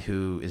weekend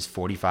who is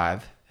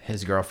 45.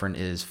 His girlfriend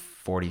is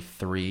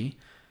 43.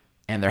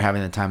 And they're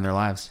having the time of their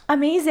lives.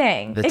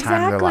 Amazing.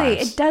 Exactly.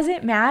 It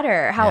doesn't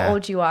matter how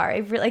old you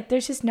are. Like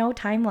there's just no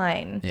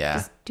timeline. Yeah.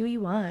 Just do what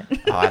you want.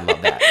 Oh, I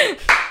love that.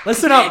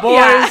 Listen up, boys.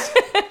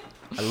 Yeah.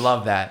 I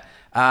love that.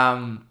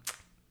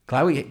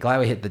 Glad we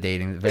hit the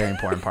dating, the very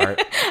important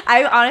part.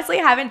 I honestly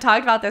haven't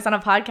talked about this on a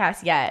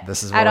podcast yet.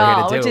 This is what we're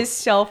going to do. Which is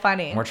so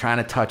funny. We're trying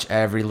to touch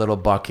every little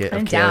bucket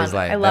of Kayleigh's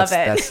life. I love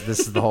it. This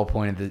is the whole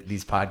point of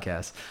these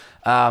podcasts.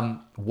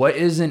 What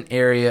is an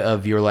area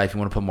of your life you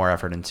want to put more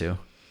effort into?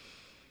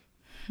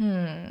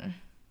 Is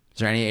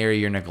there any area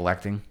you're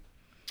neglecting?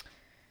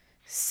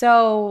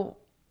 So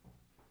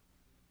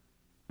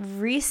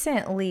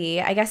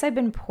recently, I guess I've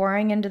been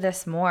pouring into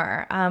this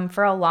more.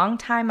 For a long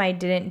time, I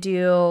didn't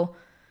do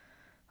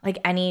like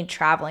any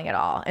traveling at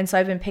all. And so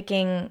I've been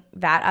picking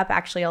that up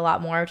actually a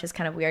lot more, which is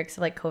kind of weird because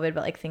of like COVID,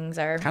 but like things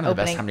are kind of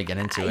the best time to get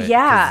into it.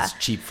 Yeah. It's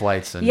cheap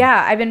flights.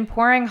 Yeah. I've been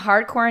pouring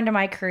hardcore into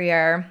my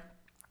career.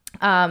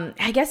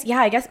 I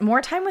guess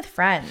more time with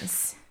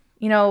friends,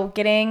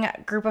 getting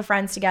a group of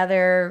friends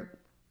together,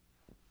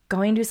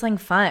 going to do something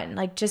fun,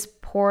 like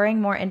just pouring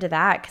more into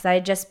that. Cause I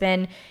had just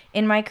been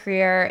in my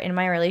career, in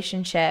my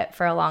relationship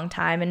for a long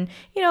time and,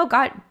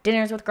 got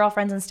dinners with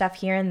girlfriends and stuff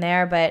here and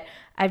there, but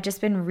I've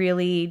just been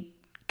really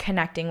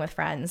connecting with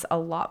friends a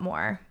lot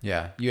more.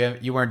 Yeah.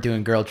 You weren't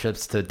doing girl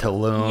trips to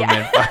Tulum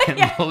and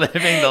fucking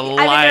living the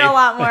life. I've been doing a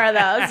lot more of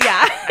those.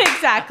 Yeah,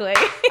 exactly.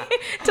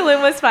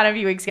 Tulum was fun a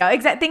few weeks ago.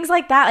 Things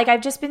like that. Like I've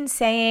just been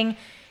saying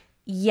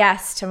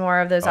yes to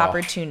more of those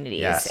opportunities.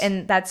 Yes.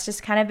 And that's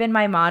just kind of been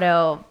my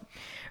motto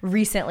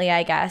recently,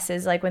 I guess,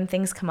 is like when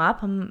things come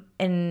up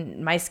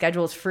and my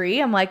schedule is free,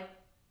 I'm like,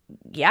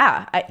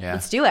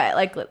 let's do it.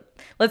 Like,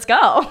 let's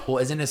go. Well,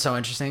 isn't it so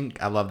interesting?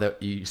 I love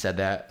that you said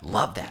that.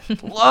 Love that.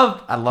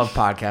 I love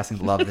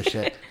podcasting. Love the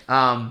shit.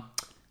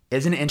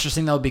 Isn't it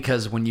interesting though?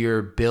 Because when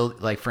you're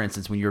for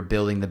instance, when you're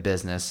building the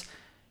business,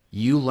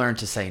 you learn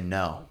to say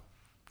no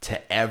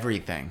to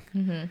everything.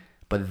 Mm-hmm.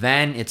 But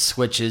then it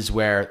switches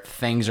where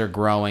things are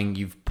growing.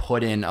 You've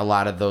put in a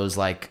lot of those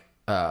like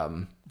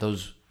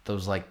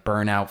those like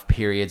burnout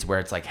periods where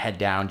it's like head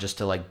down just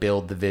to like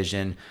build the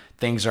vision.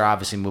 Things are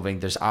obviously moving.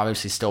 There's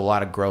obviously still a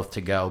lot of growth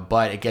to go,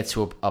 but it gets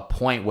to a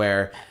point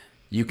where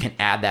you can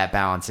add that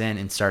balance in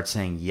and start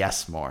saying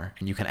yes more.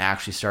 And you can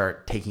actually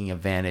start taking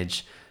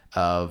advantage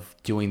of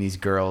doing these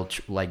girl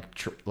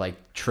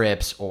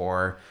trips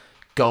or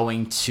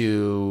going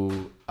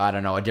to, I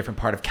don't know, a different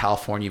part of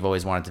California you've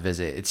always wanted to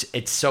visit.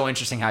 It's so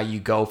interesting how you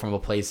go from a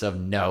place of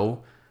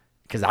no,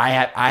 because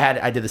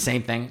I did the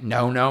same thing.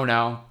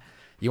 No.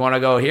 You want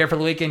to go here for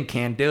the weekend?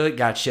 Can't do it.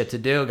 Got shit to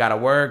do. Got to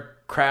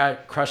work.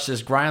 Crush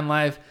this grind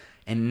life.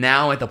 And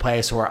now at the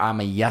place where I'm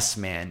a yes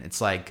man.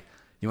 It's like,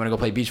 you want to go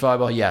play beach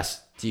volleyball?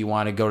 Yes. Do you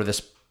want to go to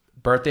this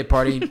birthday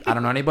party? I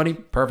don't know anybody.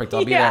 Perfect.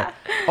 I'll be there.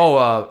 Oh,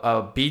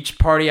 a beach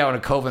party out in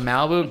a cove in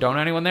Malibu. Don't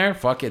know anyone there?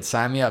 Fuck it.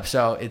 Sign me up.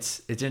 So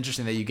it's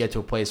interesting that you get to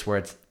a place where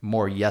it's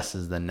more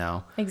yeses than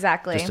no.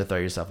 Exactly. Just to throw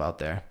yourself out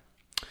there.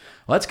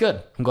 Well, that's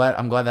good. I'm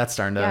glad that's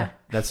starting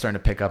to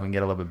pick up and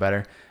get a little bit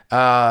better.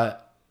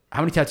 How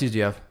many tattoos do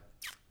you have?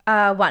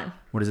 1.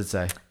 What does it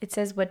say? It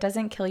says, "What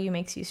doesn't kill you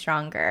makes you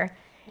stronger."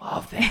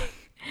 Love that.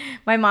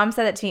 My mom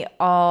said that to me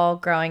all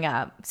growing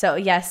up. So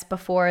yes,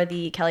 before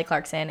the Kelly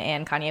Clarkson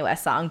and Kanye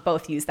West song,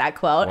 both used that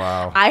quote.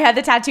 Wow. I had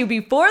the tattoo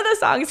before the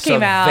songs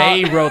came out. So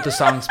they wrote the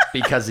songs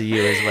because of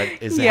you how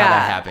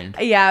that happened.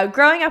 Yeah.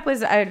 Growing up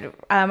was,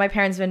 my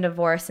parents have been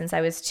divorced since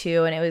I was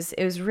 2, and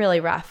it was really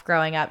rough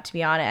growing up, to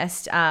be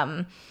honest.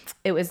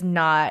 It was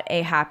not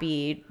a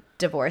happy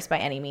divorce by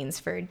any means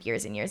for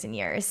years and years and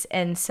years.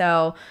 And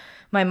so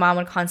my mom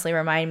would constantly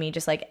remind me,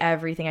 just like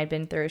everything I'd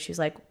been through, she was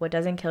like, "What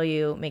doesn't kill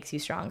you makes you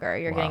stronger.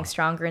 You're getting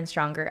stronger and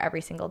stronger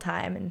every single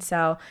time." And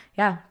so,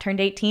 yeah, turned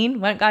 18,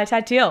 went and got a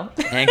tattoo.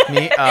 Hank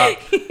me up.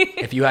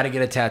 If you had to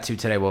get a tattoo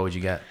today, what would you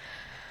get?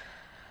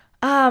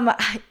 I'm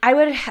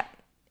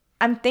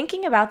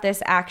thinking about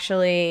this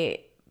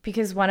actually,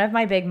 because one of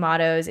my big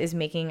mottos is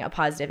making a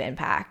positive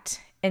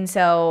impact. And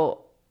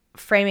so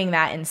framing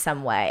that in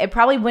some way, it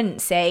probably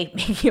wouldn't say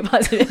making a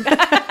positive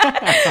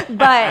impact,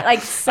 but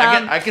like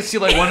I could see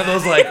like one of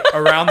those like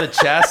around the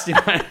chest, you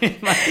know what I mean?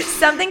 Like,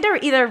 something to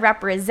either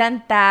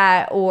represent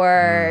that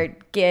or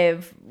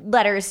give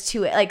letters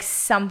to it, like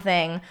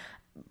something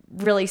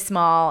really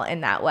small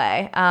in that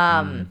way.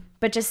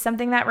 But just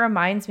something that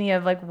reminds me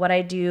of like what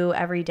I do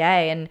every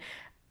day, and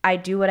I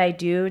do what I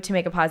do to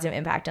make a positive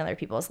impact on other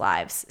people's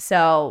lives.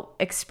 So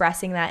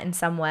expressing that in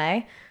some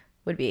way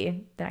would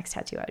be the next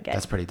tattoo I would get.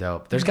 That's pretty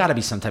dope. There's got to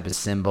be some type of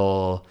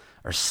symbol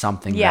or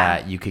something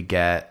that you could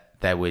get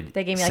that would...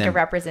 They gave me like a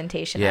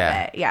representation of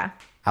it. Yeah.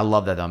 I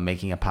love that though,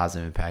 making a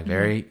positive impact.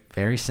 Very,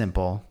 very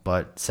simple,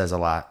 but says a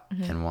lot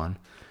in one.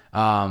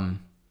 Damn,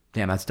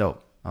 that's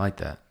dope. I like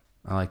that.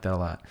 I like that a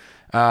lot.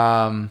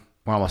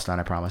 We're almost done,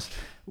 I promise.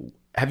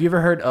 Have you ever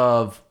heard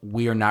of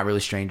We Are Not Really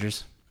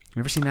Strangers?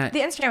 You ever seen that? The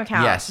Instagram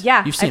account. Yes.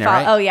 Yeah. You've seen it,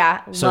 right? Oh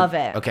yeah. Love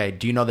it. Okay.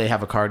 Do you know they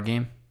have a card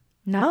game?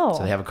 No.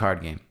 So they have a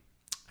card game.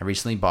 I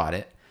recently bought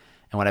it.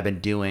 And what I've been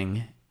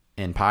doing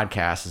in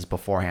podcasts is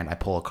beforehand, I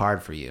pull a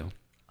card for you.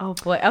 Oh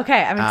boy.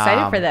 Okay. I'm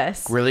excited for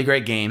this. Really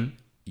great game.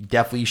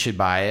 Definitely you should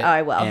buy it. Oh,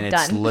 I will. And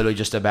it's literally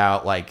just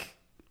about like,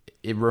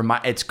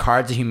 it's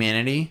Cards of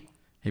Humanity.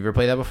 Have you ever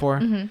played that before?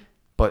 Mm-hmm.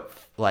 But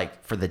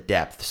like for the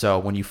depth. So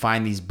when you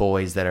find these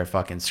boys that are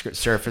fucking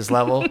surface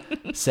level,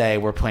 say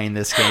we're playing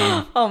this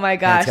game. Oh my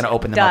gosh. It's going to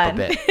open them up a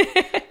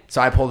bit.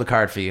 So I pulled a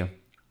card for you.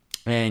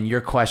 And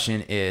your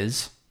question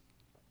is,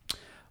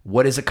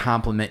 what is a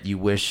compliment you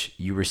wish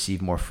you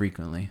received more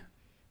frequently?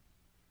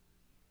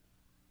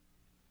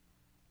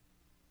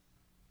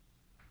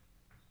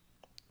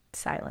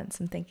 Silence.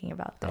 I'm thinking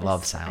about this. I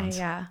love silence.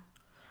 Yeah.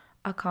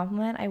 A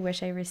compliment I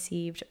wish I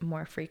received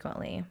more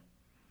frequently.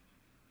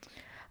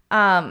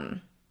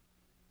 I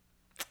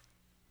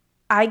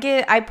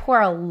pour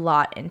a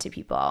lot into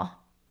people.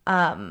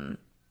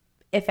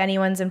 If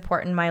anyone's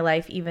important in my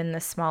life, even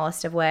the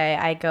smallest of way,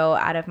 I go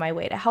out of my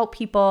way to help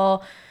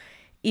people,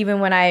 even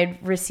when I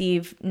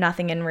receive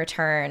nothing in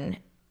return.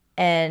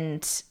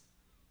 And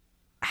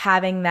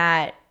having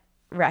that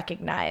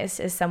recognized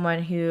as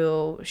someone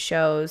who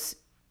shows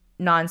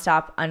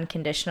nonstop,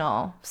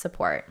 unconditional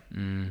support.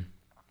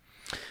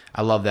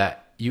 I love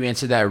that. You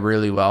answered that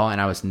really well, and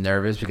I was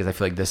nervous because I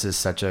feel like this is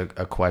such a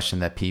question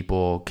that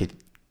people could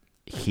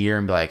hear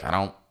and be like, I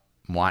don't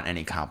want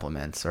any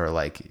compliments, or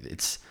like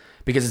it's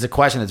because it's a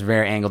question that's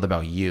very angled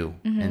about you.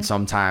 And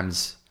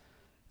sometimes,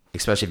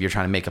 especially if you're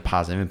trying to make a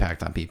positive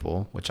impact on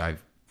people, which I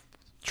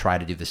try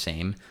to do the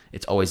same,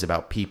 it's always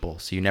about people.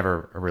 So you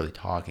never are really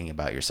talking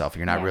about yourself.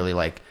 You're not really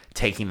like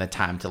taking the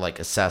time to like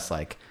assess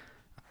like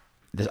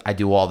I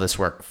do all this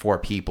work for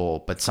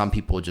people, but some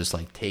people just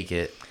like take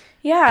it.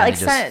 Yeah,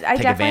 like I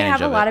definitely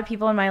have a lot of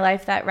people in my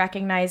life that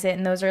recognize it,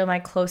 and those are my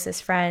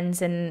closest friends,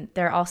 and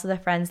they're also the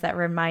friends that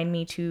remind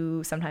me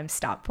to sometimes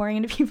stop pouring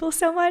into people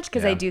so much,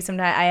 because I do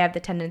sometimes. I have the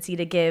tendency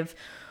to give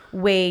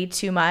way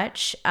too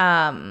much,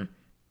 and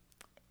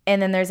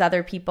then there's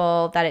other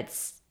people that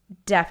it's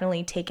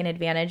definitely taken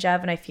advantage of,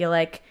 and I feel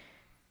like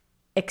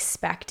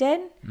expected,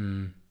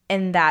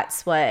 and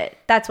that's what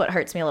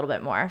hurts me a little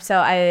bit more. So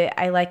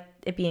I like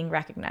it being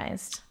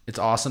recognized. It's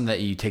awesome that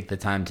you take the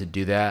time to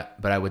do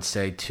that, but I would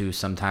say too,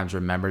 sometimes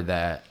remember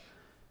that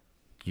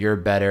you're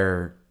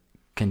better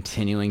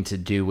continuing to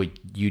do what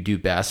you do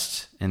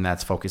best, and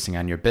that's focusing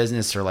on your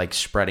business or like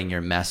spreading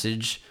your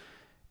message,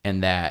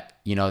 and that,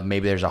 you know,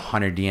 maybe there's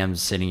 100 DMs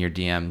sitting in your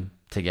DM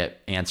to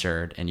get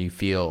answered, and you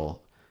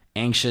feel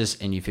anxious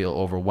and you feel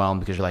overwhelmed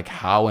because you're like,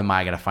 how am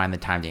I going to find the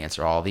time to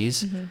answer all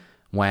these?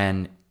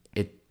 When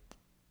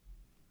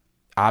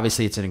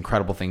obviously it's an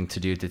incredible thing to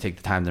do, to take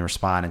the time to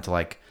respond and to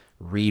like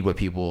read what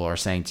people are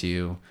saying to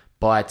you.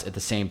 But at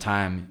the same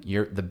time,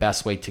 the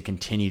best way to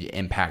continue to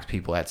impact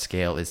people at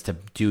scale is to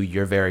do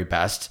your very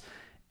best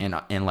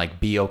and like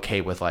be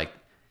okay with like,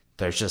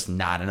 there's just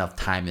not enough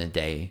time in the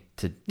day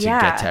to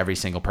get to every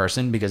single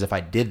person. Because if I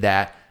did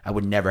that, I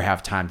would never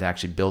have time to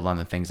actually build on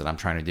the things that I'm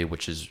trying to do,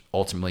 which is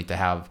ultimately to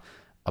have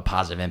a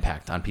positive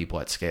impact on people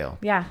at scale.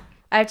 Yeah.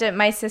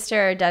 My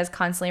sister does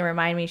constantly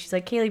remind me, she's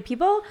like, Kayleigh,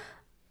 people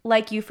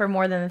like you for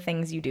more than the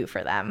things you do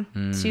for them.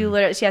 She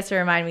has to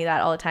remind me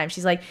that all the time.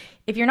 She's like,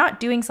 if you're not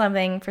doing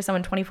something for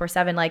someone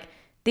 24/7, like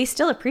they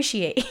still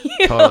appreciate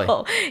you.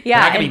 Totally. Yeah.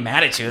 They're not gonna be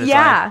mad at you. It's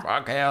like,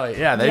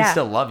 okay, they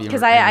still love you.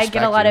 Because I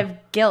get a lot of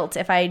guilt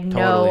if I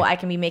know I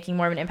can be making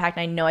more of an impact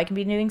and I know I can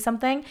be doing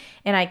something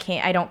and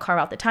I don't carve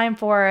out the time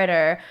for it,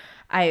 or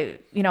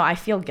I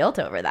feel guilt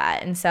over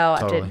that. And so I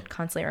have to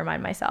constantly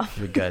remind myself.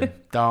 You're good.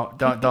 Don't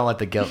let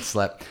the guilt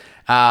slip.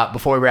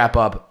 Before we wrap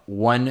up,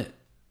 one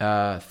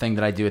thing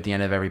that I do at the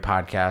end of every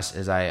podcast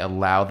is I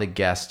allow the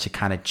guest to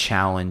kind of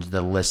challenge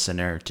the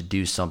listener to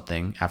do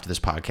something after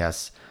this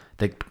podcast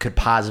that could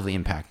positively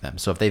impact them.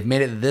 So if they've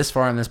made it this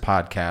far in this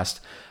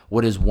podcast,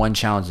 what is one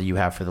challenge that you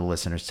have for the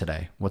listeners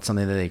today? What's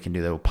something that they can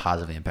do that will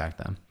positively impact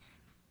them?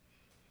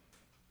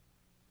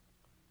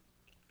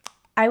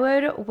 I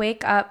would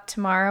wake up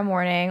tomorrow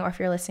morning, or if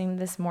you're listening to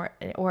this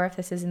or if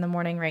this is in the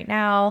morning right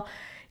now,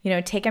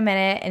 take a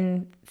minute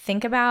and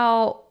think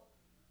about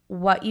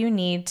what you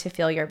need to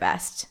feel your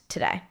best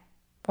today.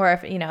 Or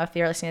if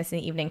you're listening to this in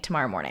the evening,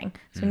 tomorrow morning.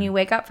 So when you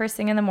wake up first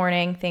thing in the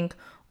morning, think,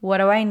 what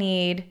do I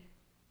need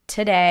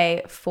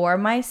today for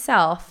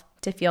myself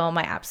to feel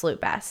my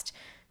absolute best?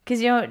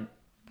 Because,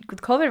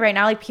 with COVID right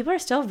now, like people are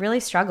still really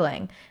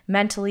struggling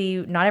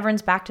mentally. Not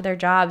everyone's back to their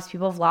jobs.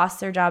 People have lost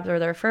their jobs or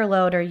they're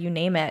furloughed or you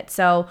name it.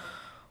 So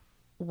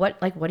what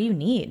do you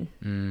need?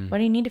 What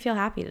do you need to feel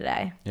happy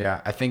today?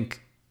 Yeah, I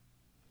think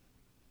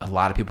a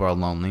lot of people are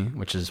lonely,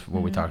 which is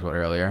what we talked about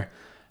earlier.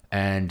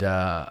 And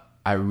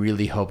I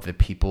really hope that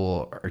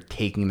people are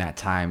taking that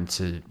time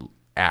to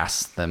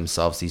ask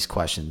themselves these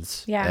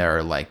questions. Yeah. That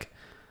are like,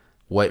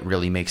 what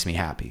really makes me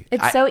happy?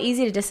 It's so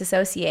easy to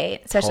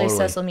disassociate, especially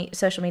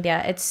social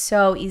media. It's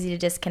so easy to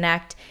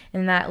disconnect.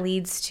 And that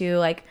leads to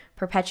like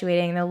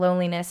perpetuating the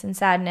loneliness and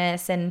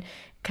sadness and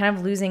kind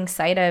of losing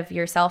sight of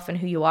yourself and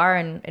who you are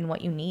and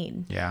what you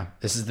need. Yeah.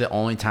 This is the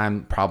only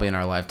time probably in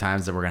our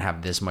lifetimes that we're going to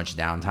have this much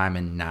downtime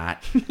and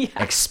not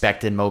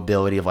expected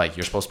mobility of like,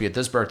 you're supposed to be at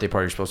this birthday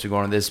party, you're supposed to be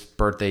going to this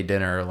birthday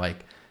dinner.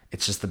 Like,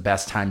 it's just the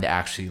best time to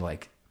actually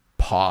like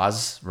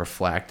pause,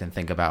 reflect, and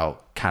think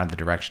about kind of the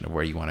direction of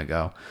where you want to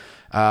go.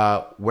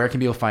 Where can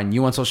people find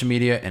you on social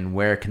media, and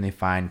where can they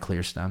find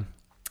ClearStem?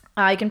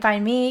 You can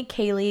find me,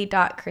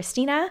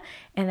 Kayleigh.Christina,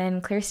 and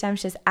then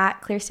ClearStem's just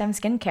at ClearStem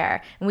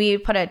Skincare. And we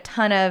put a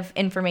ton of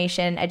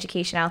information,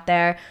 education out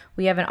there.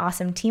 We have an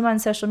awesome team on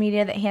social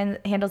media that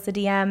handles the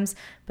DMs,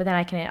 but then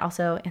I can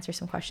also answer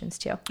some questions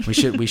too. We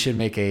should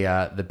make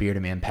the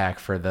Bearded Man pack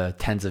for the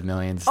tens of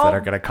millions that are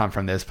going to come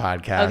from this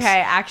podcast.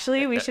 Okay,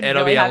 actually, we should.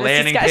 It'll really be have a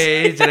landing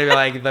page. It'll be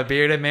like the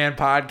Bearded Man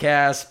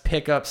podcast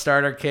pickup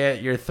starter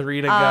kit. You're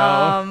 3 to go.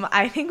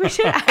 I think we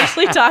should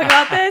actually talk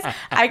about this.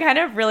 I kind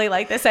of really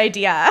like this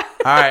idea.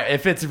 All right,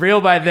 if it's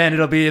real by then,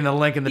 it'll be in the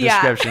link in the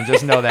description.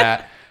 Just know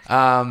that.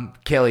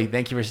 Kayleigh,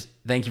 thank you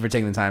for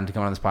taking the time to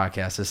come on this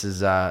podcast. This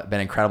has been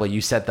incredible.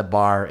 You set the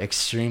bar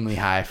extremely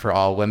high for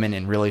all women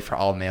and really for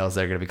all males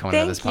that are going to be coming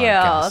on this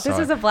podcast. Thank you. This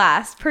was a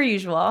blast, per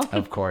usual.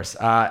 Of course.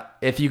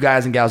 If you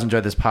guys and gals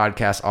enjoyed this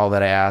podcast, all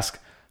that I ask,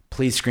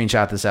 please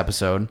screenshot this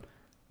episode,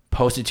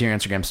 post it to your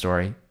Instagram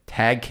story,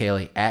 tag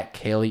Kayleigh at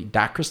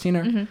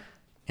Kayleigh.Christina,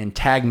 and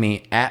tag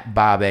me at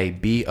Bob-A,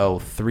 B-O,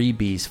 3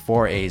 B's,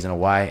 4 A's, and a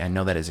Y. I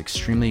know that is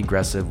extremely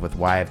aggressive with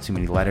Y of too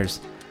many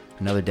letters.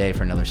 Another day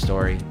for another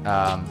story.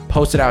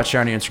 Post it out, share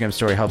on your Instagram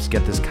story. Helps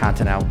get this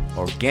content out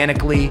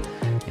organically.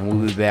 And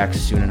we'll be back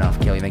soon enough.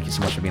 Kayleigh, thank you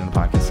so much for being on the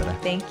podcast today.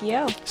 Thank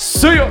you.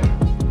 See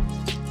ya.